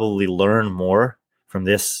 he'll probably learn more from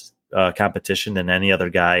this competition than any other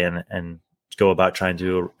guy and go about trying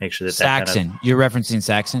to make sure that Saxon. You're referencing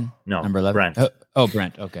Saxon? No, number 11? Brent. Oh,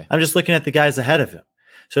 Brent. Okay. I'm just looking at the guys ahead of him.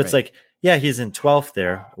 So it's like, yeah, he's in 12th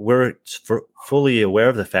there. We're fully aware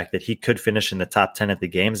of the fact that he could finish in the top 10 at the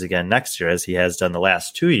games again next year, as he has done the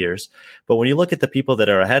last 2 years. But when you look at the people that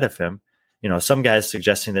are ahead of him, some guys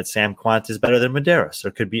suggesting that Sam Quant is better than Medeiros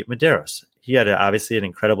or could beat Medeiros. He had obviously an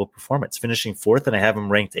incredible performance, finishing 4th, and I have him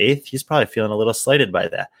ranked 8th. He's probably feeling a little slighted by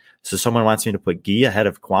that. So someone wants me to put Guy ahead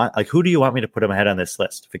of Quant. Like, who do you want me to put him ahead on this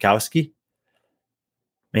list? Fikowski?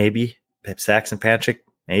 Maybe. Saxon Panchik?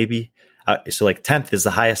 Maybe. So like 10th is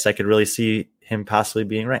the highest I could really see him possibly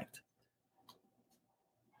being ranked.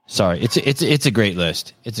 Sorry, it's a great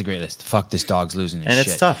list. It's a great list. Fuck, this dog's losing his shit. And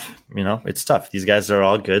it's tough. It's tough. These guys are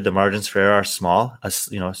all good. The margins for error are small.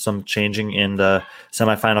 Some changing in the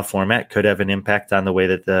semifinal format could have an impact on the way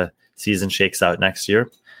that the season shakes out next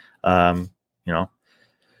year.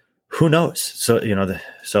 Who knows? So,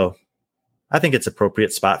 so I think it's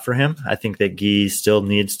appropriate spot for him. I think that Guy still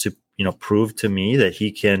needs to prove to me that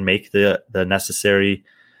he can make the necessary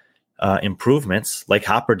improvements like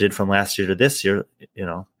Hopper did from last year to this year.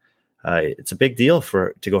 It's a big deal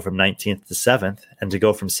to go from 19th to 7th, and to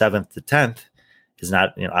go from 7th to 10th is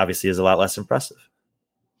not, obviously is a lot less impressive.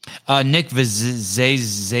 Nick the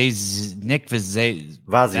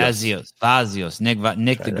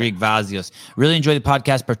Greek Vazios. Really enjoy the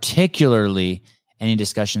podcast, particularly any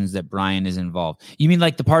discussions that Brian is involved. You mean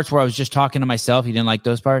like the parts where I was just talking to myself? You didn't like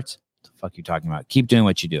those parts? What the fuck you talking about? Keep doing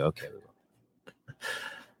what you do. Okay.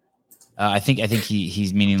 I think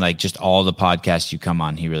he's meaning like just all the podcasts you come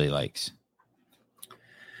on, he really likes.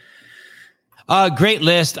 Great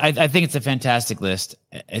list. I think it's a fantastic list.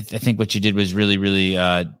 I think what you did was really, really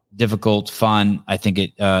difficult, fun. I think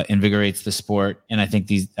it invigorates the sport, and I think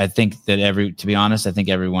to be honest, I think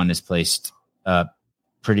everyone is placed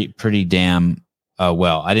pretty damn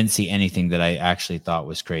well. I didn't see anything that I actually thought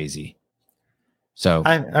was crazy. So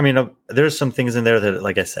I mean, there's some things in there that,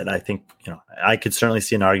 like I said, I think I could certainly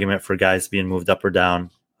see an argument for guys being moved up or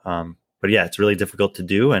down. But yeah, it's really difficult to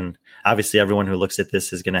do. And obviously everyone who looks at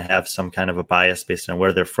this is going to have some kind of a bias based on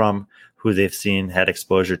where they're from, who they've seen, had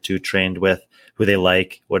exposure to, trained with, who they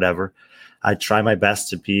like, whatever. I try my best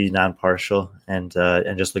to be non-partial and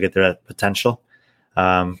just look at their potential.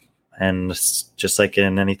 And just like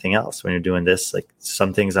in anything else, when you're doing this, like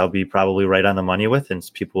some things I'll be probably right on the money with, and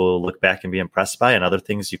people will look back and be impressed by, and other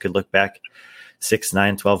things you could look back 6,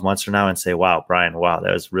 9, 12 months from now and say, wow, Brian, wow,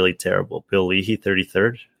 that was really terrible. Bill Leahy,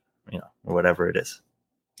 33rd, or whatever it is.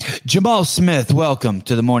 Jamal Smith, welcome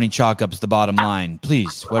to the Morning Chalk Ups, the bottom line.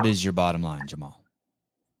 Please, what is your bottom line, Jamal?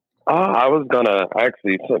 I was going to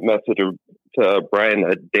actually send a message to Brian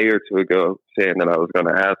a day or two ago saying that I was going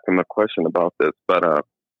to ask him a question about this, but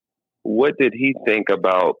what did he think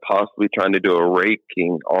about possibly trying to do a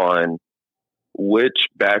ranking on which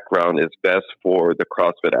background is best for the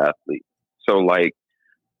CrossFit athlete? So, like,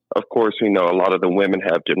 of course, we know a lot of the women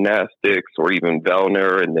have gymnastics or even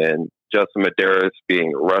Vellner, and then Justin Medeiros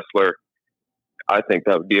being a wrestler. I think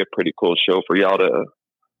that would be a pretty cool show for y'all to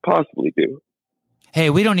possibly do. Hey,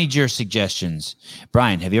 we don't need your suggestions.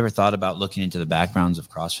 Brian, have you ever thought about looking into the backgrounds of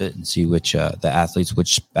CrossFit and see which the athletes,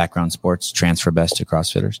 which background sports transfer best to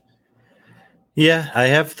CrossFitters? Yeah, I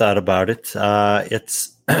have thought about it.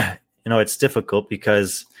 It's, it's difficult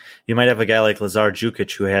because You might have a guy like Lazar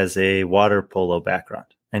Jukic who has a water polo background,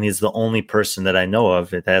 and he's the only person that I know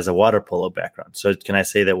of that has a water polo background. So can I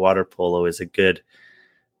say that water polo is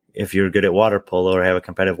if you're good at water polo or have a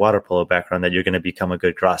competitive water polo background, that you're going to become a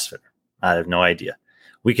good CrossFitter? I have no idea.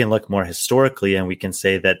 We can look more historically, and we can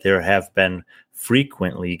say that there have been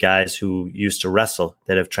frequently guys who used to wrestle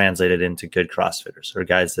that have translated into good CrossFitters, or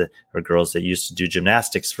guys or girls that used to do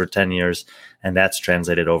gymnastics for 10 years, and that's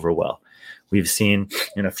translated over well. We've seen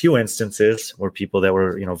in a few instances where people that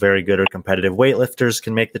were, very good or competitive weightlifters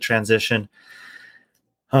can make the transition.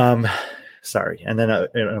 And then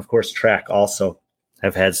of course track also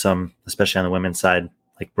have had some, especially on the women's side,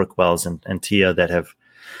 like Brooke Wells and Tia, that have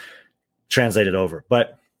translated over.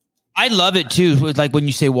 But I love it too. Like when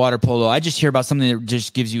you say water polo, I just hear about something that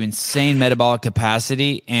just gives you insane metabolic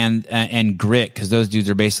capacity and grit, because those dudes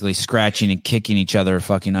are basically scratching and kicking each other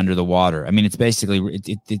fucking under the water. I mean, it's basically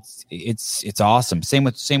it's awesome. Same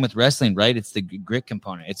with wrestling, right? It's the grit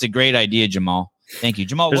component. It's a great idea, Jamal. Thank you,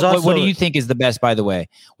 Jamal. What do you think is the best? By the way,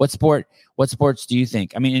 what sports do you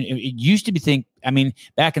think? I mean, it used to be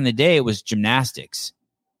back in the day it was gymnastics,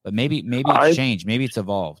 but maybe it's changed. Maybe it's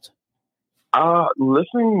evolved.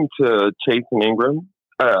 Listening to Chase and Ingram,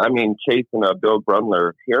 Chase and Bill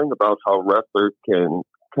Brumler, hearing about how wrestlers can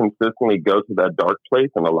consistently go to that dark place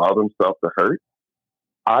and allow themselves to hurt,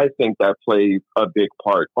 I think that plays a big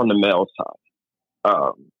part on the male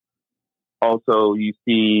side. Also, you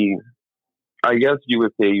see, I guess you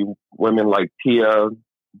would say women like Tia,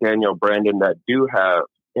 Danielle Brandon that do have,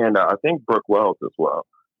 and I think Brooke Wells as well.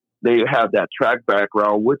 They have that track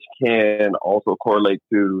background, which can also correlate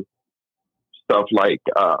to stuff like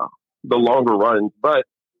the longer runs, but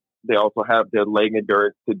they also have the leg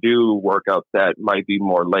endurance to do workouts that might be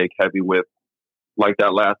more leg heavy, with like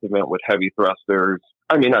that last event with heavy thrusters.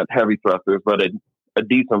 I mean, not heavy thrusters, but a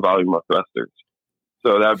decent volume of thrusters.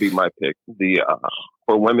 So that'd be my pick.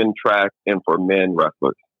 For women track and for men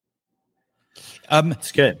wrestlers.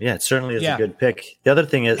 It's good. Yeah, it certainly is a good pick. The other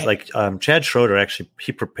thing is Chad Schroeder, actually,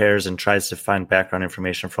 he prepares and tries to find background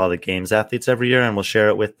information for all the games athletes every year, and we'll share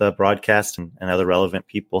it with the broadcast and other relevant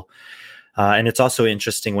people. And it's also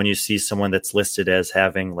interesting when you see someone that's listed as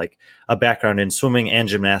having like a background in swimming and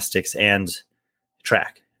gymnastics and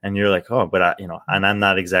track, and you're like, oh, but and I'm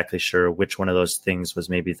not exactly sure which one of those things was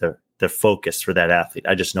maybe the focus for that athlete.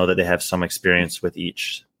 I just know that they have some experience with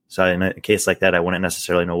each. So in a case like that, I wouldn't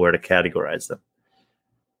necessarily know where to categorize them.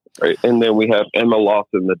 Right, and then we have Emma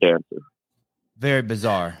Lawson, the dancer. Very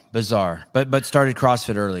bizarre, but started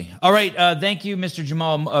CrossFit early. All right, thank you, Mr.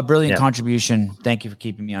 Jamal. A brilliant contribution. Thank you for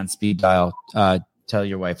keeping me on speed dial. Tell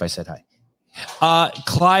your wife I said hi.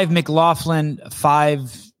 Clive McLaughlin,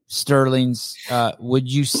 5 sterlings.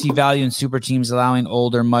 Would you see value in super teams allowing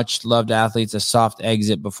older, much loved athletes a soft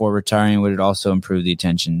exit before retiring? Would it also improve the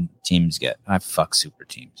attention teams get? I fuck super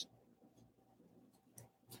teams.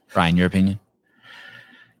 Brian, your opinion?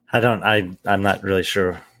 I'm not really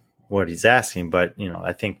sure what he's asking, but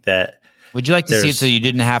I think that. Would you like to see it so you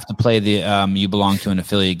didn't have to play the you belong to an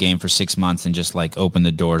affiliate game for 6 months and just like open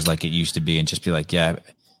the doors like it used to be and just be like, yeah,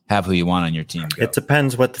 have who you want on your team? Go. It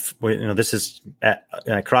depends what this is.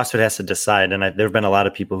 CrossFit has to decide, and there have been a lot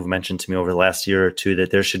of people who've mentioned to me over the last year or two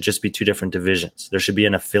that there should just be 2 different divisions. There should be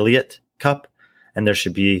an affiliate cup, and there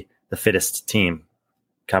should be the fittest team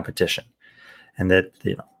competition, and that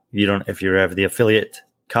you don't. If you have the affiliate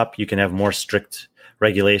cup, you can have more strict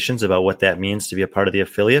regulations about what that means to be a part of the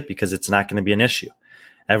affiliate, because it's not going to be an issue.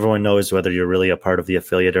 Everyone knows whether you're really a part of the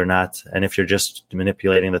affiliate or not. And if you're just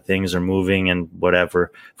manipulating the things or moving and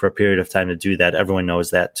whatever for a period of time to do that, everyone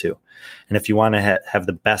knows that too. And if you want to have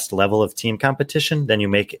the best level of team competition, then you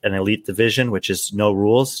make an elite division, which is no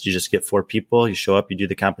rules. You just get 4 people. You show up, you do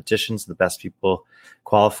the competitions. The best people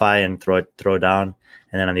qualify and throw down.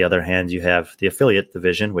 And then on the other hand, you have the affiliate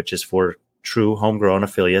division, which is for true homegrown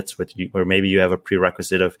affiliates where maybe you have a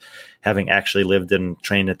prerequisite of having actually lived and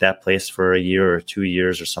trained at that place for a year or 2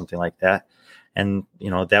 years or something like that. And,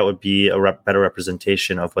 that would be a better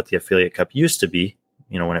representation of what the affiliate cup used to be,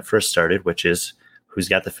 when it first started, which is who's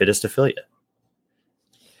got the fittest affiliate.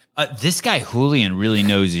 This guy Julian really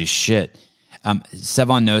knows his shit.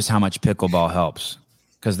 Sevon knows how much pickleball helps,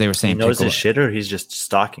 because they were saying he knows his shit, or he's just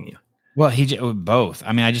stalking you. Well, both.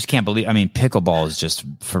 I mean, I just can't believe. I mean, pickleball is just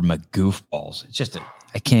for my goofballs. It's just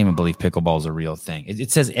I can't even believe pickleball is a real thing.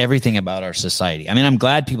 It says everything about our society. I mean, I'm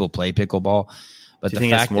glad people play pickleball, but do you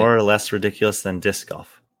think it's more or less ridiculous than disc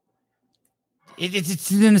golf?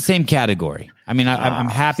 It's in the same category. I mean, I'm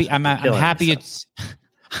happy. I'm happy. It's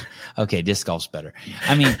okay. Disc golf's better.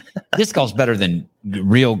 I mean, disc golf's better than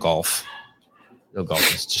real golf. Real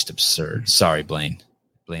golf is just absurd. Sorry, Blaine.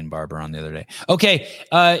 Blaine Barber on the other day. Okay,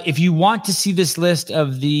 if you want to see this list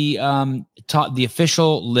of the the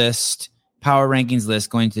official list, power rankings list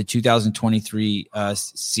going to the 2023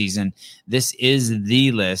 season, this is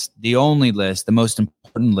the list, the only list, the most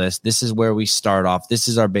important list. This is where we start off. This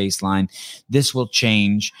is our baseline. This will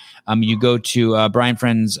change. You go to Brian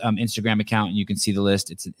Friend's Instagram account and you can see the list.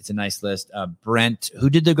 It's a nice list. Brent, who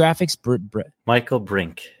did the graphics? Michael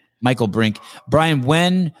Brink. Brian,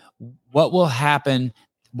 what will happen?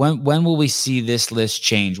 When will we see this list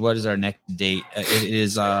change? What is our next date? It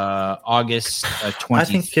is August 20th. I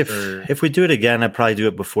think if we do it again, I'd probably do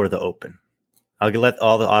it before the Open. I'll let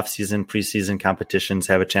all the off-season, preseason competitions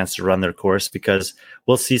have a chance to run their course, because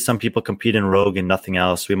we'll see some people compete in Rogue and nothing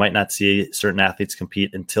else. We might not see certain athletes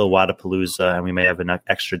compete until Wadapalooza, and we may have an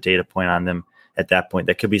extra data point on them at that point.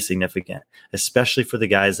 That could be significant, especially for the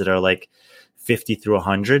guys that are like 50 through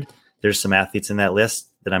 100. There's some athletes in that list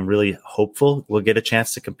that I'm really hopeful will get a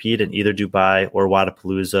chance to compete in either Dubai or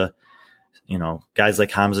Wadapalooza. You know, guys like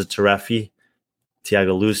Hamza Tarefi,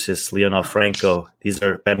 Thiago Lucis, Lionel Franco. These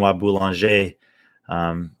are Benoit Boulanger,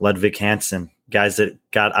 Ludwig Hansen, guys that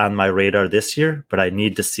got on my radar this year, but I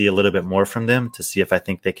need to see a little bit more from them to see if I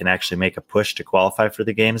think they can actually make a push to qualify for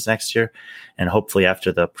the games next year. And hopefully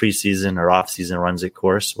after the preseason or off-season runs its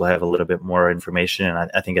course, we'll have a little bit more information.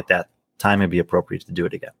 And I think at that time it'd be appropriate to do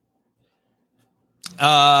it again.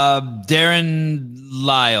 Darren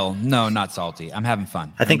Lyle. No, not salty. I'm having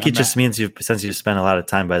fun. I think it just means since you've spent a lot of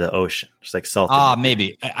time by the ocean, just like salt.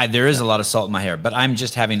 Maybe there is a lot of salt in my hair, but I'm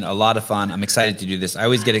just having a lot of fun. I'm excited to do this. I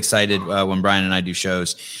always get excited when Brian and I do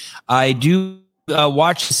shows. I do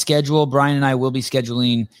watch the schedule. Brian and I will be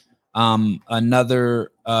scheduling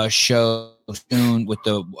another show soon with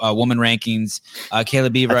the woman rankings.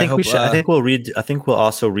 Caleb Beaver. I think we'll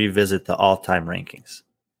also revisit the all-time rankings.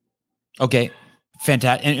 Okay.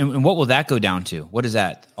 Fantastic. And what will that go down to? What is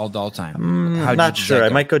that all time? I'm not sure. I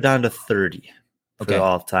might go down to 30 for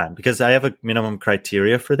all time, because I have a minimum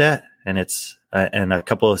criteria for that. And it's and a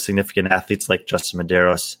couple of significant athletes like Justin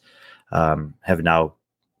Medeiros have now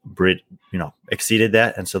exceeded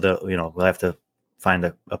that. And so we'll have to find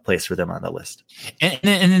a place for them on the list.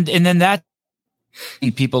 And then that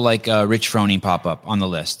people like Rich Froning pop up on the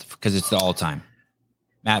list because it's the all time.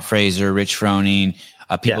 Matt Fraser, Rich Froning.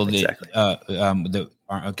 People that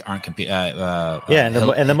aren't competing. And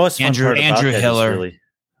the most fun part about that Hiller. Is really,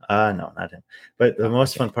 no, not him. But the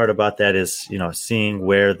most fun part about that is seeing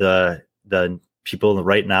where the people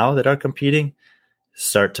right now that are competing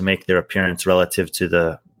start to make their appearance relative to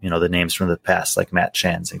the the names from the past, like Matt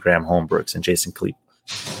Chans and Graham Holmbergs and Jason Kleep.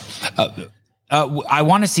 I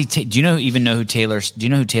want to see. Do you know who Taylor? Do you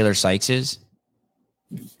know who Taylor Sykes is?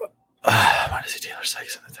 I want to see Taylor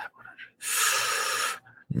Sykes in the top 100.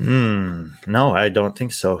 No, I don't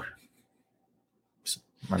think so.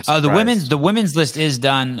 The women's list is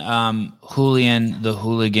done. Julian the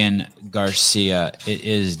Hooligan Garcia, it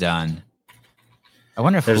is done. I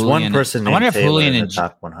wonder if there's Julian, one person named Taylor in the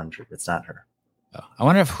top 100. It's not her. I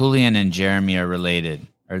wonder if Julian and Jeremy are related.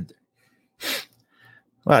 Well,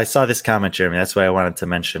 I saw this comment, Jeremy. That's why I wanted to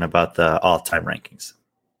mention about the all-time rankings.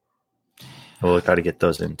 We'll try to get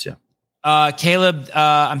those in too. Caleb,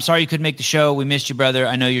 I'm sorry you couldn't make the show. We missed you, brother.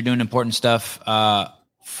 I know you're doing important stuff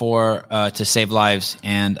to save lives,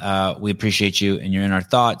 and we appreciate you, and you're in our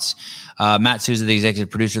thoughts. Matt Souza, the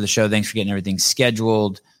executive producer of the show, thanks for getting everything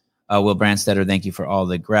scheduled. Will Brandstetter, thank you for all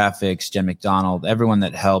the graphics. Jen McDonald, everyone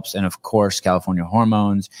that helps, and of course, California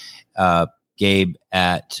Hormones, Gabe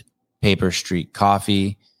at Paper Street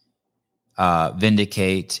Coffee,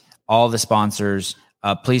 Vindicate, all the sponsors.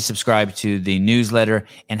 Please subscribe to the newsletter,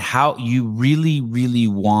 and how you really, really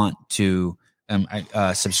want to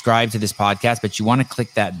subscribe to this podcast, but you want to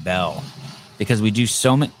click that bell because we do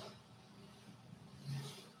so many.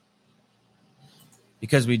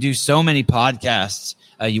 Because we do so many podcasts,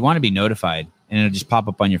 you want to be notified, and it'll just pop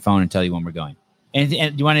up on your phone and tell you when we're going.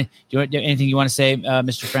 Anything you want to say,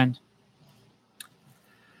 Mr. Friend?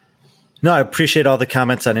 No, I appreciate all the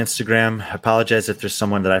comments on Instagram. I apologize if there's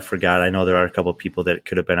someone that I forgot. I know there are a couple of people that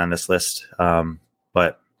could have been on this list,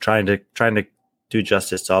 but trying to do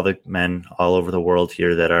justice to all the men all over the world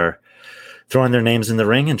here that are throwing their names in the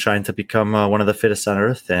ring and trying to become one of the fittest on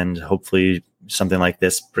earth. And hopefully something like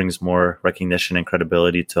this brings more recognition and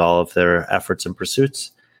credibility to all of their efforts and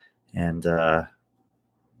pursuits. And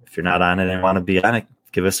if you're not on it and want to be on it,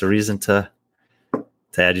 give us a reason to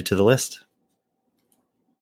add you to the list.